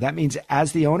the owner. That means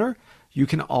as the owner, you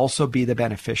can also be the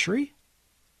beneficiary.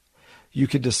 You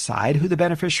can decide who the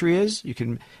beneficiary is. You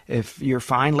can, if you're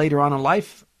fine later on in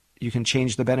life, you can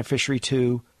change the beneficiary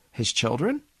to his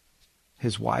children,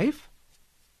 his wife.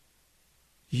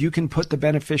 You can put the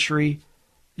beneficiary,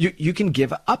 you can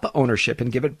give up ownership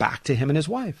and give it back to him and his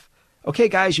wife. Okay,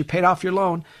 guys, you paid off your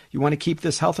loan. You want to keep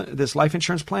this life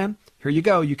insurance plan? Here you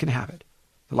go. You can have it.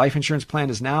 The life insurance plan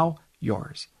is now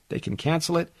yours. They can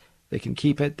cancel it. They can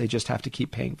keep it. They just have to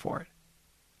keep paying for it.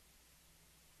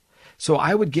 So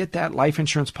I would get that life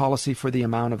insurance policy for the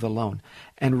amount of the loan.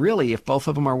 And really, if both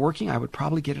of them are working, I would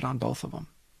probably get it on both of them.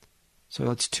 So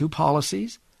it's 2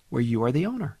 policies where you are the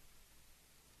owner.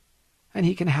 And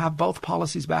he can have both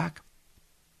policies back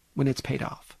when it's paid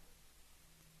off.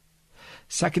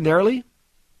 Secondarily,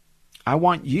 I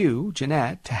want you,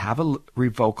 Jeanette, to have a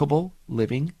revocable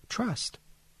living trust.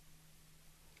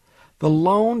 The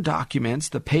loan documents,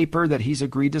 the paper that he's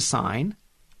agreed to sign,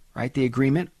 right, the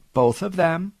agreement, both of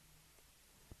them,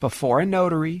 before a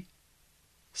notary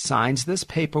signs this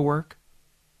paperwork,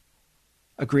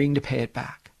 agreeing to pay it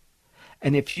back.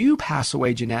 And if you pass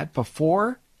away, Jeanette,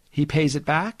 before he pays it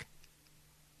back,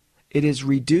 it is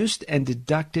reduced and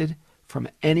deducted from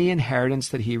any inheritance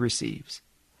that he receives.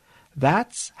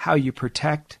 That's how you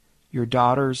protect your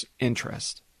daughter's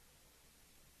interest.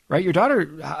 Right? Your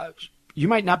daughter, you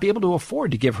might not be able to afford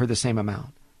to give her the same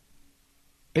amount.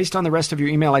 Based on the rest of your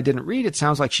email I didn't read, it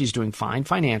sounds like she's doing fine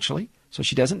financially, so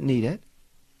she doesn't need it.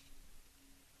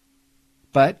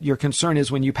 But your concern is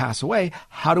when you pass away,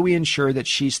 how do we ensure that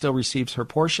she still receives her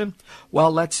portion? Well,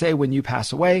 let's say when you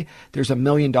pass away, there's $1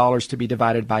 million to be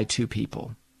divided by 2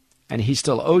 people, and he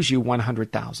still owes you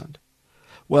 $100,000.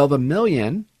 Well, the $1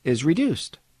 million is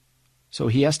reduced, so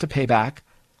he has to pay back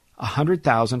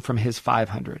 $100,000 from his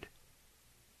 $500,000.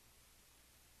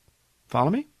 Follow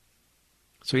me?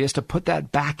 So he has to put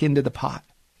that back into the pot.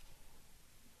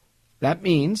 That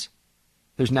means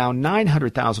there's now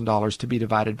 $900,000 to be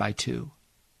divided by 2.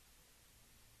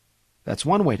 That's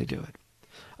one way to do it.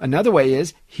 Another way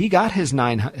is he got his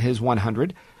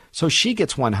 100, so she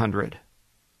gets 100.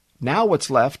 Now what's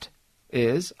left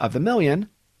is of the $1 million,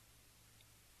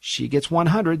 she gets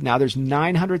 100. Now there's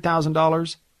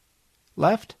 $900,000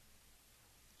 left,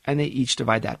 and they each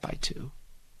divide that by 2.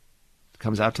 It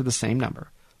comes out to the same number,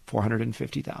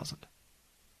 $450,000.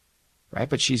 right?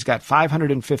 But she's got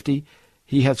 $550.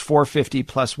 He has $450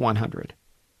 plus $100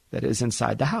 that is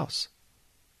inside the house.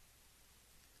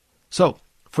 So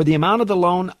for the amount of the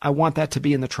loan, I want that to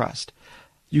be in the trust.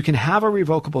 You can have a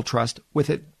revocable trust with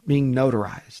it being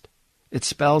notarized. It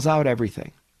spells out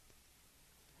everything.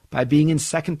 By being in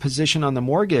second position on the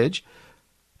mortgage,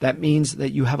 that means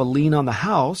that you have a lien on the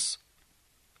house.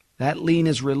 That lien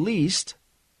is released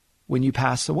when you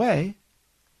pass away.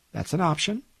 That's an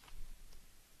option.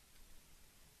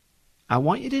 I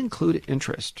want you to include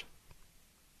interest.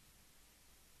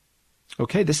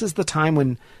 Okay, this is the time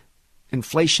when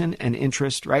inflation and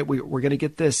interest, right? We're going to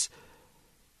get this.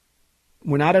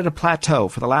 We're not at a plateau.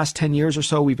 For the last 10 years or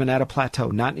so, we've been at a plateau.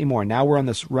 Not anymore. Now we're on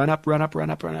this run up.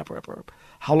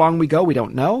 How long we go, we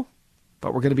don't know,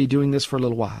 but we're going to be doing this for a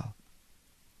little while.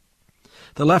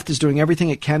 The left is doing everything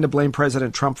it can to blame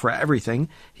President Trump for everything.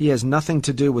 He has nothing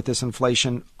to do with this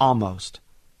inflation, almost.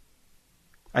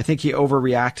 I think he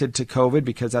overreacted to COVID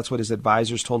because that's what his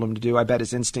advisors told him to do. I bet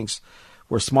his instincts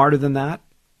were smarter than that.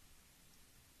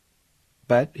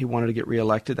 But he wanted to get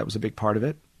reelected. That was a big part of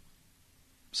it.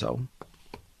 So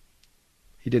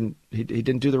he didn't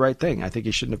do the right thing. I think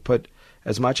he shouldn't have put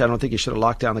as much. I don't think he should have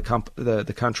locked down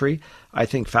the country. I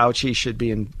think Fauci should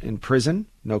be in prison.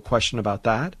 No question about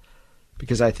that.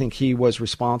 Because I think he was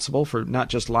responsible for not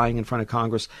just lying in front of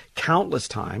Congress countless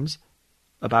times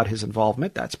about his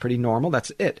involvement. That's pretty normal.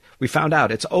 That's it. We found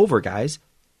out. It's over, guys.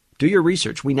 Do your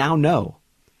research. We now know.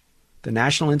 The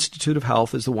National Institute of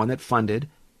Health is the one that funded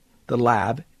the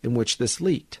lab in which this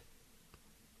leaked.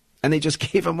 And they just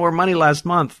gave him more money last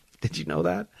month. Did you know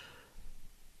that?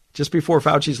 Just before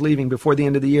Fauci's leaving, before the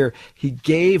end of the year, he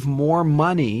gave more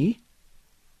money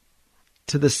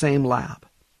to the same lab.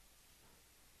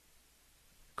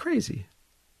 Crazy.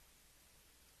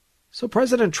 So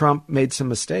President Trump made some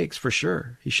mistakes, for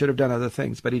sure. He should have done other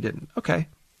things, but he didn't. Okay.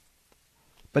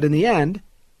 But in the end,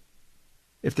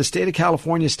 if the state of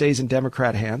California stays in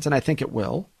Democrat hands, and I think it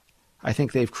will, I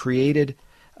think they've created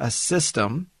a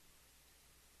system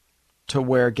to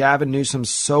where Gavin Newsom's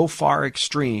so far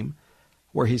extreme,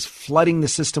 where he's flooding the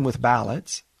system with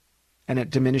ballots, and it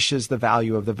diminishes the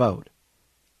value of the vote.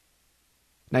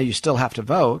 Now, you still have to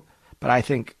vote, but I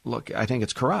think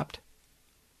it's corrupt.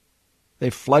 They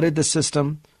flooded the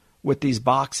system with these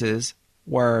boxes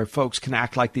where folks can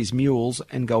act like these mules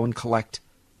and go and collect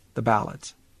the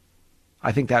ballots.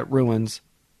 I think that ruins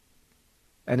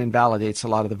and invalidates a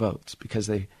lot of the votes because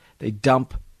they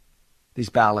dump these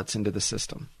ballots into the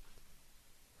system.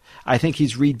 I think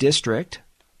he's redistricted,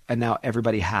 and now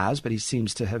everybody has, but he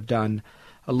seems to have done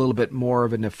a little bit more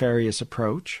of a nefarious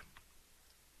approach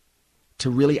to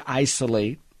really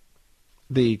isolate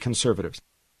the conservatives.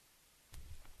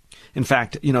 In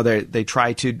fact, they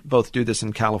try to both do this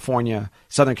in California,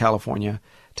 Southern California,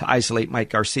 to isolate Mike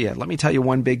Garcia. Let me tell you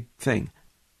one big thing.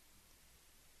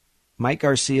 Mike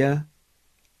Garcia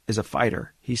is a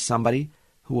fighter. He's somebody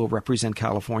who will represent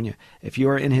California. If you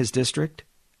are in his district,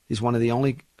 he's one of the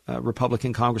only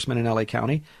Republican congressmen in LA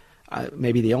County,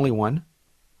 maybe the only one.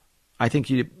 I think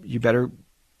you better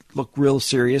look real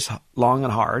serious, long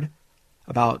and hard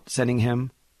about sending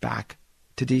him back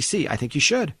to D.C. I think you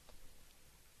should.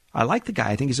 I like the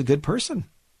guy. I think he's a good person.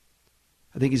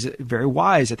 I think he's very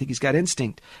wise. I think he's got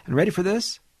instinct. And ready for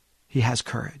this? He has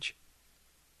courage.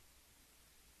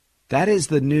 That is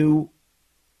the new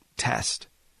test.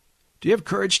 Do you have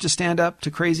courage to stand up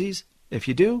to crazies? If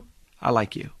you do, I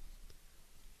like you.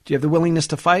 Do you have the willingness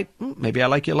to fight? Maybe I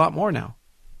like you a lot more now.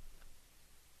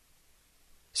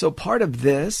 So part of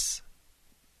this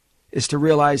is to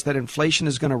realize that inflation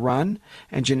is going to run.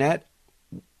 And Jeanette,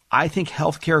 I think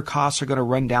healthcare costs are going to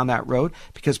run down that road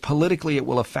because politically it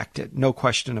will affect it. No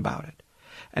question about it.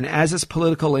 And as this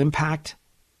political impact,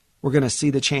 we're going to see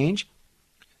the change.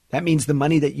 That means the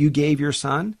money that you gave your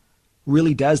son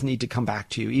really does need to come back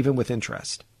to you, even with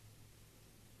interest.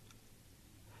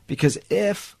 Because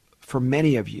if, for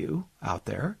many of you out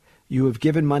there, you have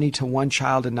given money to one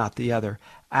child and not the other,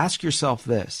 ask yourself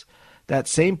this. That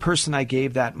same person I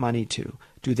gave that money to,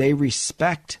 do they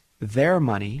respect their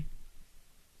money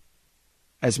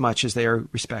as much as they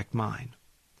respect mine?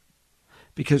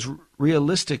 Because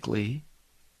realistically,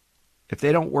 if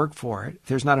they don't work for it, if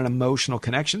there's not an emotional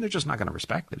connection, they're just not going to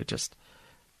respect it. It's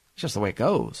just the way it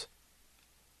goes.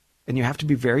 And you have to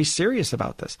be very serious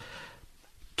about this.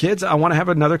 Kids, I want to have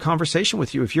another conversation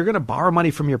with you. If you're going to borrow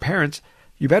money from your parents,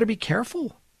 you better be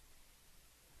careful,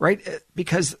 right?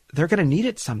 Because they're going to need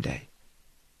it someday.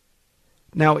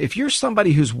 Now, if you're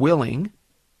somebody who's willing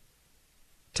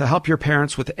to help your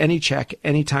parents with any check,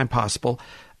 anytime possible,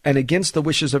 and against the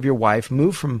wishes of your wife,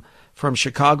 move from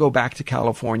Chicago back to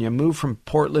California, move from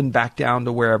Portland back down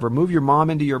to wherever, move your mom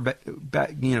into your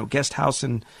guest house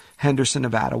in Henderson,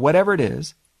 Nevada, whatever it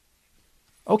is.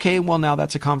 Okay, well, now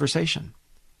that's a conversation.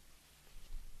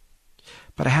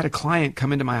 But I had a client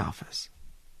come into my office,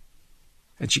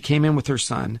 and she came in with her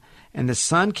son, and the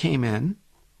son came in.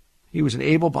 He was an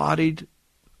able-bodied,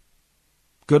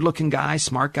 good-looking guy,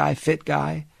 smart guy, fit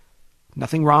guy.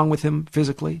 Nothing wrong with him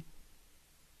physically.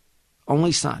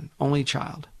 Only son, only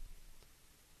child.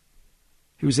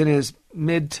 He was in his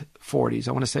mid-40s.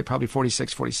 I want to say probably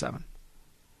 46, 47.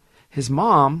 His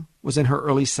mom was in her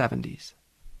early 70s.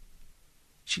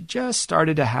 She just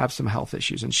started to have some health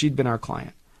issues, and she'd been our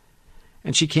client.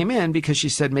 And she came in because she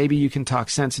said, maybe you can talk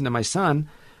sense into my son,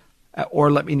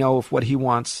 or let me know if what he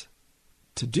wants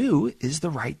to do is the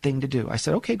right thing to do. I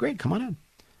said, okay, great, come on in.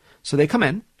 So they come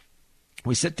in.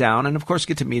 We sit down and, of course,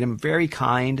 get to meet him. Very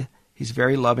kind. He's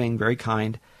very loving, very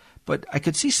kind. But I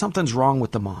could see something's wrong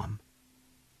with the mom.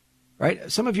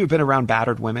 Right? Some of you have been around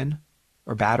battered women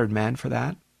or battered men for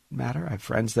that matter. I have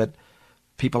friends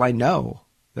people I know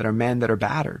that are men that are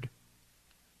battered.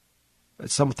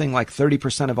 It's something like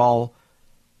 30% of all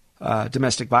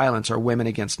domestic violence are women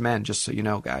against men, just so you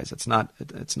know, guys. It's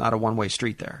not a one-way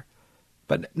street there.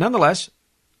 But nonetheless,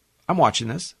 I'm watching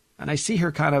this, and I see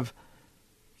her kind of,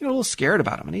 a little scared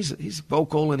about him. And he's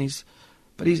vocal, and he's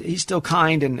still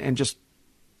kind and just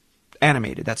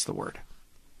animated. That's the word.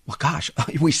 Well, gosh,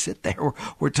 we sit there.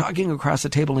 We're talking across the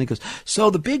table, and he goes, so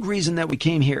the big reason that we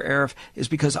came here, Arif, is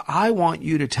because I want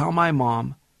you to tell my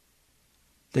mom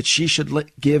that she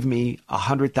should give me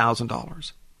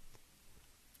 $100,000.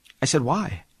 I said,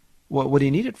 why? What do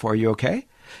you need it for? Are you okay?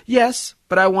 Yes,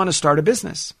 but I want to start a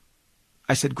business.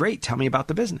 I said, great, tell me about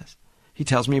the business. He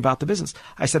tells me about the business.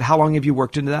 I said, how long have you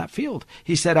worked into that field?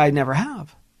 He said, I never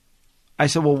have. I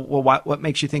said, well, what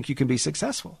makes you think you can be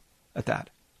successful at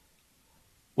that?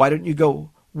 Why don't you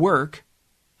go work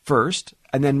first,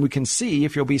 and then we can see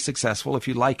if you'll be successful, if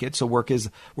you like it. So work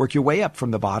your way up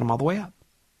from the bottom all the way up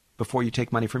before you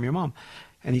take money from your mom.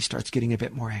 And he starts getting a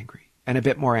bit more angry and a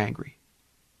bit more angry.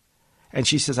 And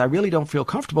she says, I really don't feel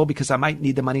comfortable because I might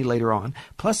need the money later on.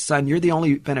 Plus, son, you're the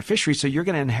only beneficiary, so you're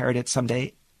going to inherit it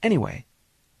someday anyway.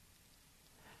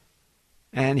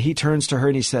 And he turns to her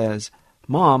and he says,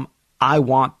 Mom, I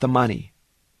want the money.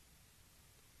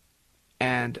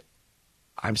 And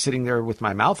I'm sitting there with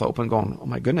my mouth open going, oh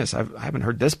my goodness, I haven't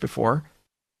heard this before.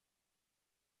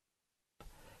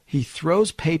 He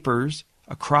throws papers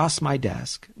across my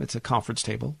desk. It's a conference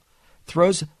table.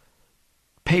 Throws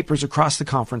papers across the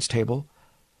conference table,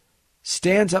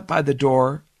 stands up by the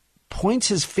door, points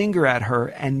his finger at her,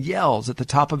 and yells at the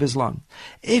top of his lung,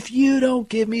 if you don't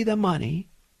give me the money,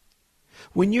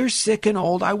 when you're sick and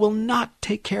old, I will not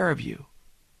take care of you.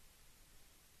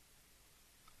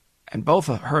 And both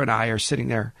her and I are sitting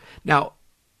there. Now,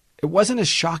 it wasn't as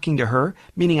shocking to her,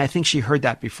 meaning I think she heard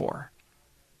that before.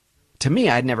 To me,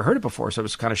 I had never heard it before, so it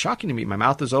was kind of shocking to me. My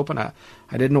mouth was open. I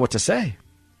didn't know what to say.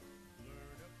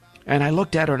 And I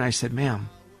looked at her and I said, ma'am,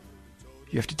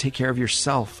 you have to take care of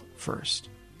yourself first.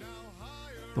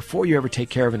 Before you ever take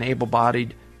care of an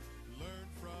able-bodied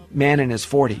man in his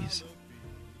 40s.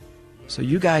 So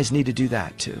you guys need to do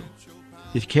that too.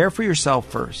 You care for yourself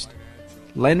first.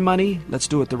 Lend money, let's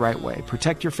do it the right way.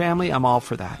 Protect your family, I'm all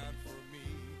for that.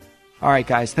 All right,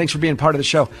 guys, thanks for being part of the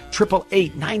show.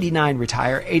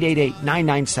 888-99-RETIRE,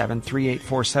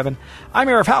 888-997-3847. I'm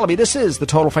Arif Halaby. This is the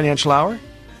Total Financial Hour.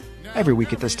 Every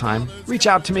week at this time, reach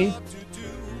out to me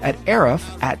at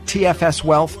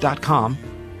arif@tfswealth.com.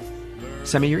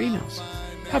 Send me your emails.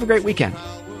 Have a great weekend.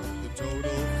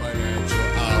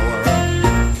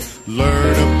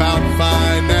 Learn about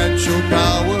financial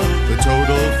power, the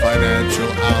Total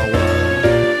Financial Hour.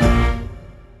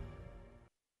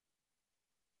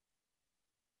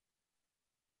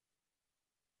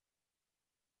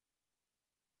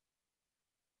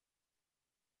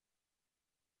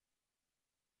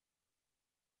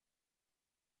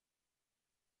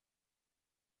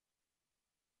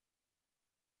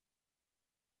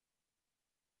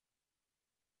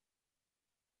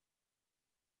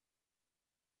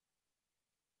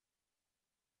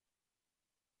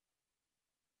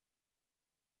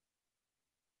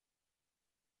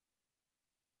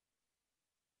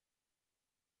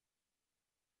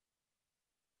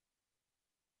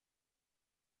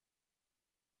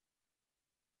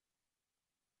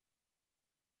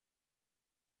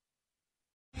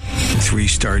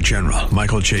 3-star general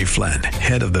Michael J. Flynn,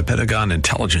 head of the Pentagon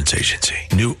Intelligence Agency,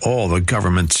 knew all the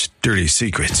government's dirty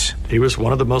secrets. He was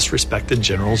one of the most respected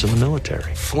generals in the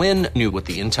military. Flynn knew what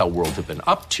the intel world had been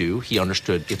up to. He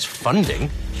understood its funding.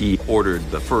 He ordered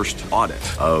the first audit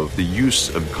of the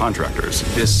use of contractors.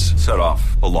 This set off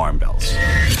alarm bells.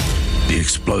 The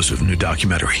explosive new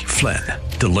documentary, Flynn,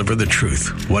 Deliver the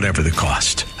Truth, Whatever the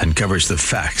Cost, uncovers the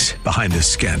facts behind this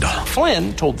scandal.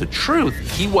 Flynn told the truth.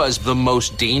 He was the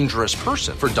most dangerous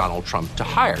person for Donald Trump to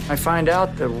hire. I find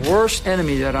out the worst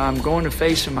enemy that I'm going to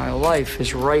face in my life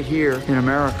is right here in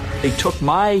America. They took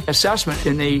my assessment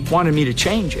and they wanted me to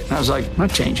change it. And I was like, I'm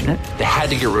not changing it. They had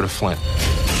to get rid of Flynn.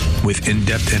 With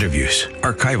in-depth interviews,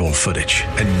 archival footage,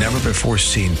 and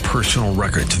never-before-seen personal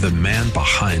records of the man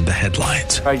behind the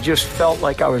headlines. I just felt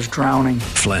like I was drowning.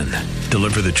 Flynn,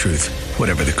 Deliver the Truth,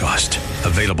 Whatever the Cost.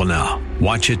 Available now.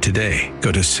 Watch it today.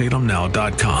 Go to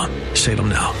salemnow.com.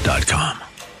 salemnow.com.